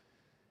media.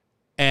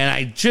 And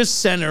I just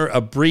sent her a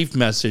brief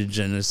message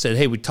and I said,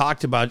 hey, we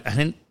talked about, I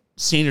hadn't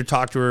seen her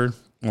talk to her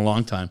in a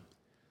long time.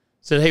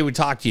 Said, hey, we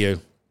talked to you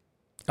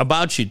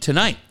about you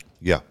tonight.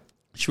 Yeah.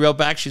 She wrote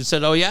back. She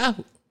said, oh, yeah?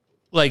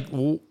 Like,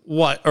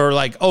 what? Or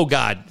like, oh,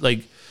 God.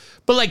 Like,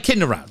 but like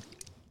kidding around.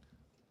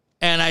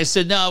 And I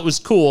said, no, it was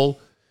cool.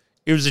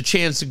 It was a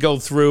chance to go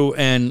through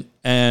and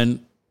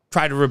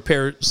try to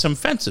repair some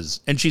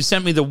fences. And she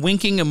sent me the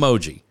winking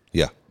emoji.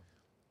 Yeah.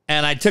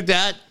 And I took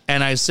that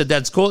and I said,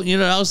 that's cool. You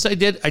know what else I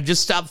did? I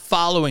just stopped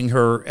following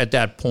her at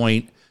that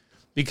point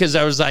because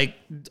I was like,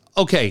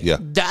 okay,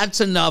 that's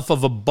enough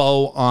of a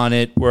bow on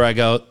it where I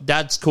go,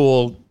 that's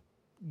cool.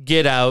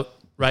 Get out,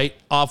 right?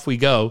 Off we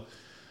go.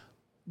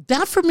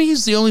 That for me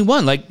is the only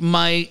one. Like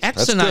my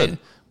ex and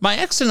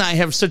I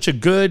have such a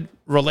good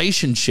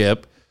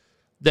relationship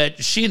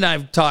that she and I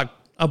have talked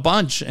a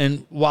bunch.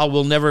 And while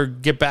we'll never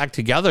get back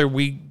together,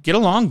 we get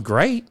along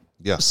great.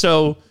 Yeah.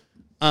 So,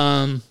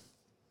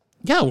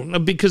 yeah,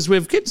 because we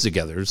have kids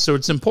together, so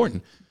it's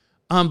important.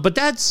 But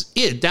that's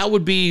it. That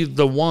would be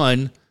the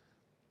one.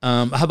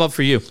 How about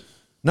for you?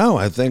 No,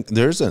 I think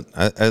there isn't.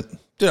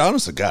 Dude,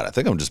 honest to God, I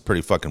think I'm just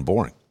pretty fucking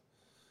boring.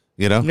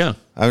 You know? Yeah.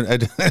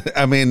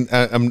 I mean,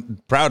 I'm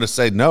proud to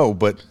say no,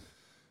 but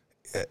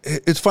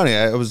it's funny.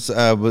 There's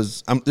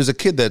a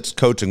kid that's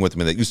coaching with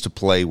me that used to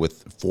play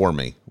for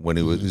me when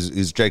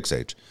he's Jake's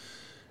age.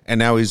 And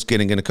now he's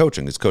getting into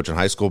coaching. He's coaching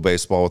high school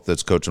baseball.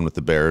 That's coaching with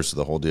the Bears,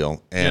 the whole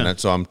deal. And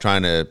so I'm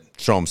trying to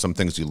show him some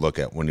things you look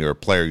at. When you're a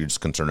player, you're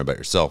just concerned about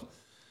yourself.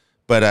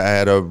 But I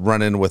had a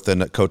run-in with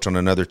a coach on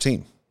another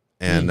team.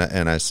 And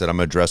I said, I'm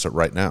going to address it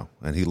right now.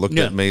 And he looked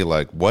at me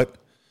like, what?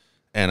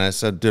 And I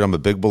said, dude, I'm a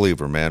big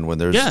believer, man. When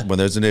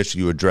there's an issue,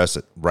 you address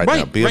it right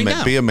now. Be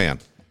a man.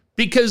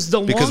 Because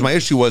my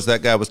issue was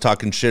that guy was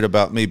talking shit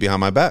about me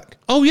behind my back.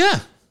 Oh, yeah.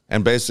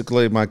 And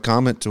basically, my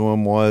comment to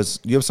him was,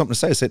 you have something to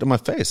say, say it to my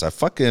face. You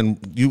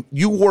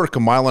work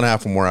 1.5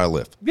 miles from where I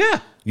live. Yeah.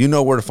 You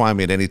know where to find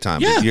me at any time.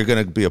 Yeah. You're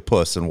going to be a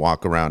puss and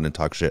walk around and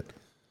talk shit.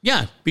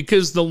 Yeah,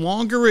 because the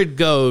longer it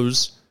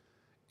goes,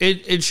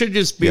 it should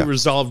just be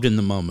resolved in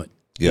the moment,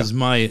 is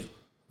my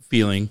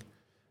feeling.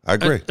 I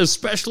agree.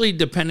 Especially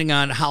depending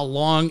on how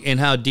long and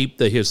how deep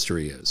the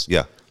history is.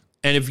 Yeah.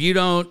 And if you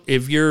don't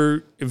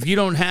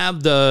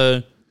have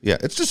the... Yeah,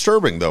 it's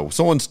disturbing, though.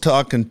 Someone's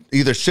talking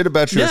either shit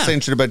about you or saying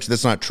shit about you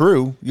that's not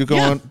true. You're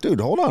going,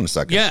 dude, hold on a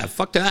second. Yeah,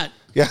 fuck that.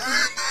 Yeah,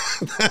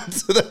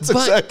 that's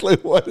exactly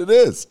what it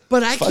is.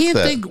 But I can't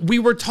think. We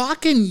were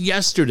talking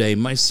yesterday.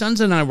 My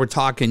sons and I were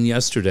talking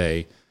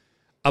yesterday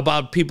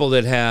about people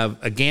that have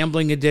a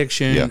gambling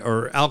addiction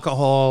or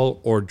alcohol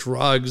or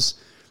drugs.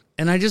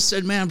 And I just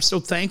said, man, I'm so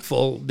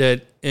thankful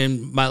that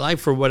in my life,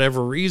 for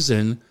whatever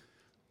reason,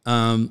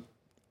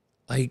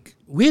 like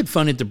we had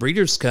fun at the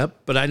Breeders'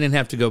 Cup, but I didn't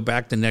have to go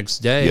back the next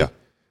day. Yeah.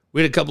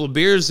 We had a couple of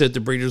beers at the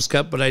Breeders'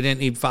 Cup, but I didn't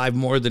need 5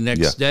 more the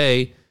next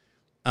day.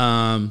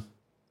 And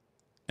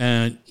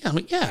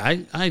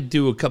I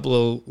do a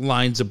couple of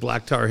lines of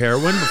black tar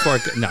heroin before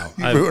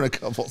I ruin a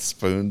couple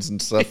spoons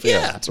and stuff.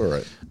 Yeah, that's all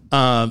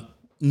right.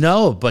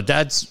 No, but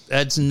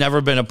that's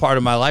never been a part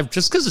of my life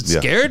just because it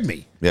scared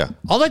me. Yeah.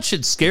 All that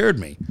shit scared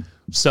me.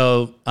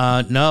 So,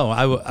 no,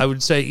 I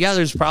would say,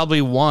 there's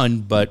probably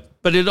one, but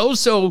it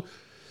also,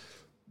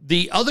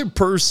 the other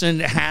person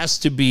has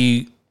to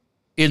be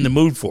in the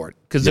mood for it.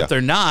 Because if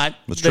they're not,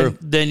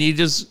 then you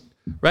just,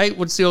 right?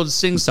 What's the old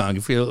sing song?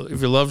 If you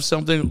love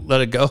something,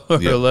 let it go or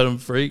let them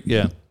free.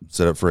 Yeah.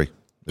 Set it free.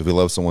 If you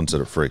love someone,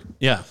 set it free.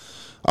 Yeah.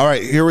 All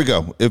right, here we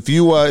go. If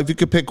you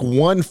could pick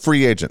one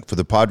free agent for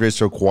the Padres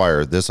to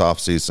acquire this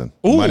offseason,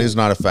 money's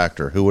not a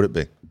factor, who would it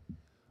be?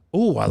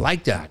 Oh, I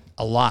like that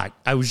a lot.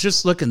 I was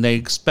just looking. They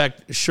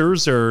expect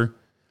Scherzer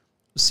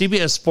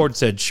CBS Sports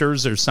said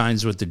Scherzer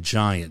signs with the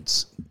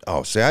Giants.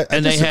 Oh, see, I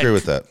disagree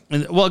with that.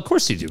 Well, of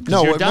course you do.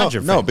 No, you're a Dodger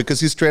fan. No, because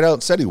he straight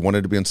out said he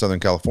wanted to be in Southern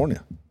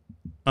California.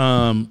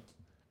 And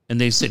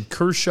they said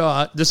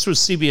Kershaw. This was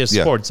CBS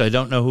Sports. I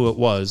don't know who it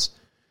was.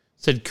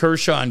 Said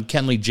Kershaw and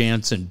Kenley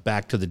Jansen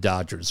back to the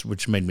Dodgers,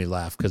 which made me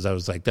laugh because I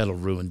was like, that'll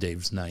ruin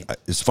Dave's night.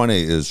 It's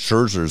funny is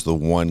Scherzer's the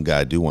one guy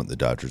I do want the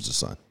Dodgers to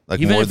sign.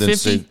 Like even more at than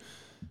 50?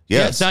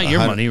 Yeah, it's not your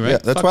money, right? Yeah,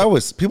 that's why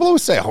people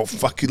always say, "Oh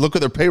fuck, you look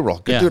at their payroll."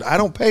 Dude, I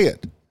don't pay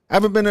it. I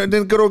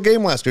didn't go to a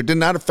game last year. It did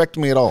not affect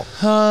me at all.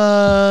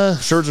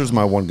 Scherzer's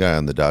my one guy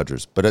on the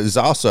Dodgers, but he's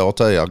also, I'll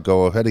tell you, I'll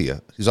go ahead of you.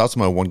 He's also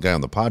my one guy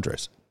on the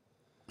Padres.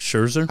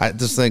 Scherzer? I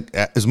just think,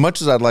 as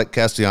much as I'd like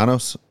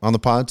Castellanos on the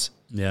Pods,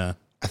 yeah,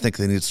 I think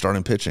they need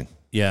starting pitching.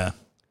 Yeah,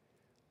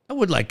 I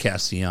would like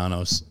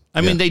Castellanos.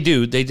 I mean, they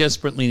do. They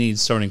desperately need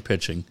starting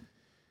pitching.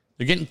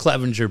 They're getting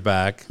Clevenger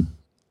back.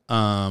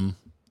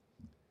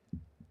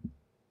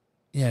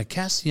 Yeah,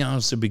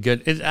 Castellanos would be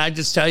good. I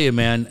just tell you,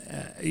 man,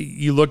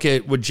 you look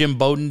at what Jim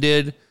Bowden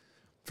did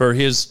for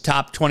his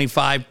top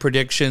 25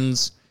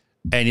 predictions,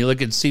 and you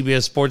look at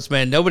CBS Sports,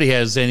 man, nobody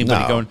has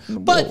anybody going.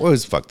 But we'll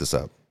always fuck this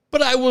up.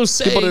 But I will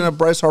say, people didn't have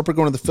Bryce Harper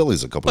going to the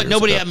Phillies a couple years ago. But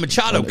nobody had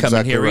Machado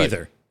coming here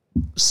either.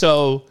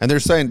 So, and they're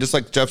saying, just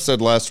like Jeff said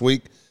last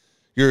week,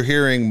 you're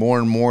hearing more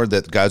and more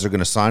that guys are going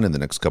to sign in the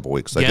next couple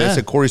weeks. Like they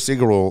said, Corey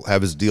Seager will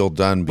have his deal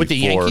done with the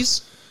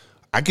Yankees.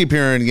 I keep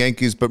hearing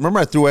Yankees, but remember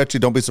I threw at you,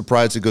 don't be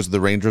surprised he goes to the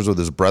Rangers with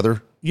his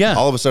brother. Yeah.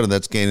 All of a sudden,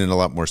 that's gaining a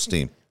lot more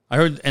steam. I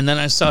heard, and then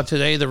I saw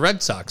today the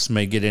Red Sox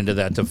may get into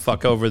that to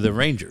fuck over the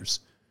Rangers.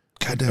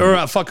 Goddamn.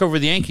 Or fuck over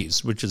the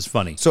Yankees, which is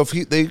funny. So if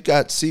they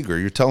got Seager,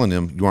 you're telling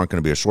him you aren't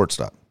going to be a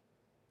shortstop.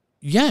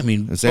 Yeah, I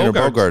mean, Xander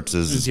Bogaerts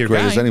is as great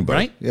as anybody.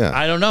 Right? Yeah.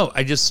 I don't know.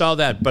 I just saw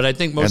that, but I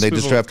think most people... And they people...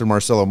 just drafted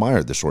Marcelo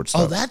Meyer, the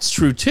shortstop. Oh, that's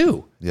true,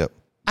 too. Yep.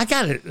 I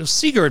got it.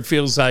 Seager, it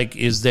feels like,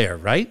 is there,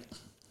 right?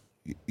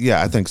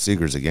 Yeah, I think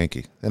Seager's a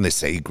Yankee. And they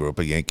say he grew up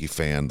a Yankee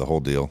fan, the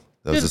whole deal.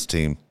 That was his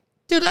team.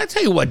 Dude, I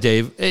tell you what,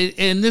 Dave,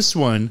 in this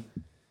one,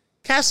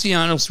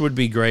 Castellanos would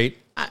be great.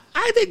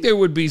 I think there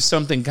would be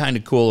something kind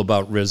of cool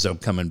about Rizzo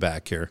coming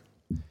back here.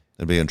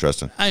 It'd be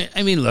interesting.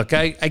 I mean, look,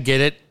 I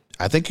get it.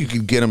 I think you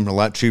could get him a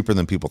lot cheaper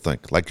than people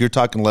think. Like, you're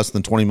talking less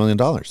than $20 million.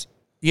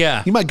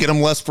 Yeah. You might get him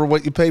less for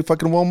what you pay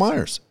fucking Will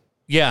Myers.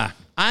 Yeah.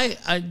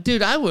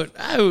 Dude, I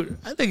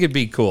think it'd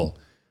be cool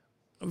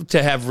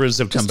to have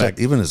Rizzo come back.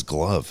 Even his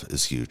glove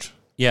is huge.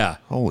 Yeah.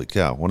 Holy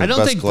cow. One of the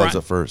best gloves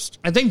at first.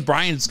 I think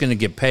Bryant's going to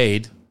get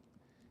paid.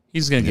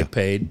 He's going to get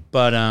paid.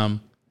 But,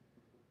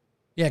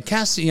 yeah,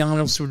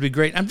 Castellanos would be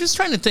great. I'm just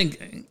trying to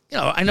think,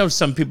 I know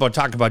some people are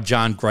talking about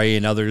John Gray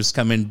and others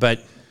coming,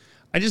 but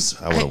I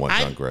wouldn't want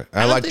John Gray.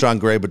 I like John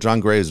Gray, but John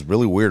Gray is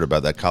really weird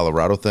about that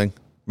Colorado thing.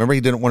 Remember, he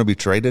didn't want to be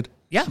traded?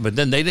 Yeah, but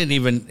then they didn't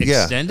even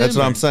extend him. That's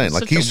what I'm saying.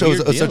 Like, he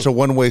shows such a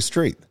one-way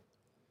street.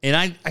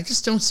 And I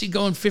just don't see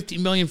going $50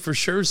 million for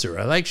Scherzer.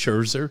 I like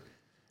Scherzer.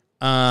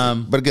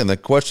 But again, the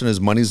question is,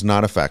 money's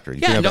not a factor.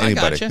 You can have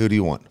anybody. Who do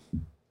you want?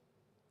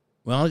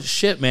 Well,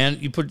 shit, man.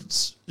 You put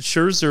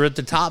Scherzer at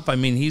the top. I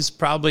mean, he's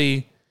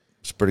probably...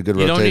 It's a pretty good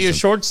rotation. You don't need a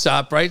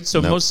shortstop, right?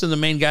 So most of the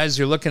main guys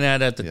you're looking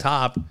at the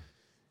top...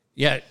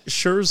 Yeah,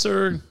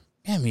 Scherzer.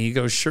 Yeah, I mean, you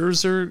go,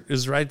 Scherzer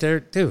is right there.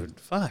 Dude,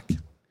 fuck.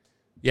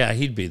 Yeah,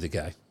 he'd be the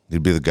guy.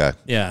 He'd be the guy.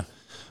 Yeah.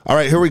 All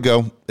right, here we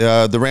go.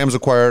 The Rams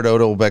acquired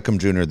Odell Beckham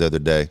Jr. the other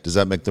day. Does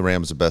that make the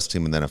Rams the best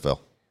team in the NFL?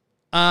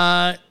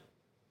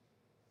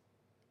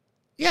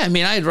 Yeah, I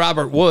mean, I had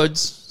Robert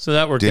Woods, so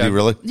that worked out. Did he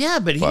really? Yeah,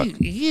 but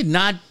he had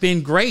not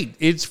been great.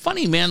 It's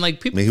funny, man. Like,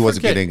 people he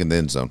wasn't getting in the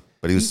end zone,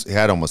 but he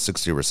had almost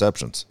 60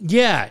 receptions.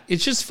 Yeah,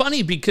 it's just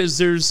funny because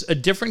there's a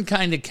different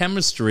kind of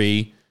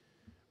chemistry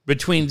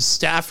between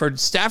Stafford.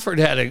 Stafford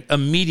had an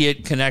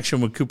immediate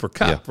connection with Cooper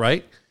Kupp,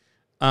 right?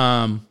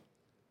 I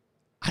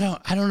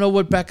don't know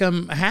what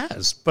Beckham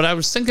has, but I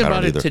was thinking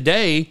about it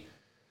today.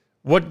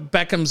 What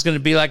Beckham's going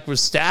to be like with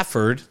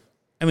Stafford.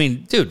 I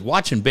mean, dude,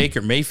 watching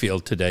Baker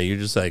Mayfield today, you're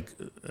just like,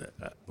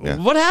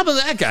 what happened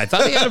to that guy? I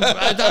thought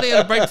he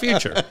had a bright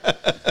future.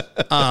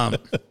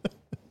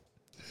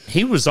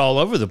 He was all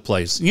over the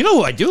place. You know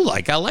who I do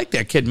like? I like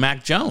that kid,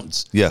 Mac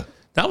Jones. Yeah.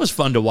 That was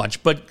fun to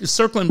watch. But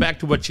circling back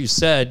to what you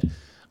said,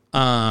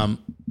 Rams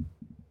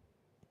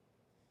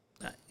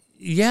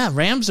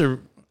are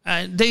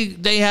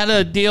they had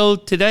a deal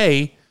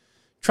today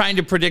trying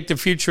to predict the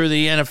future of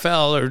the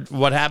NFL or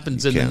what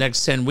happens in the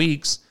next 10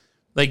 weeks.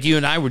 Like you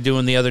and I were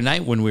doing the other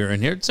night when we were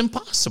in here. It's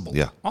impossible.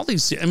 Yeah. All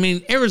these, I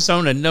mean,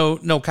 Arizona, no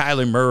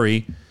Kyler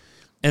Murray,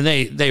 and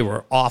they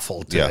were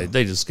awful today. Yeah.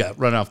 They just got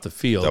run off the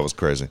field. That was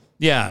crazy.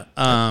 Yeah.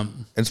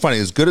 It's funny,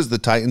 as good as the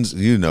Titans,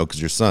 because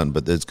your son,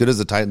 but as good as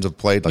the Titans have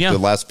played, like the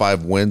last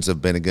 5 wins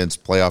have been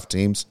against playoff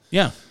teams.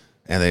 Yeah.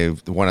 And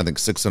they've won, I think,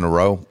 6 in a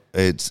row.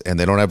 And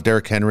they don't have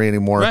Derrick Henry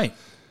anymore. Right.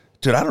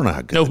 Dude, I don't know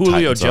how good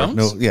Julio Titans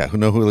Jones? are.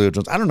 No Julio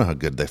Jones. I don't know how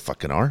good they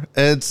fucking are.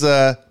 It's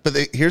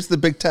here's the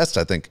big test,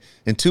 I think.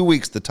 In 2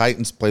 weeks, the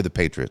Titans play the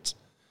Patriots.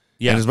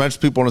 Yeah. And as much as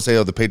people want to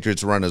say, the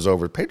Patriots run is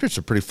over, Patriots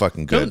are pretty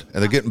fucking good.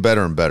 And they're getting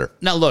better and better.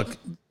 Now, look,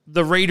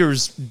 the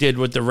Raiders did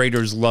what the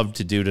Raiders love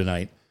to do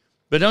tonight.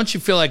 But don't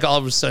you feel like all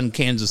of a sudden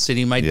Kansas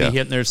City might be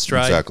hitting their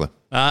stride? Exactly.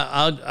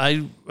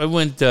 I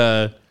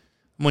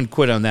wouldn't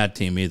quit on that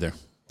team either.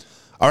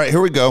 All right,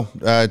 here we go.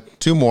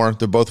 2 more.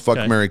 They're both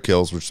fuck, marry,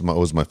 kills, which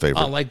was my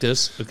favorite. I like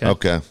this.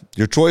 Okay.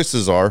 Your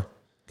choices are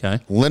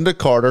Linda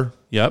Carter.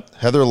 Yep.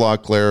 Heather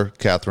Locklear,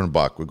 Catherine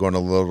Bach. We're going to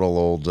a little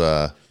old.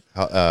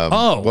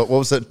 What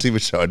was that TV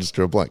show? I just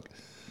drew a blank.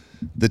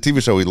 The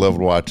TV show we loved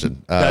watching.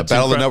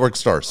 Battle of the Network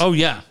Stars. Oh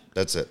yeah.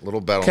 That's it. Little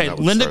Battle of the Network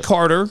Linda Stars.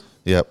 Carter.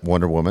 Yep.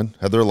 Wonder Woman.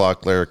 Heather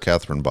Locklear,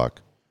 Catherine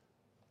Bach.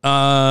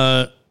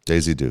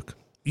 Daisy Duke.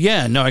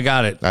 Yeah. No, I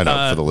got it. I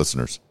know for the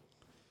listeners.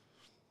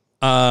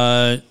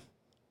 Bang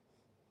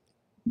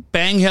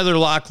Heather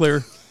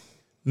Locklear,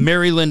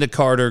 marry Linda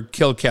Carter,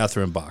 kill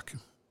Catherine Bach.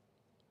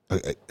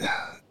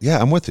 Yeah,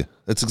 I'm with you.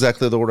 That's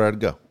exactly the order I'd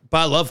go. But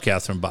I love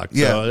Catherine Bach.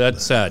 Yeah, so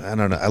that's sad. I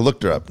don't know. I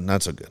looked her up.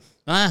 Not so good.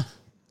 A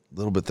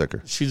little bit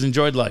thicker. She's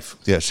enjoyed life.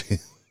 Yeah, she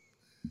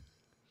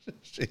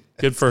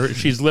good for her.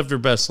 She's lived her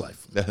best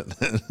life.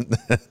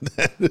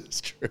 That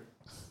is true.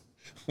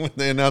 When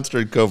they announced her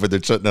in COVID,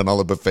 they're shutting down all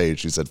the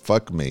buffets. She said,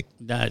 "Fuck me."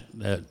 I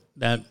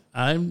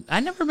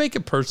never make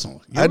it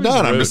personal. I'm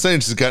not. I'm just saying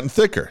she's gotten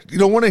thicker. You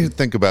don't want to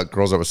think about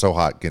girls that were so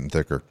hot getting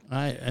thicker.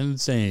 I didn't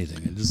say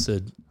anything. I just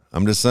said.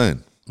 I'm just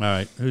saying. All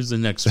right, who's the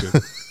next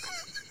group?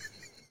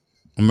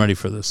 I'm ready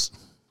for this.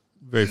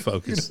 Very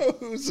focused.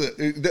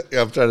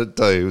 I'm trying to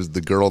tell you, who's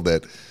the girl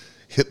that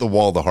hit the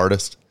wall the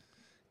hardest?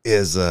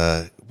 Is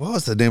what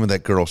was the name of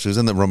that girl? She was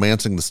in the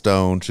Romancing the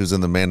Stone. She was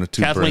in the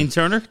Manitou. Kathleen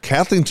Turner?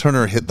 Kathleen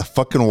Turner hit the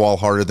fucking wall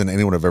harder than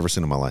anyone I've ever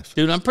seen in my life.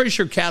 Dude, I'm pretty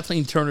sure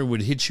Kathleen Turner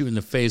would hit you in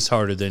the face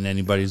harder than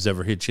anybody's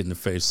ever hit you in the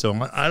face. So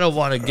I don't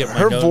want to get my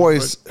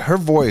her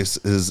voice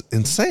is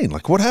insane.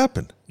 Like, what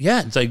happened?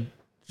 Yeah, it's like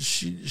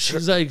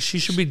she's like she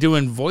should be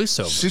doing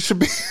voiceover.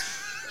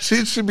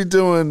 She should be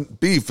doing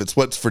beef. It's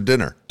what's for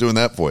dinner. Doing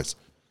that voice.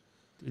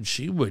 Dude,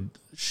 she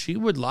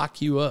would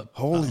lock you up.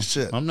 Holy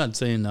shit. I'm not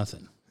saying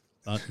nothing.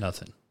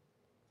 Nothing.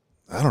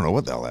 I don't know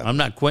what the hell happened. I'm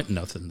not quitting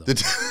nothing, though.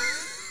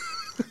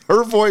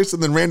 Her voice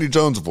and then Randy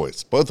Jones'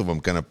 voice. Both of them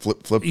kind of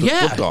flipped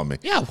on me.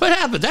 Yeah, what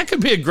happened? That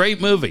could be a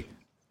great movie.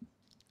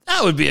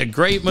 That would be a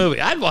great movie.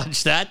 I'd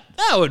watch that.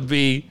 That would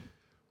be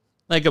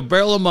like a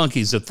barrel of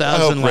monkeys, 1,000 I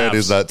hope laughs.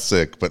 Randy's not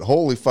sick, but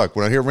holy fuck.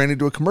 When I hear Randy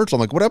do a commercial,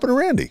 I'm like, what happened to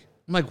Randy?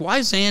 I'm like, why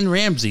is Ann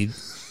Ramsey?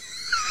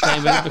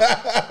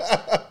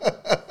 I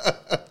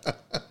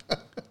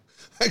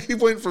keep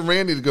waiting for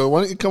Randy to go,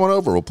 why don't you come on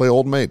over? We'll play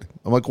Old Maid.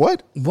 I'm like,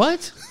 what?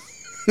 What?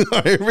 All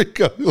right, here we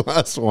go.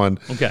 Last one.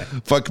 Okay.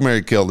 Fuck,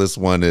 marry, kill. This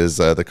one is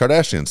the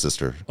Kardashian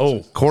sister. Oh.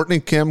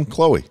 Kourtney, Kim,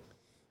 Khloe.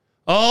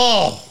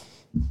 Oh,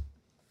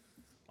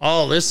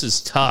 this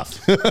is tough.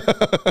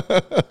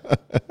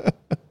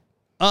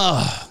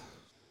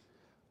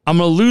 I'm going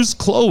to lose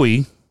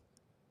Khloe.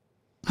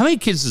 How many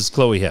kids does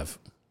Khloe have?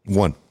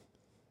 1.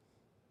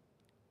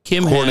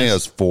 Kourtney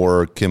has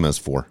 4. Kim has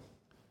 4.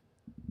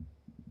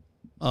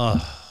 I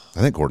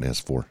think Kourtney has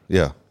 4.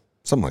 Yeah,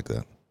 something like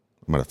that.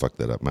 I might have fucked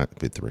that up. Might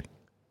be 3.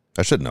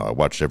 I should know. I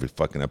watched every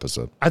fucking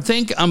episode. I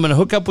think I'm going to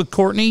hook up with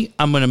Kourtney.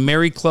 I'm going to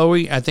marry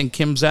Khloe. I think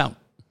Kim's out.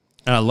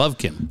 And I love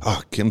Kim.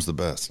 Oh, Kim's the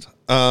best.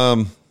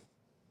 I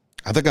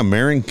think I'm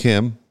marrying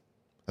Kim.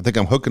 I think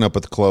I'm hooking up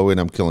with Khloe and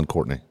I'm killing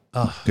Kourtney.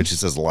 Because she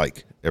says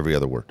like every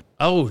other word.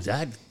 Oh,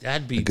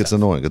 that'd be... It gets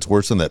annoying. It's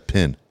worse than that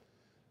pin.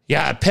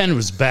 Yeah, a pen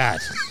was bad.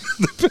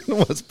 The pin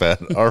was bad.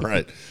 All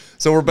right.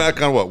 So we're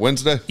back on what,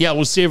 Wednesday? Yeah,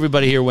 we'll see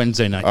everybody here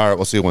Wednesday night. All right,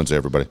 we'll see you Wednesday,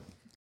 everybody.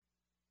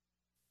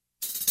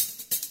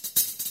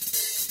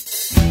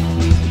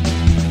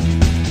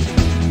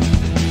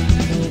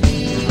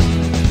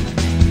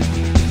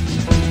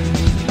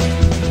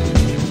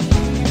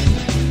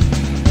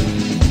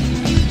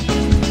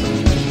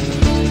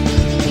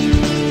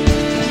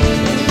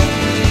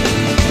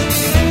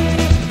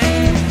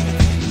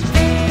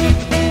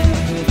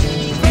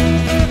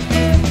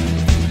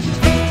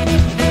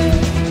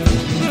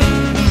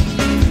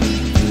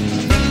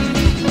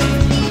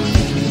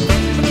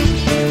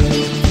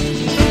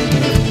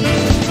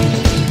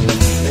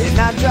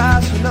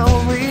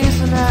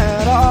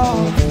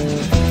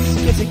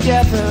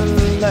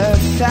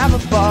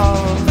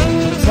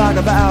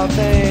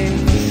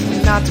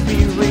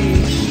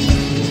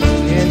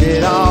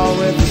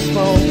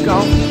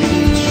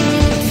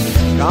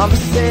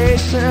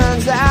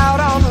 Conversations out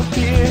on the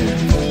pier,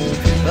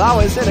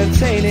 always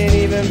entertaining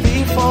even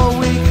before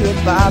we could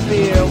buy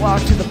beer.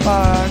 Walk to the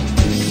park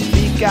to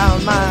speak our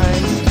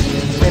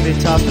minds, maybe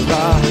toss the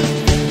rock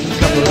a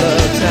couple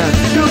of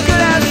times. Who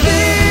could have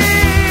seen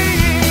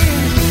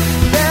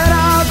that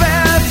our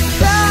best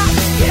time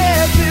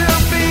yet to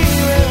be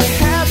when we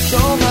had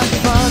so much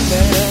fun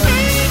there?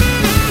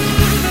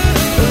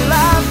 A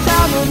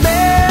lifetime of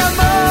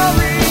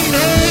memories.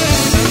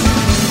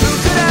 Who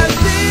could have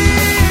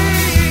seen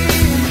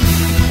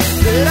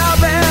that our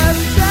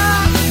best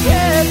time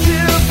yet to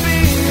be?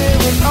 It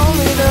was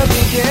only the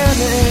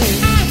beginning.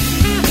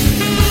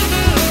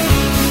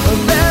 A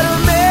better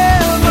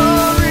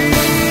memory.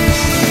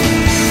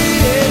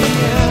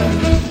 Yeah.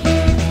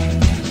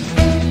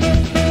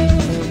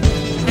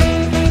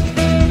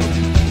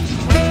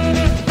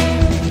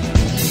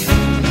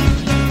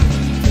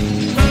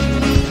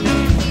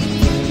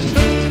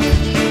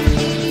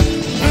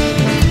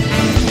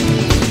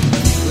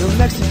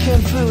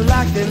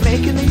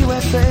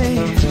 say,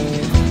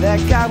 that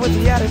guy with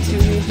the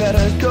attitude, he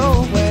better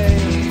go away.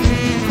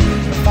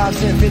 The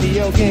 5-cent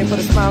video game put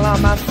a smile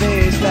on my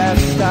face. That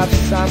stop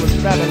sign was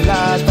rather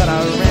large, but I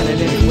ran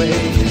it anyway.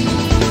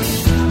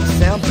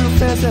 Soundproof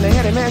fence and a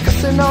handyman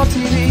cussing on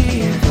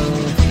TV.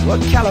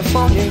 What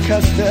Californian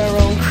cuts their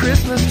own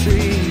Christmas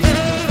tree?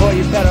 Boy,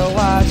 you better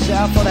watch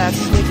out for that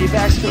sneaky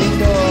back screen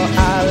door.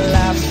 I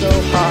laughed so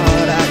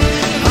hard I